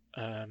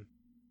that. Do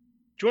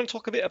you want to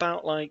talk a bit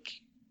about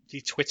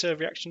the Twitter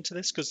reaction to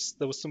this? Because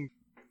there was some.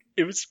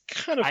 It was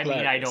kind of. I mean, I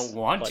hilarious, don't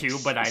want to,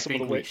 but I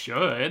think we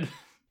should.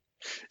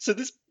 So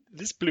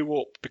this blew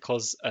up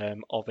because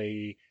of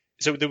a.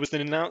 So there was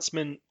an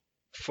announcement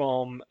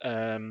from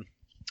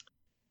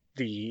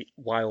the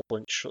Wild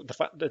Bunch, the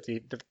fact that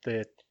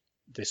the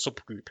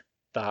subgroup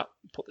that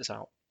put this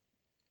out,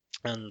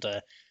 and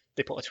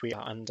they put a tweet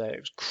out, and it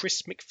was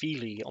Chris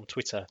McFeely on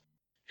Twitter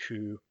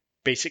who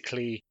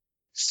basically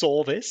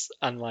saw this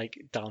and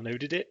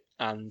downloaded it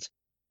and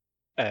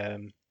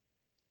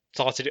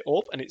started it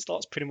up, and it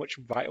starts pretty much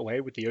right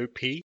away with the OP.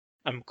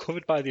 And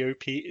covered by the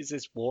OP is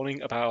this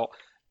warning about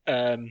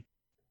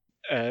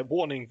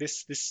warning,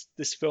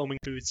 this film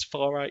includes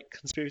far-right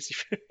conspiracy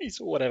theories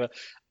or whatever.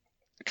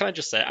 Can I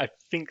just say, I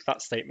think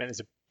that statement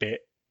is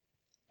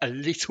a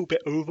little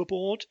bit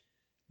overboard,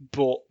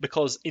 but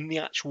because in the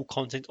actual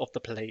content of the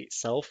play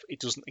itself, it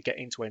doesn't get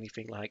into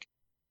anything like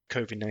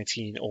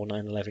COVID-19 or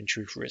 9/11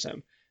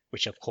 trutherism,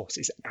 which of course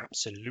is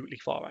absolutely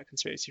far-right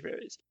conspiracy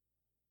theories.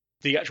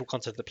 The actual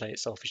content of the play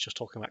itself is just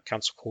talking about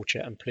cancel culture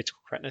and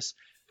political correctness,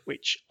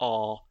 which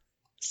are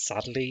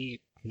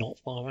sadly not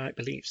far-right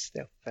beliefs.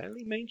 They're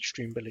fairly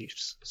mainstream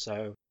beliefs.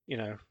 So,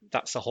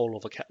 that's a whole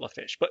other kettle of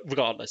fish. But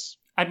regardless,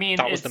 I mean,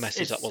 that was the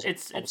message that was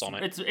on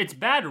it. It's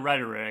bad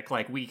rhetoric.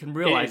 Like, we can It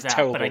realize is that,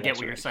 terrible but I get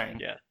what rhetoric. you're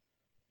saying.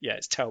 Yeah,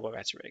 it's terrible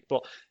rhetoric.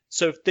 But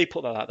so if they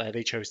put that out there,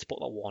 they chose to put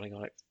that warning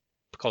on it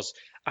because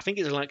I think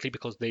it's likely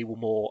because they were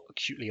more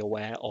acutely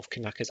aware of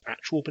Kanaka's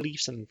actual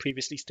beliefs and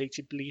previously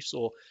stated beliefs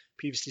or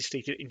previously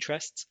stated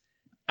interests.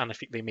 And I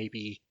think they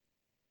maybe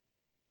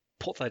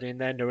put that in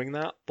there knowing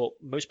that, but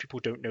most people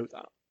don't know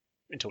that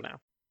until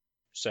now.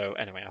 So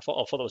anyway, I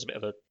thought that was a bit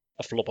of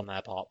a flub on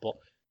their part, but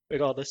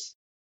regardless,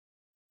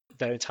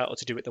 they're entitled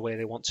to do it the way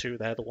they want to.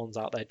 They're the ones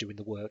out there doing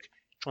the work,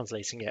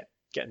 translating it,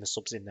 getting the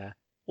subs in there,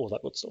 all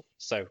that good stuff.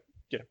 So,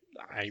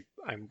 I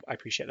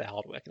appreciate their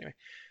hard work anyway.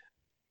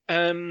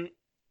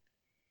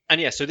 And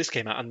yeah, so this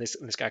came out, and this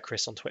guy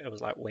Chris on Twitter was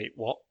like, "Wait,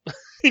 what?"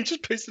 He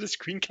just posted a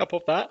screen cap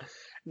of that.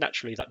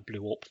 Naturally, that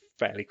blew up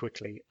fairly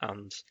quickly,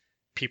 and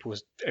people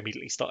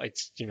immediately started,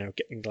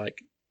 getting like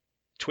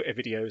Twitter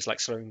videos, like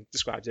Sloan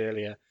described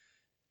earlier,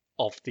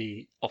 of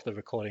the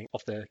recording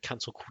of the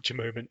cancel culture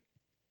moment,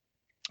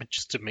 and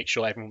just to make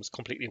sure everyone was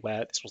completely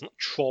aware this wasn't a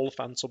troll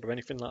fan sub or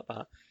anything like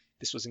that.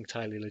 This was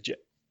entirely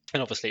legit.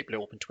 And obviously it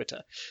blew up on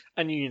Twitter.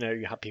 And you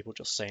had people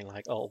just saying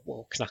like, "Oh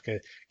well, Kanaka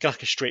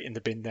straight in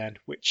the bin then,"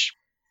 which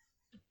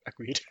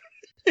agreed.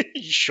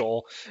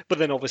 Sure. But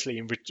then obviously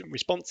in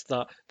response to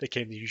that, there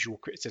came the usual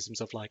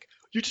criticisms of like,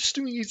 "You're just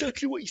doing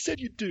exactly what you said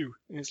you'd do."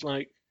 And it's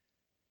like,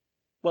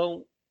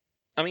 well,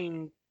 I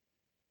mean,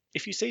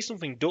 if you say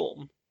something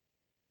dumb,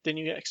 then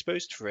you get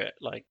exposed for it.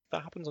 Like,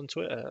 that happens on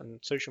Twitter and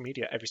social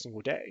media every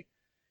single day.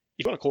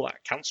 If you want to call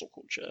that cancel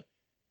culture,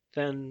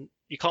 then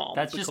you can't.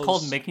 That's just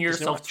called making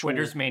yourself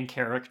Twitter's main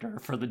character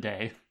for the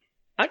day.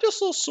 I just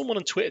saw someone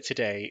on Twitter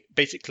today,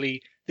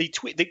 basically, they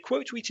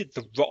quote tweeted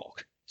The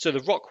Rock. So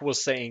The Rock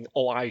was saying,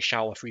 "Oh, I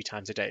shower 3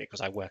 times a day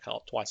because I work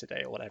out twice a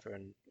day," or whatever.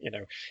 And,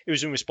 it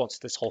was in response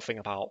to this whole thing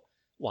about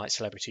white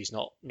celebrities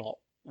not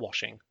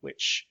washing,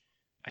 which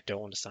I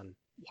don't understand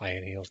why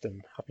any of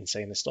them have been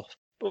saying this stuff.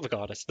 But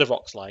regardless, The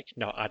Rock's like,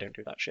 "No, I don't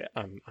do that shit.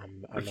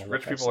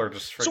 Rich people are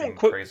just freaking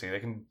crazy. They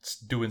can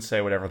do and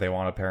say whatever they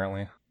want,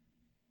 apparently.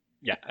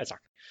 Yeah,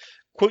 exactly.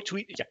 Quote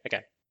tweet. Yeah,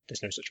 again,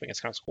 there's no such thing as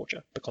cancel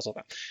culture because of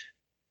that.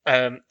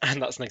 And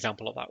that's an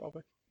example of that,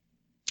 Robert.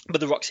 But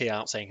The Rock's here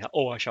out saying,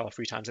 "Oh, I shower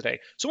 3 times a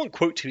day." Someone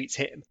quote tweets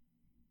him,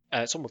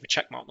 someone with a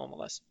check mark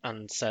nonetheless,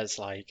 and says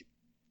like,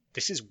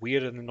 "This is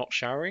weirder than not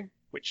showering,"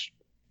 which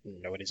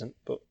no, it isn't.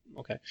 But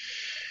okay.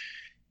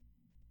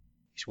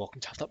 He's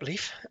welcome to have that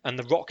belief. And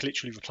The Rock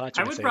literally replied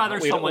to him. I would rather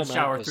someone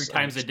shower 3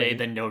 times a day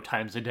than no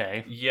times a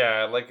day.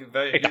 Yeah, like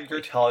that, exactly. You're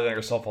telling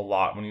yourself a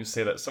lot when you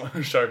say that someone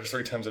who showers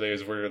 3 times a day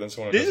is weirder than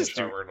someone who doesn't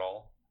shower at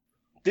all.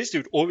 This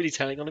dude already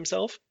telling on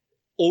himself,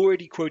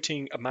 already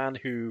quoting a man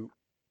who,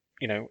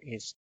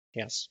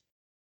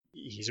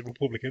 he's a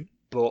Republican,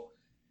 but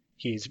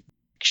he's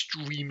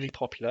extremely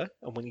popular,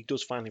 and when he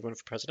does finally run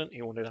for president,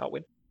 he will no doubt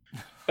win.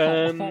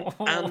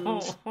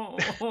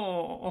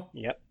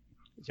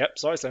 Yep,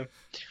 sorry, Sam.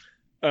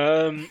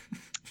 Where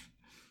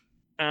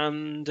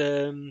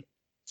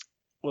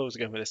was I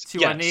going with this?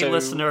 To any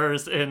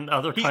listeners in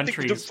other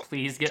countries,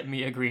 please get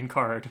me a green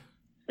card.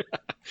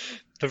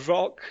 The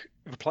Rock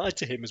replied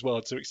to him as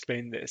well to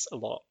explain this a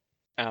lot,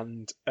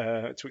 and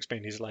to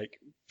explain his like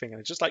thing, and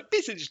it's just like,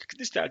 basically,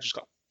 this guy just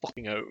got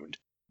fucking owned.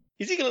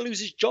 Is he going to lose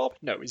his job?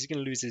 No. Is he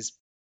going to lose his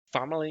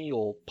family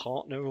or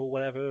partner or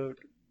whatever?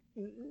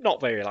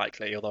 Not very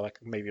likely, although I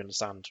can maybe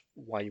understand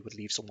why you would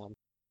leave someone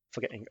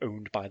for getting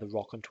owned by The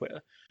Rock on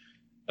Twitter.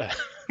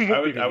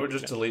 I would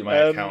just delete my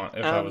account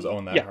if I was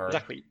owned that hard.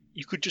 Exactly.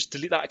 You could just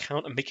delete that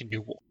account and make a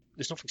new one.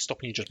 There's nothing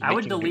stopping you just making I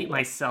would a new delete one.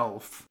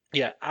 myself.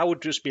 Yeah, I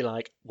would just be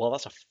like, well,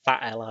 that's a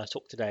fat L I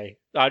took today.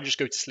 I'd just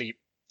go to sleep,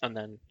 and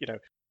then,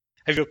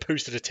 have you ever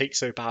posted a take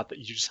so bad that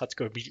you just had to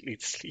go immediately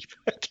to sleep?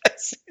 I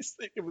guess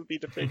it would be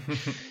the thing.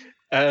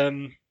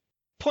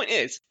 Point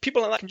is,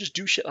 people like that can just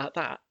do shit like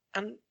that,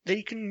 and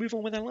they can move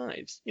on with their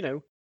lives.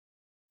 You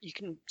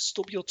can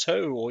stub your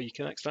toe, or you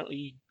can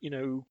accidentally,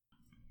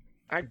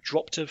 I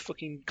dropped a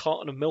fucking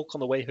carton of milk on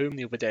the way home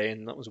the other day,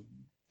 and that was a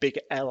big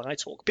L I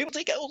took. People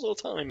take L's all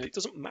the time, and it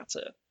doesn't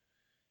matter.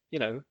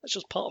 That's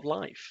just part of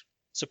life.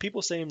 So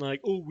people saying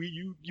like, "Oh,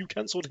 you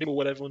cancelled him or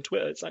whatever on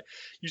Twitter," it's like,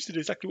 you did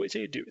exactly what he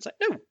said you'd do. It's like,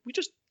 no, we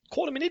just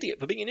called him an idiot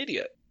for being an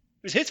idiot.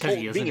 It was his fault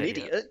for being an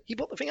idiot. He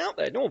put the thing out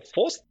there. No one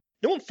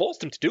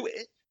forced him to do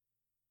it.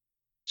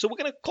 So of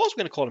course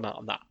we're gonna call him out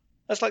on that.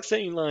 That's like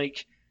saying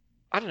like,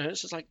 I don't know.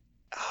 It's just like,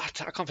 I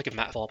can't think of a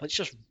metaphor, but it's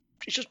just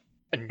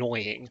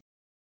annoying.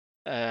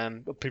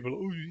 But people are,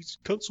 "Oh, he's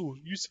cancelled.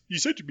 You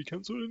said you'd be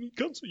cancelled, and he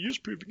cancelled. You're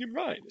just proving him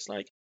right." It's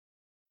like,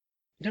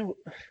 no,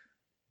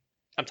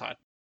 I'm tired.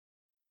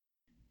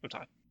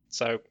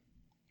 So,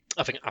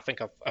 I think I've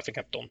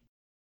done.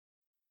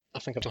 I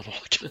think I've done all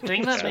I can. The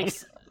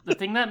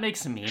thing that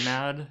makes me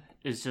mad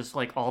is just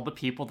like all the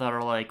people that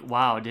are like,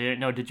 "Wow, didn't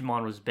know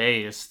Digimon was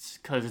based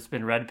because it's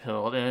been red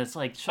pilled," and it's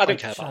like, shut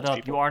up.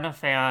 People. You aren't a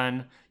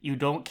fan. You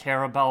don't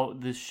care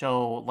about this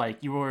show. Like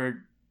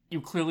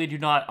you clearly do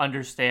not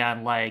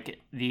understand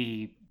like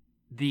the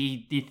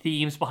the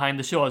themes behind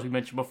the show, as we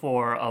mentioned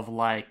before, of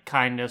like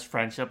kindness,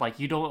 friendship, like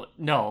you don't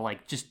know,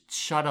 like just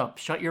shut up,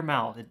 shut your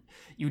mouth.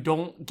 You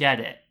don't get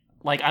it.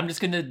 Like I'm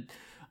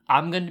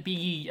gonna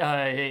be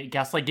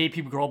gaslight gay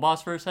people girl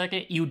boss for a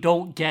second. You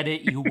don't get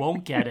it. You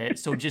won't get it.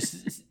 So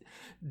just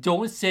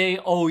don't say,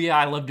 "Oh yeah,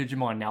 I love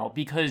Digimon now,"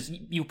 because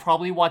you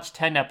probably watched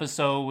 10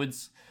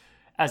 episodes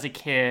as a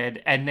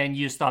kid and then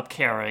you stop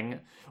caring.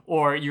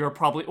 Or if you're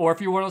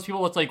one of those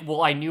people that's like,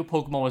 well, I knew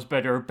Pokemon was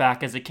better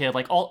back as a kid.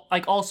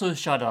 Also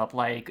shut up.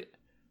 Like,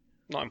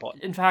 not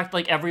important. In fact,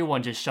 like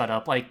everyone just shut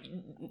up. Like,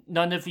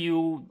 none of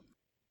you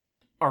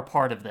are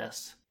part of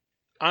this.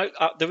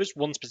 There is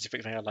one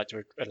specific thing I'd like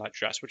to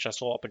address, which I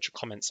saw a bunch of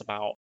comments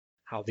about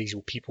how these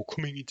were people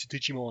coming into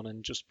Digimon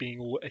and just being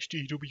all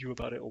SJW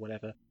about it or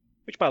whatever.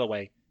 Which, by the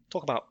way,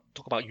 talk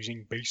about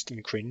using based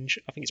and cringe.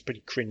 I think it's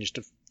pretty cringe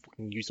to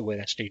fucking use the word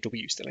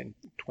SJW still in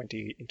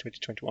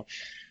 2021.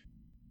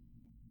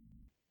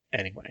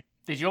 Anyway.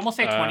 Did you almost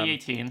say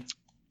 2018?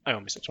 I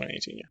almost said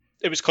 2018, yeah.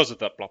 It was because of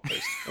that blog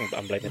post.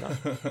 I'm blaming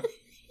that.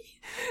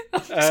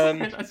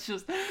 That's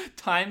just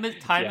time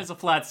is a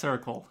flat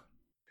circle.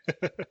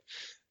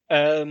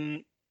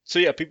 So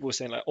yeah, people were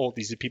saying like, oh,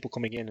 these are people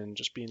coming in and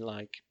just being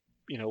like,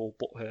 all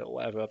butthurt or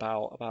whatever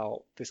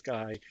about this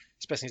guy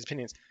expressing his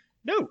opinions.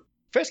 No,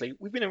 firstly,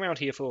 we've been around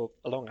here for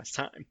a long ass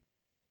time.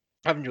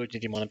 I've enjoyed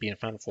Digimon and been a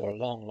fan for a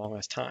long, long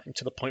ass time,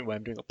 to the point where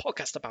I'm doing a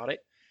podcast about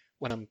it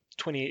when I'm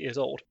 28 years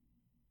old.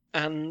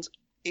 And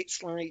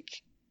it's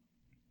like,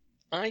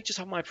 I just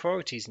have my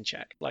priorities in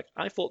check. Like,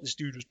 I thought this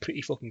dude was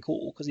pretty fucking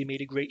cool because he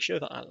made a great show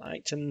that I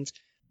liked, and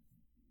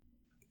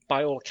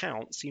by all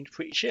accounts, seemed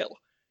pretty chill.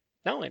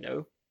 Now I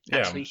know.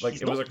 Actually, like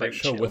he's it was not a great very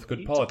show chill. with good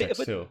He's politics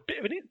a too. Bit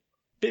of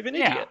an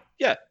idiot.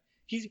 Yeah.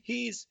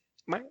 He's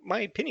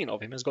my opinion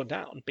of him has gone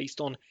down based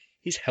on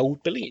his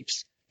held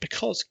beliefs.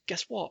 Because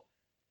guess what?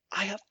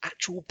 I have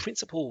actual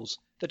principles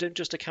that don't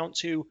just account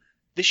to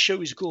this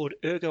show is good,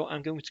 ergo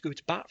I'm going to go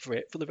to bat for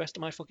it for the rest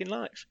of my fucking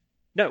life.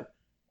 No,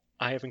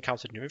 I have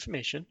encountered new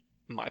information.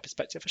 My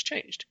perspective has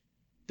changed.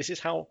 This is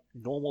how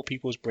normal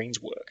people's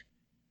brains work.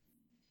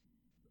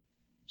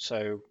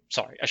 So,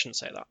 sorry, I shouldn't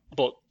say that,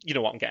 but you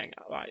know what I'm getting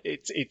at, right?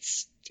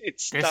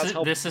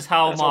 This is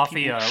how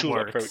Mafia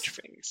works. Approach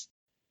things.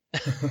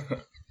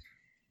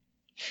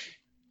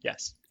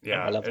 Yes.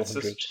 Yeah. I love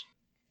 100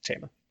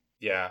 Tamer.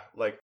 Yeah,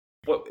 like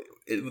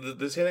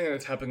the same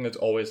thing that's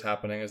always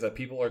happening is that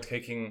people are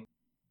taking,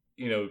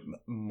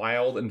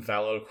 mild and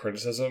valid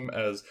criticism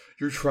as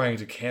you're trying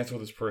to cancel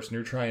this person,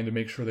 you're trying to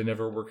make sure they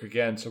never work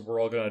again, so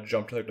we're all going to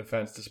jump to their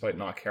defense despite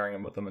not caring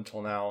about them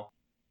until now.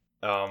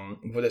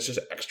 But it's just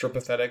extra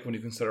pathetic when you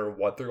consider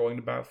what they're going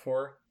to bat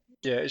for.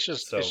 Yeah, it's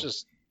just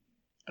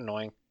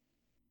annoying.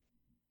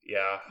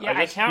 Yeah.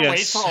 I can't wait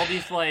for all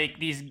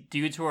these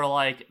dudes who are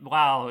like,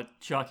 wow,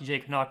 Jockey J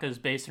Kanaka is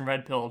based in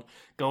Red Pilled.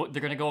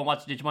 They're gonna go and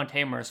watch Digimon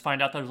Tamers,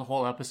 find out there's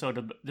whole episodes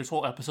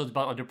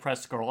about a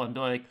depressed girl, and be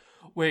like,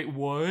 wait,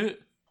 what?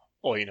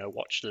 Or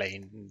watch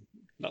Lane.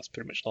 That's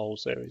pretty much the whole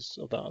series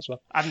of that as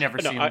well. I've never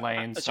seen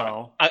Lane,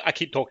 so I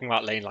keep talking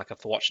about Lane like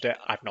I've watched it.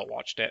 I've not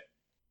watched it.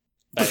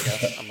 There you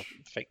go. I'm a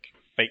fake.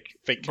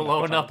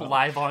 Blowing up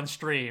live on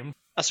stream.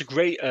 That's a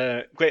great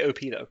OP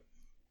though.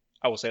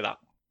 I will say that.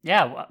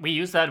 Yeah, we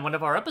used that in one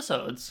of our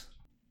episodes.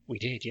 We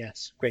did,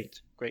 yes. Great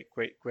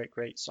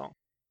song.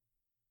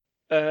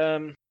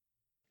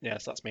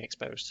 Yes, that's me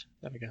exposed.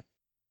 There we go.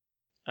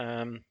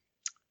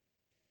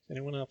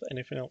 Anyone have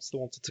anything else they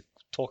wanted to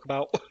talk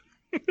about?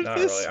 Not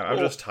really. I'm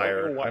just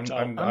tired.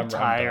 I'm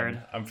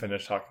tired. I'm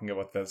finished talking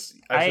about this.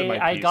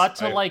 I got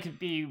to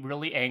be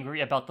really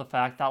angry about the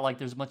fact that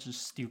there's a bunch of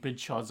stupid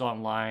chuds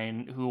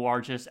online who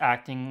are just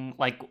acting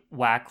like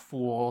whack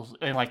fools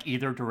in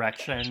either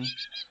direction.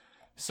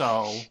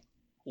 So,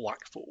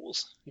 whack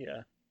fools,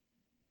 yeah.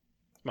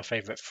 My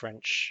favorite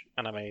French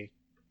anime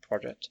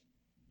project.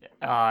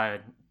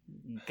 Got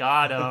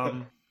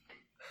him.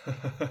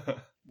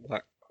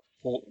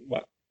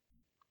 What?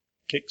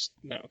 Kicks?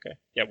 No, okay.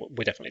 Yeah,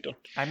 we're definitely done.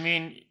 I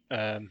mean,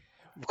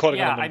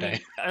 recording on a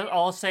Monday.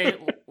 I'll say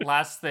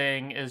last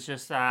thing is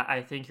just that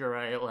I think you're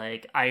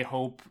right. I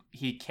hope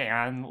he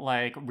can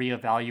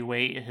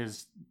reevaluate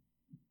his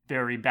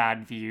very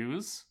bad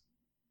views.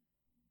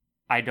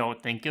 I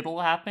don't think it'll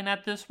happen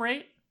at this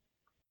rate.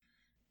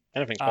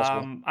 Anything's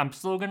possible. I'm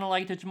still gonna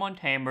like Digimon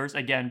Tamers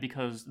again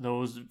because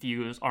those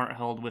views aren't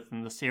held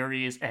within the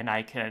series, and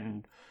I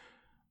don't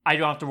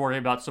have to worry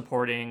about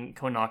supporting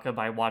Konaka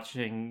by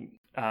watching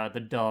the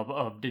dub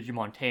of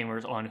Digimon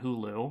Tamers on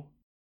Hulu.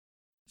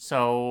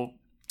 So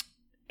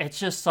it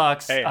just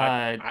sucks. Hey,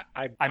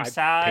 I'm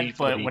sad,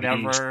 but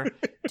whatever.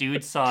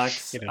 Dude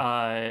sucks.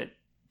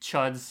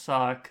 Chuds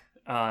suck.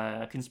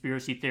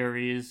 Conspiracy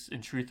theories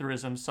and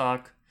trutherism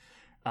suck.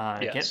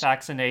 Yes. Get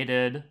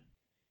vaccinated.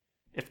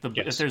 If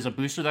there's a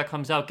booster that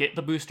comes out, get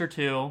the booster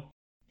too.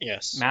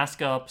 Yes.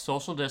 Mask up,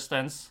 social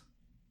distance.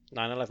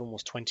 9/11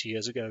 was 20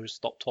 years ago.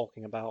 Stop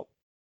talking about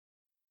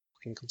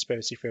fucking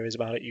conspiracy theories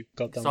about it, you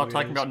goddamn Stop weirdos.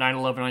 talking about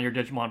 9/11 on your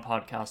Digimon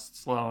podcast,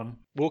 Sloan.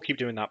 We'll keep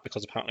doing that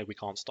because apparently we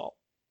can't stop.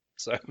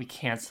 So we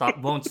can't stop,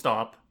 won't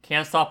stop.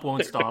 Can't stop,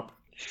 won't stop.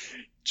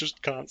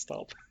 just can't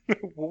stop.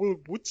 We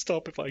would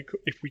stop if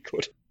we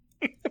could,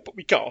 but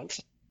we can't.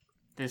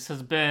 This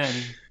has been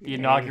the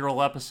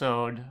inaugural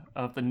episode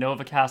of the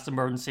NovaCast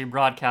emergency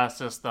broadcast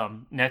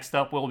system. Next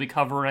up, we'll be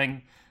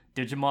covering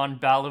Digimon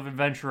Battle of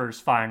Adventurers,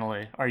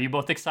 finally. Are you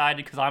both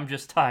excited? Because I'm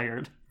just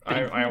tired.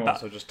 I'm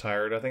also just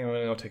tired. I think I'm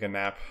going to go take a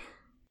nap.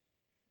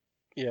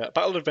 Yeah,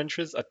 Battle of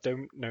Adventurers, I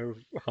don't know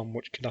how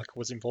much Kanaka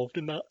was involved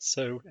in that,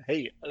 so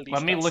hey, at least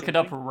Let me look it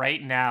up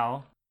right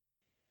now.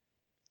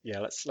 Yeah,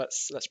 let's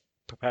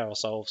prepare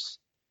ourselves.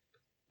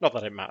 Not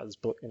that it matters,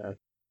 but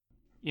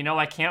You know,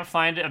 I can't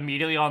find it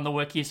immediately on the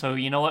wiki, so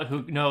you know what?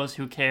 Who knows?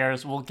 Who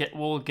cares? We'll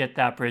get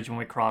that bridge when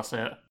we cross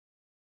it.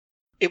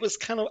 It was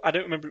kind of, I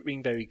don't remember it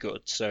being very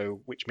good,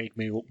 so which made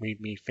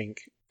me think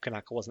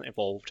Kanaka wasn't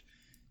involved.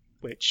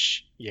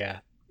 Which, yeah,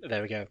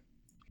 there we go.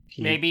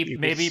 Maybe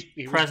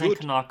President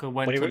Kanaka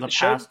went to the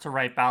past to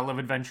write Battle of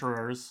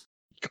Adventurers.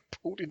 He got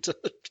pulled into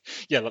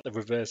like the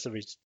reverse of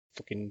his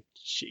fucking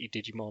shitty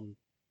Digimon,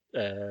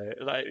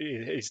 like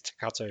his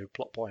Takato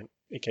plot point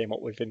he came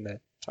up with in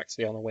the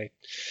taxi on the way.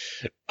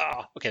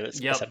 Okay,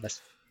 let's end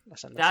this.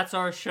 That's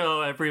our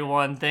show,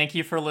 everyone. Thank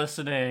you for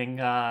listening,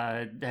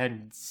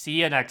 and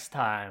see you next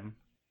time.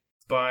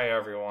 Bye,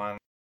 everyone.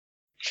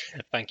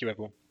 Thank you,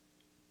 everyone.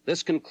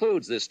 This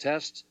concludes this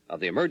test of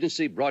the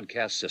emergency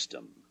broadcast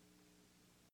system.